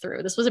didn't think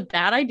through. This was a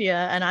bad idea,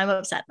 and I'm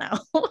upset now.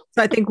 So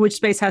I think Witch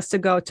Space has to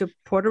go to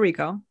Puerto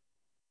Rico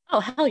Oh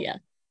hell yeah.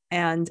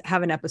 and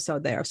have an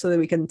episode there so that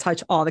we can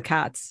touch all the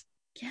cats.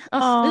 Yeah.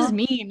 Oh, this Aw. is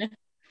mean.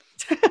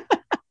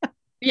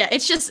 Yeah,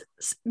 it's just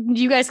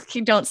you guys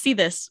don't see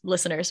this,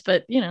 listeners,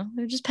 but you know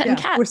they're just petting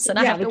cats, and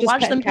I have we're to just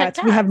watch petting them pet cats.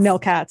 cats. We have no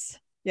cats.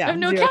 Yeah, I have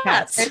no 0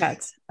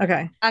 cats.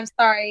 Okay. I'm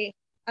sorry.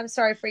 I'm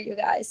sorry for you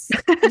guys.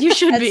 You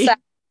should That's be. sad.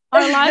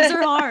 Our lives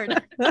are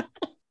hard.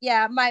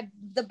 Yeah,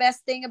 the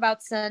best thing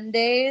about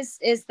Sundays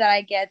is that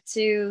I get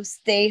to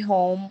stay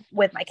home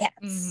with my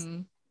cats.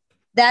 Mhm.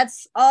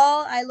 That's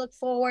all I look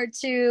forward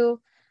to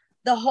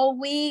the whole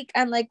week.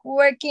 I'm like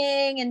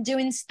working and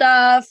doing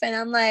stuff, and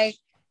I'm like,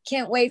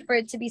 can't wait for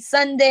it to be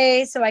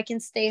Sunday so I can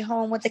stay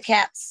home with the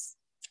cats.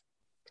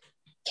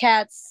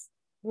 Cats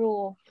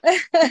rule.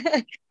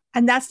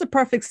 And that's the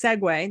perfect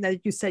segue that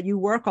you said you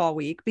work all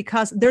week,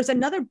 because there's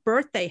another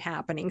birthday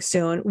happening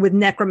soon with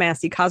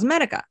Necromancy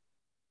Cosmetica.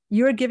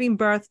 You're giving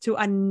birth to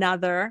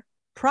another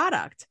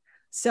product.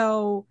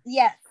 So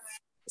Yes.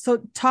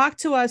 so talk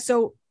to us.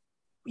 So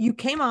you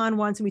came on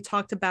once and we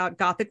talked about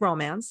Gothic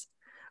Romance,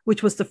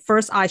 which was the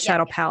first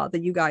eyeshadow palette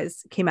that you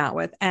guys came out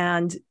with.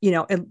 And, you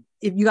know,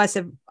 if you guys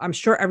have, I'm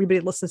sure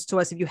everybody listens to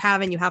us. If you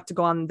haven't, you have to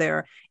go on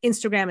their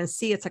Instagram and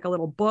see. It's like a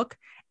little book.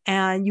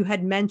 And you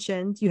had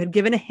mentioned, you had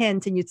given a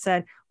hint and you'd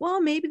said,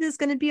 well, maybe there's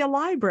going to be a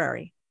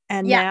library.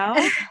 And now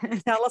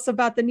tell us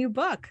about the new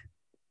book.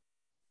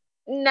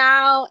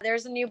 Now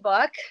there's a new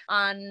book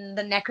on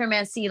the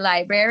Necromancy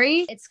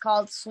Library. It's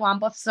called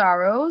Swamp of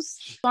Sorrows.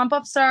 Swamp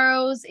of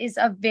Sorrows is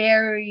a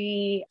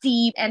very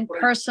deep and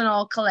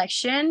personal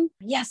collection.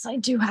 Yes, I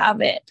do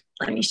have it.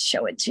 Let me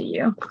show it to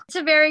you. It's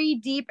a very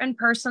deep and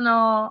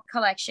personal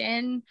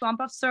collection. Swamp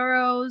of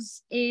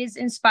Sorrows is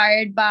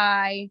inspired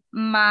by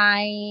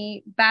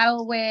my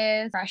battle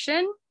with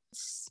depression.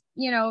 It's,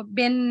 you know,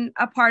 been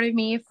a part of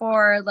me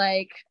for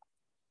like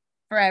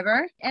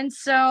forever. And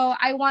so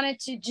I wanted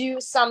to do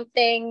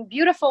something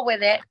beautiful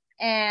with it.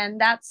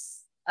 And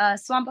that's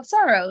Swamp of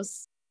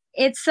Sorrows.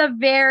 It's a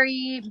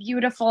very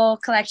beautiful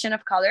collection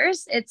of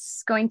colors.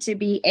 It's going to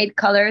be 8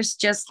 colors,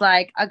 just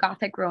like a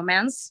Gothic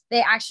Romance.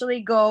 They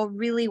actually go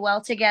really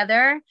well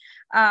together.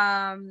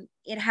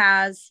 It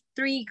has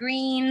 3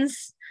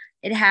 greens.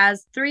 It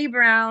has 3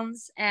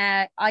 browns,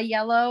 a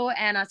yellow,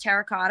 and a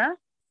terracotta.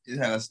 It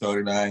has a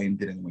storyline.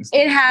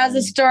 It has a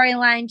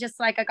storyline just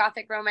like a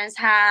Gothic Romance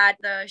had.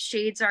 The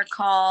shades are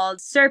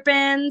called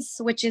Serpents,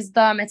 which is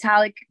the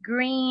metallic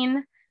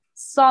green.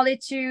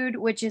 Solitude,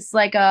 which is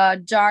like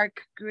a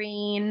dark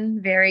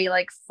green, very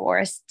like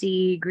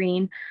foresty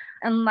green.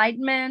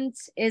 Enlightenment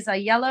is a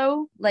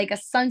yellow, like a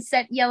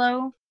sunset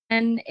yellow,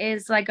 and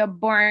is like a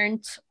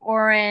burnt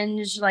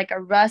orange, like a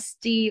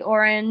rusty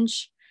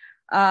orange.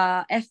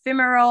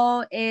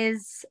 Ephemeral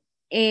is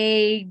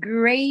a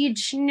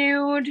grage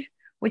nude,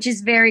 which is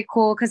very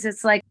cool because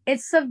it's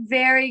a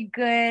very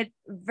good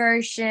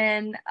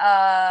version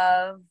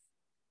of,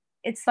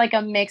 it's like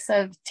a mix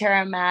of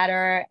Terra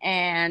Mater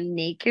and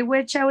Naked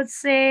Witch, I would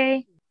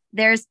say.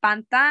 There's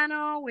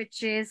Pantano,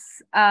 which is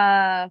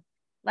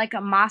like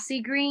a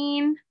mossy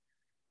green.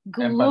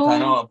 And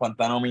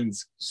Pantano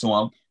means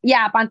swamp.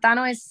 Yeah,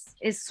 Pantano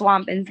is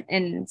swamp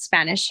in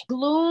Spanish.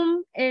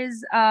 Gloom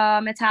is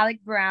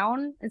metallic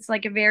brown. It's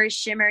like a very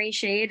shimmery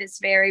shade. It's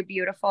very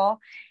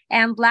beautiful.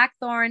 And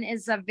Blackthorn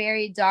is a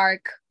very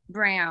dark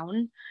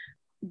brown.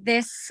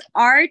 This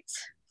art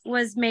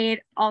was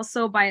made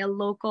also by a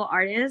local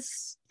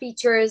artist.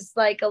 Features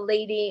like a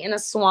lady in a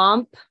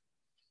swamp.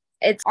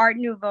 It's Art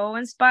Nouveau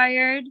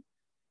inspired,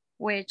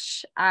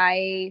 which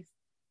I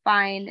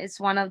find is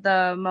one of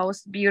the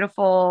most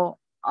beautiful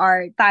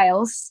art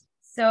styles.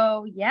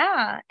 So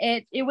yeah,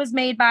 it was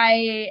made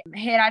by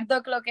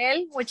Gerardo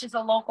Cloquel, which is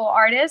a local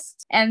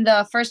artist. And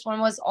the first one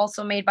was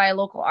also made by a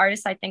local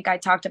artist. I think I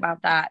talked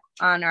about that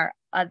on our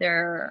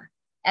other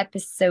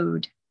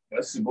episode.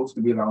 That's supposed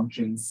to be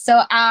launching.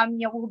 So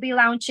we'll be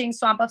launching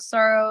Swamp of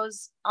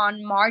Sorrows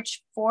on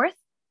March 4th.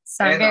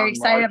 So I'm very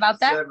excited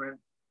about that.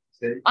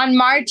 7th, on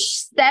March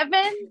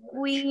 7th,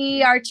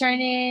 we are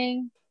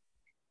turning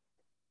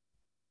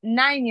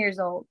 9 years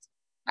old.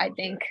 I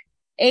think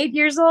 8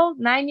 years old,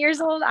 9 years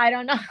old. I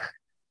don't know.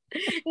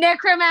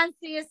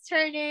 Necromancy is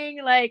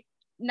turning like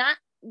not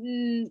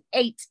 8.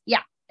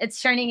 Yeah,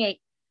 it's turning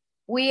 8.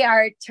 We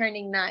are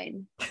turning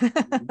 9.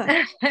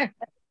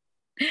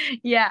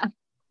 Yeah.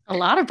 A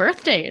lot of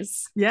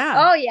birthdays.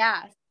 Yeah. Oh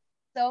yeah.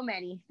 So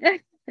many.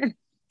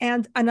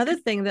 And another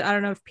thing that I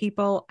don't know if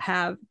people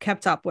have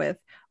kept up with,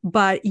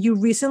 but you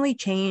recently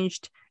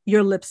changed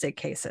your lipstick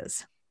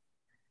cases.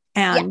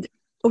 And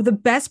the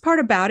best part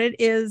about it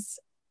is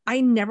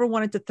I never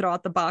wanted to throw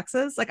out the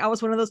boxes. Like I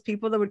was one of those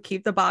people that would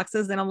keep the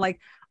boxes. And I'm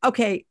like,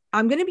 okay,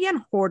 I'm going to be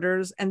on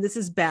Hoarders and this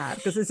is bad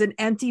because it's an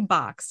empty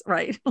box,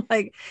 right?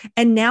 Like,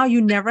 and now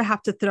you never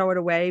have to throw it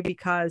away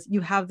because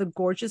you have the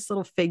gorgeous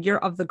little figure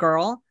of the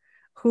girl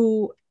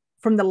who,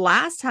 from the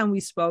last time we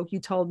spoke, you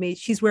told me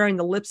she's wearing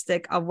the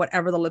lipstick of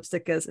whatever the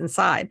lipstick is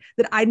inside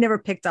that I never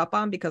picked up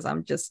on because I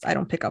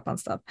don't pick up on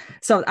stuff.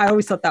 So I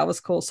always thought that was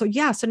cool. So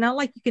yeah, so now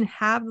like you can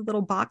have the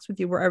little box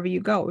with you wherever you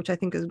go, which I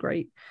think is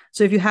great.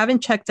 So if you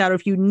haven't checked out,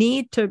 if you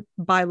need to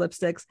buy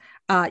lipsticks,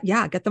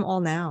 get them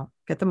all now.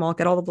 Get them all,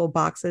 get all the little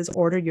boxes,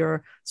 order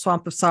your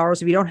Swamp of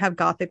Sorrows. If you don't have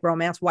Gothic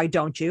Romance, why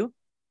don't you?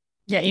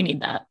 Yeah, you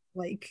need that.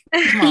 Like,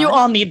 you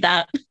all need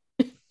that.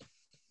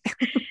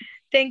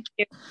 Thank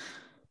you.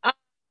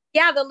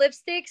 Yeah, the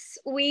lipsticks,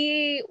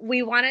 we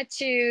wanted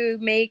to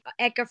make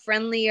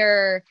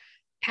eco-friendlier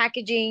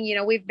packaging. You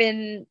know, we've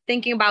been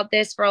thinking about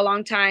this for a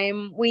long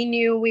time. We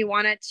knew we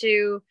wanted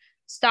to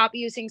stop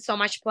using so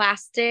much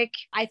plastic.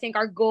 I think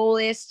our goal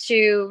is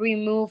to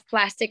remove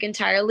plastic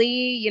entirely,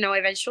 you know,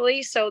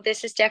 eventually. So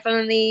this is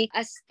definitely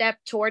a step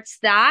towards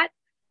that.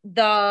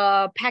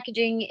 The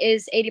packaging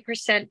is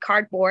 80%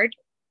 cardboard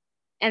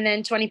and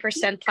then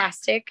 20%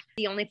 plastic.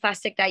 The only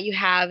plastic that you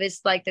have is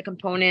like the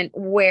component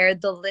where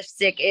the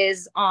lipstick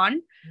is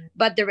on,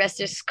 but the rest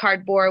is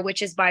cardboard,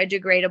 which is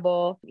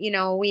biodegradable. You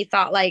know, we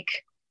thought like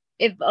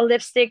if a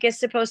lipstick is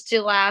supposed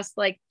to last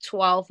like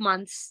 12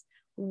 months,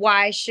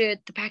 why should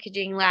the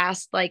packaging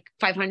last like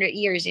 500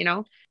 years, you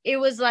know? It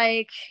was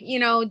like, you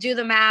know, do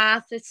the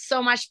math. It's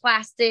so much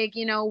plastic,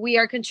 you know, we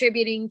are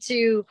contributing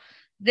to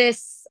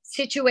this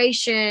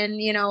situation,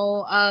 you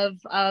know,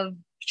 of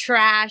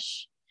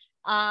trash,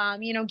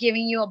 you know,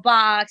 giving you a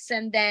box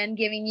and then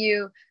giving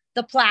you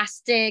the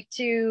plastic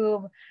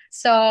tube.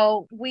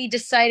 So we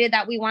decided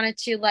that we wanted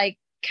to like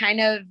kind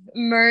of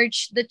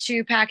merge the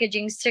two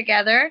packagings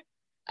together,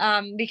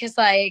 because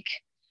like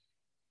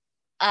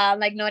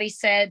Nori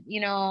said,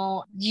 you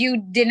know, you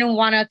didn't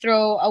want to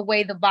throw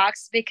away the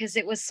box because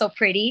it was so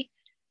pretty.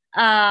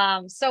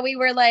 So we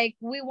were like,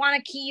 we want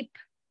to keep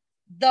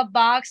the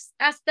box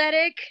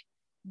aesthetic,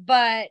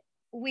 but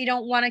we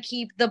don't want to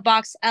keep the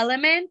box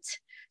element.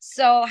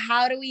 So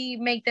how do we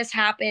make this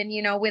happen,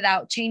 you know,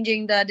 without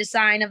changing the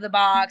design of the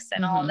box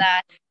and all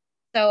that?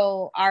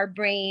 So our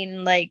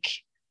brain like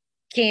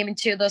came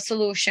into the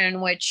solution,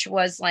 which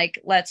was like,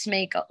 let's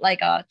make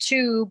like a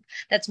tube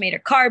that's made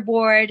of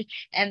cardboard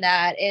and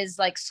that is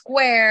like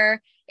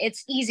square.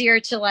 It's easier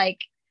to like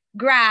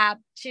grab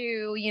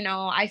to, you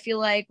know, I feel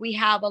like we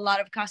have a lot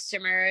of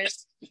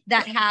customers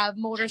that have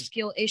motor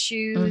skill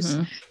issues,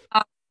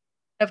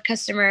 of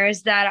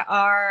customers that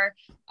are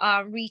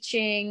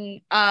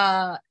reaching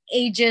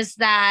ages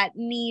that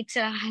need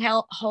to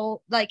help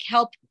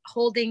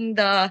holding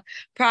the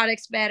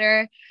products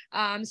better.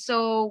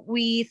 So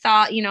we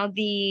thought, you know,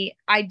 the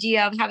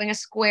idea of having a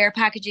square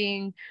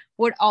packaging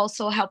would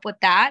also help with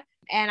that.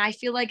 And I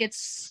feel like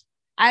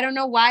I don't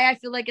know why, I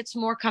feel like it's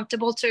more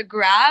comfortable to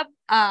grab.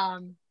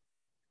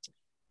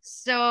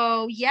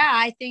 So yeah,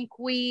 I think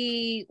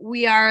we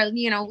are,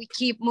 you know, we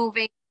keep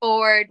moving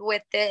forward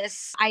with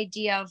this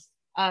idea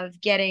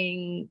of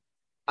getting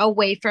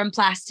away from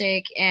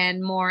plastic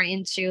and more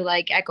into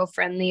like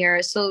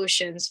eco-friendlier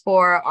solutions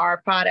for our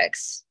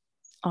products.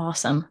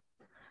 Awesome.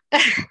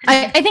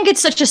 I think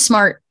it's such a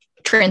smart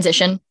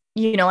transition.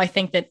 You know, I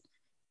think that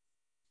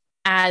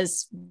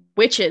as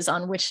witches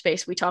on Witch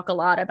Space, we talk a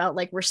lot about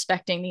like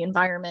respecting the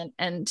environment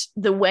and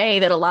the way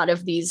that a lot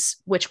of these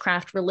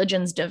witchcraft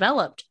religions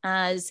developed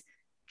as,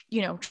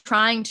 you know,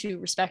 trying to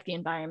respect the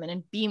environment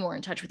and be more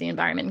in touch with the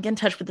environment and get in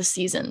touch with the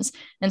seasons.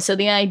 And so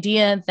the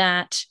idea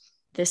that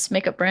this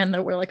makeup brand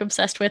that we're like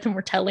obsessed with and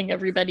we're telling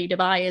everybody to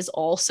buy is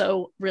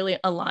also really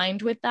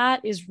aligned with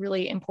that is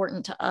really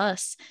important to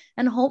us.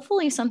 And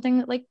hopefully something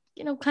that like,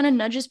 you know, kind of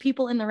nudges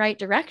people in the right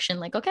direction.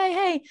 Like, okay,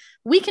 hey,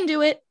 we can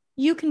do it.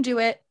 You can do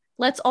it.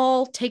 Let's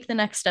all take the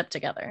next step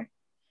together.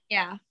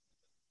 Yeah.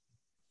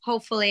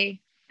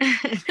 Hopefully.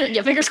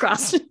 Yeah, fingers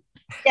crossed.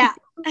 Yeah.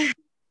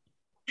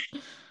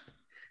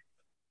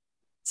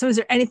 So is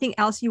there anything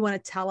else you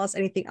want to tell us?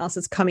 Anything else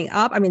that's coming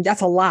up? I mean,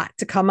 that's a lot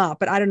to come up,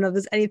 but I don't know if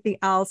there's anything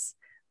else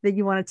that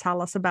you want to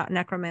tell us about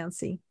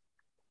necromancy.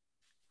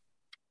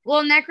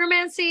 Well,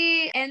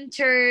 necromancy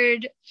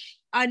entered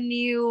a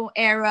new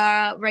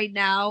era right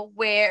now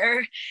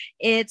where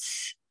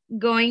it's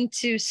going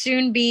to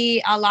soon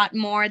be a lot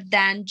more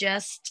than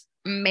just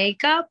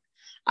makeup.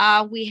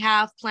 We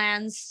have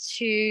plans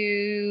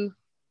to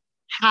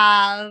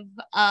have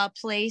a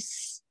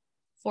place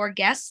for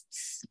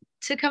guests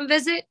to come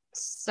visit.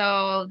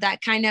 So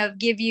that kind of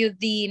give you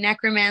the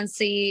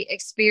necromancy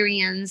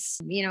experience,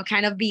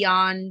 kind of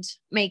beyond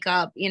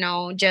makeup,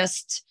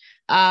 just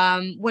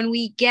when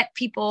we get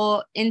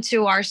people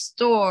into our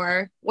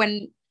store,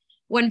 when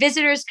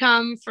visitors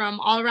come from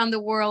all around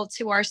the world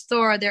to our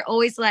store, they're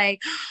always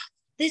like,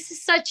 this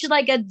is such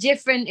like a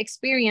different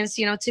experience,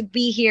 to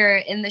be here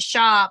in the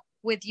shop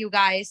with you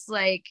guys,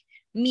 like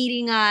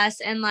meeting us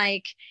and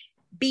like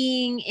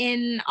being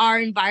in our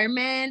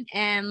environment.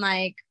 And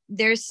like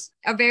there's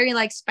a very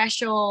like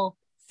special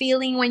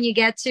feeling when you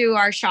get to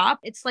our shop.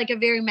 It's like a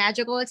very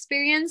magical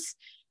experience.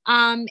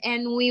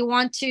 And we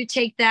want to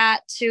take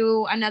that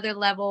to another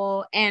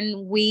level.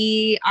 And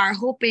we are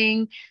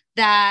hoping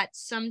that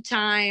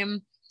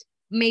sometime,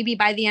 maybe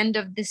by the end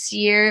of this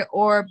year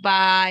or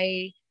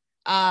by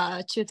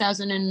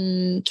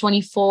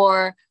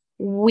 2024,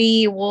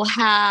 we will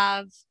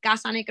have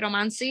Casa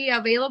Necromancy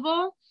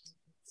available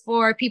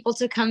for people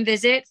to come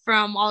visit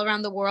from all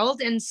around the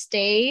world and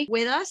stay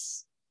with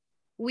us.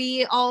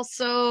 We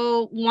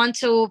also want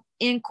to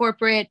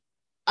incorporate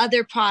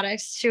other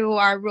products to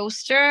our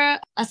roster.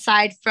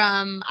 Aside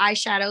from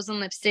eyeshadows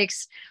and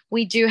lipsticks,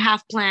 we do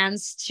have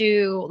plans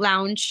to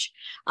launch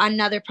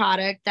another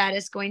product that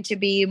is going to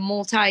be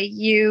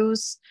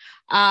multi-use.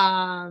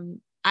 I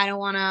don't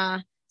want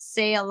to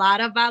say a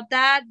lot about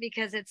that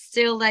because it's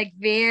still like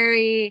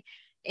very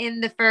in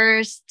the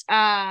first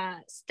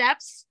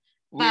steps.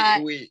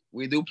 But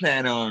we do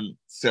plan on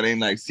selling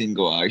like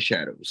single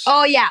eyeshadows.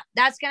 Oh yeah,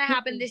 that's gonna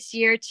happen this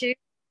year too.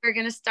 We're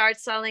gonna start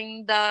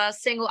selling the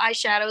single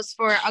eyeshadows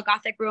for A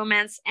Gothic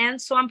Romance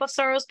and Swamp of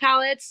Sorrows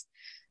palettes.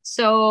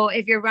 So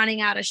if you're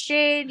running out of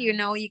shade, you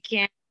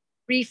can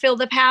refill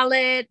the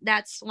palette.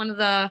 That's one of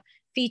the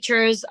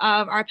features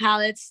of our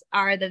palettes,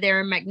 are that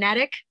they're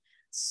magnetic.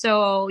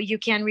 So you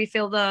can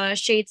refill the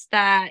shades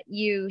that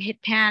you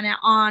hit pan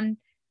on.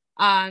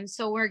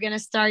 So we're going to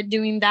start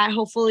doing that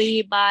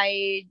hopefully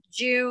by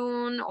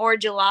June or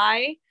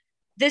July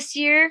this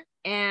year.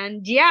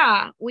 And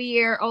yeah,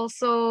 we are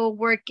also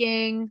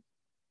working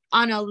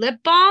on a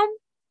lip balm.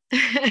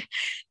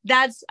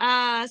 That's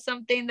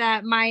something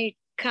that might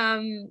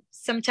come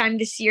sometime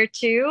this year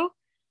too,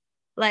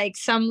 like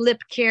some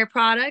lip care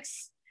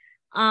products.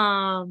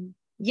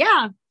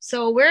 Yeah,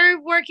 so we're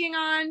working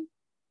on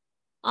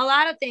a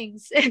lot of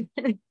things.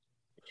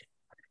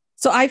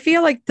 So I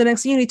feel like the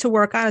next thing you need to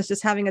work on is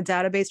just having a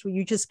database where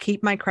you just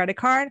keep my credit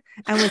card,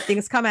 and when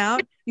things come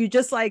out, you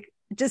just send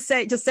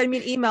me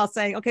an email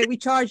saying, okay, we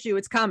charged you,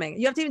 it's coming.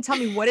 You have to even tell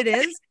me what it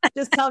is.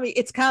 Just tell me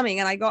it's coming.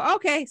 And I go,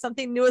 okay,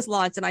 something new is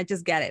launched, and I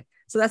just get it.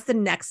 So that's the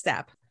next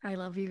step. I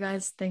love you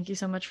guys. Thank you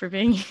so much for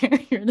being here.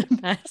 You're the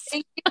best.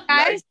 Thank you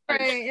guys for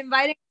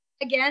inviting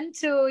me again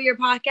to your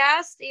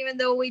podcast, even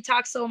though we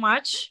talk so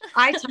much.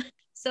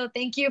 So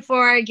thank you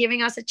for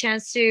giving us a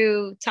chance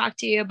to talk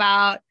to you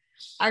about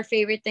our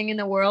favorite thing in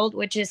the world,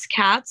 which is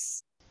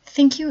cats.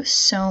 Thank you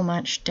so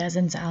much, Des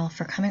and Zal,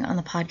 for coming on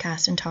the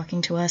podcast and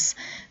talking to us,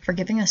 for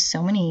giving us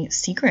so many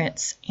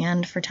secrets,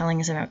 and for telling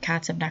us about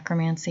Cats of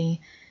Necromancy.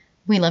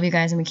 We love you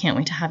guys, and we can't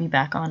wait to have you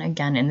back on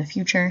again in the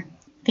future.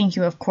 Thank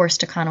you, of course,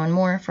 to Kano and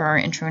More for our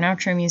intro and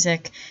outro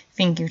music.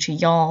 Thank you to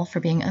y'all for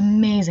being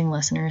amazing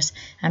listeners.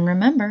 And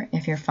remember,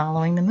 if you're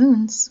following the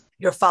moons,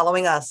 you're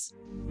following us.